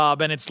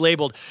SpongeBob, and it's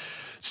labeled,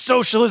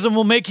 "Socialism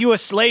will make you a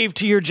slave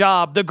to your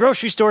job. The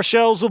grocery store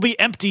shelves will be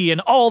empty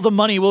and all the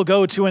money will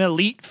go to an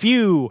elite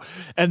few."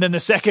 And then the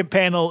second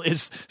panel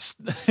is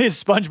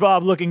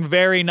SpongeBob looking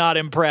very not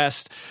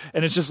impressed.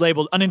 And it's just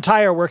labeled, "An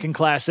entire working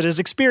class that has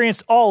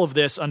experienced all of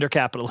this under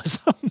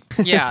capitalism."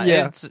 Yeah,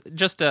 it's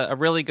just a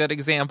really good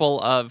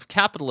example of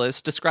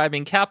capitalists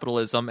describing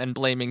capitalism and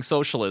blaming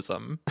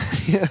socialism.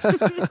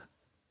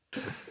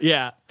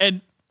 Yeah.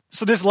 And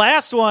so this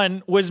last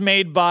one was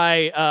made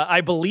by,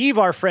 I believe,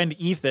 our friend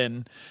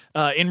Ethan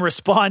in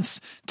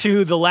response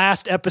to the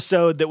last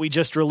episode that we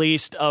just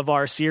released of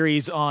our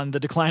series on the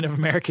decline of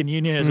American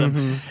unionism.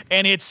 Mm-hmm.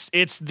 And it's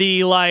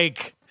the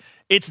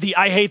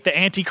 "I hate the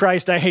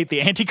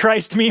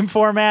Antichrist" meme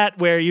format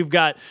where you've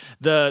got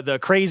the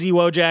crazy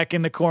Wojak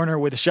in the corner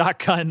with a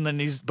shotgun,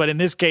 and but in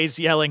this case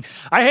yelling,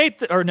 "I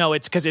hate,"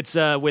 it's because it's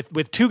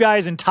with two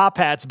guys in top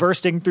hats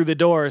bursting through the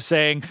door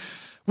saying,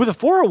 "With a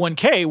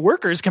 401k,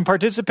 workers can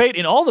participate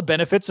in all the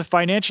benefits of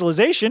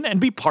financialization and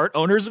be part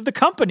owners of the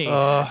company."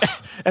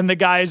 And the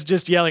guy's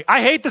just yelling,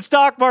 "I hate the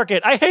stock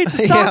market. I hate the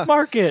stock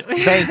market."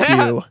 Thank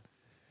you.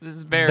 This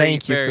is very,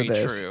 Thank you very for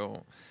this. true.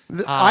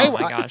 Oh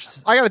my gosh.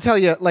 I got to tell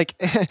you,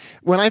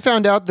 when I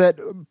found out that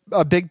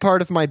a big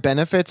part of my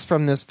benefits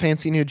from this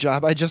fancy new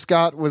job I just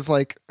got was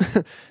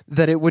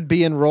that it would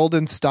be enrolled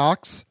in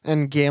stocks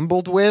and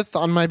gambled with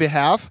on my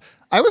behalf,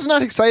 I was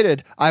not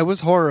excited. I was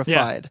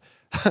horrified.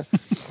 Yeah.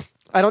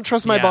 I don't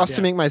trust my boss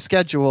to make my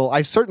schedule.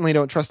 I certainly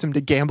don't trust him to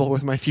gamble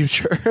with my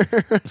future.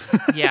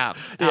 Yeah,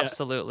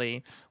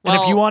 absolutely. Well,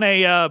 and if you want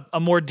a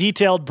more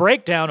detailed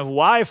breakdown of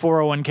why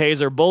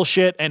 401ks are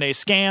bullshit and a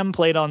scam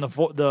played on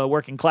the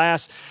working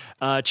class,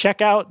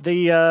 check out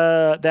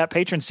that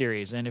patron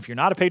series. And if you're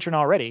not a patron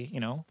already,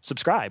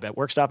 subscribe at at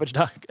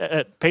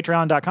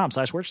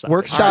patreon.com/workstoppage.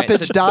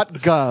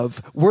 Workstoppage.gov.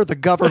 We're the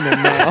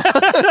government now.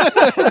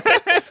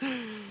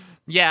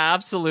 Yeah,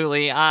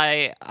 absolutely.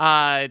 I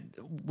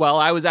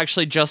was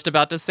actually just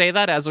about to say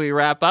that as we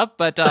wrap up,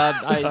 but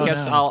I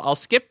guess I'll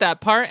skip that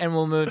part and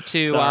we'll move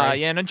to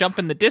jump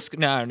in the disc.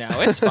 No,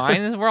 it's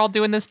fine. We're all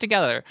doing this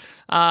together.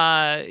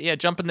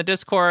 Jump in the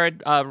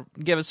Discord.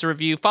 Give us a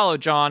review. Follow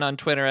John on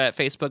Twitter at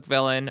Facebook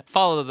Villain.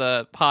 Follow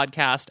the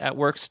podcast at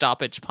Work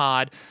Stoppage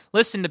Pod.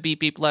 Listen to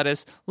Beep Beep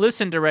Lettuce.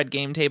 Listen to Red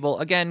Game Table.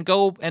 Again,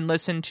 go and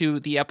listen to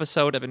the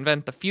episode of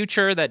Invent the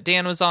Future that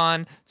Dan was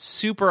on.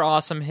 Super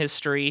awesome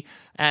history.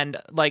 And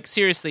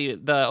seriously,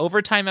 the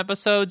overtime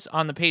episodes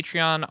on the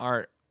Patreon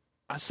are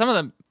some of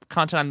the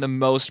content I'm the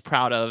most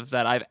proud of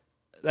that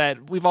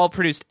we've all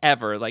produced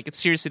ever.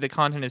 Seriously, the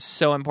content is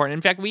so important.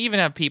 In fact, we even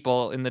have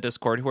people in the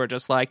Discord who are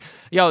just like,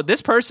 "Yo,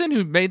 this person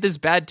who made this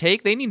bad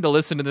take, they need to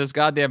listen to this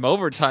goddamn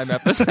overtime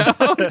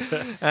episode."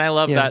 And I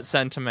love that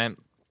sentiment.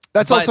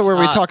 That's also where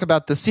we talk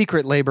about the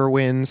secret labor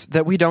wins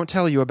that we don't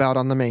tell you about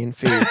on the main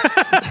feed.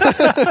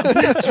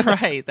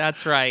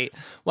 That's right.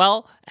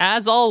 Well,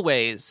 as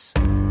always,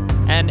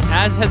 and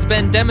as has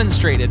been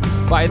demonstrated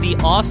by the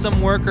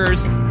awesome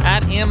workers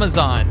at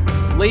Amazon,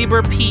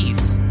 labor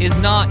peace is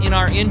not in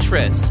our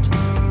interest.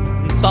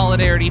 And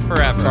solidarity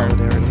forever.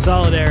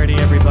 Solidarity,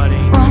 everybody.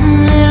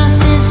 One little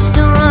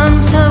sister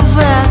runs so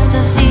fast,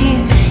 I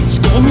see she's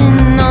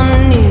gaining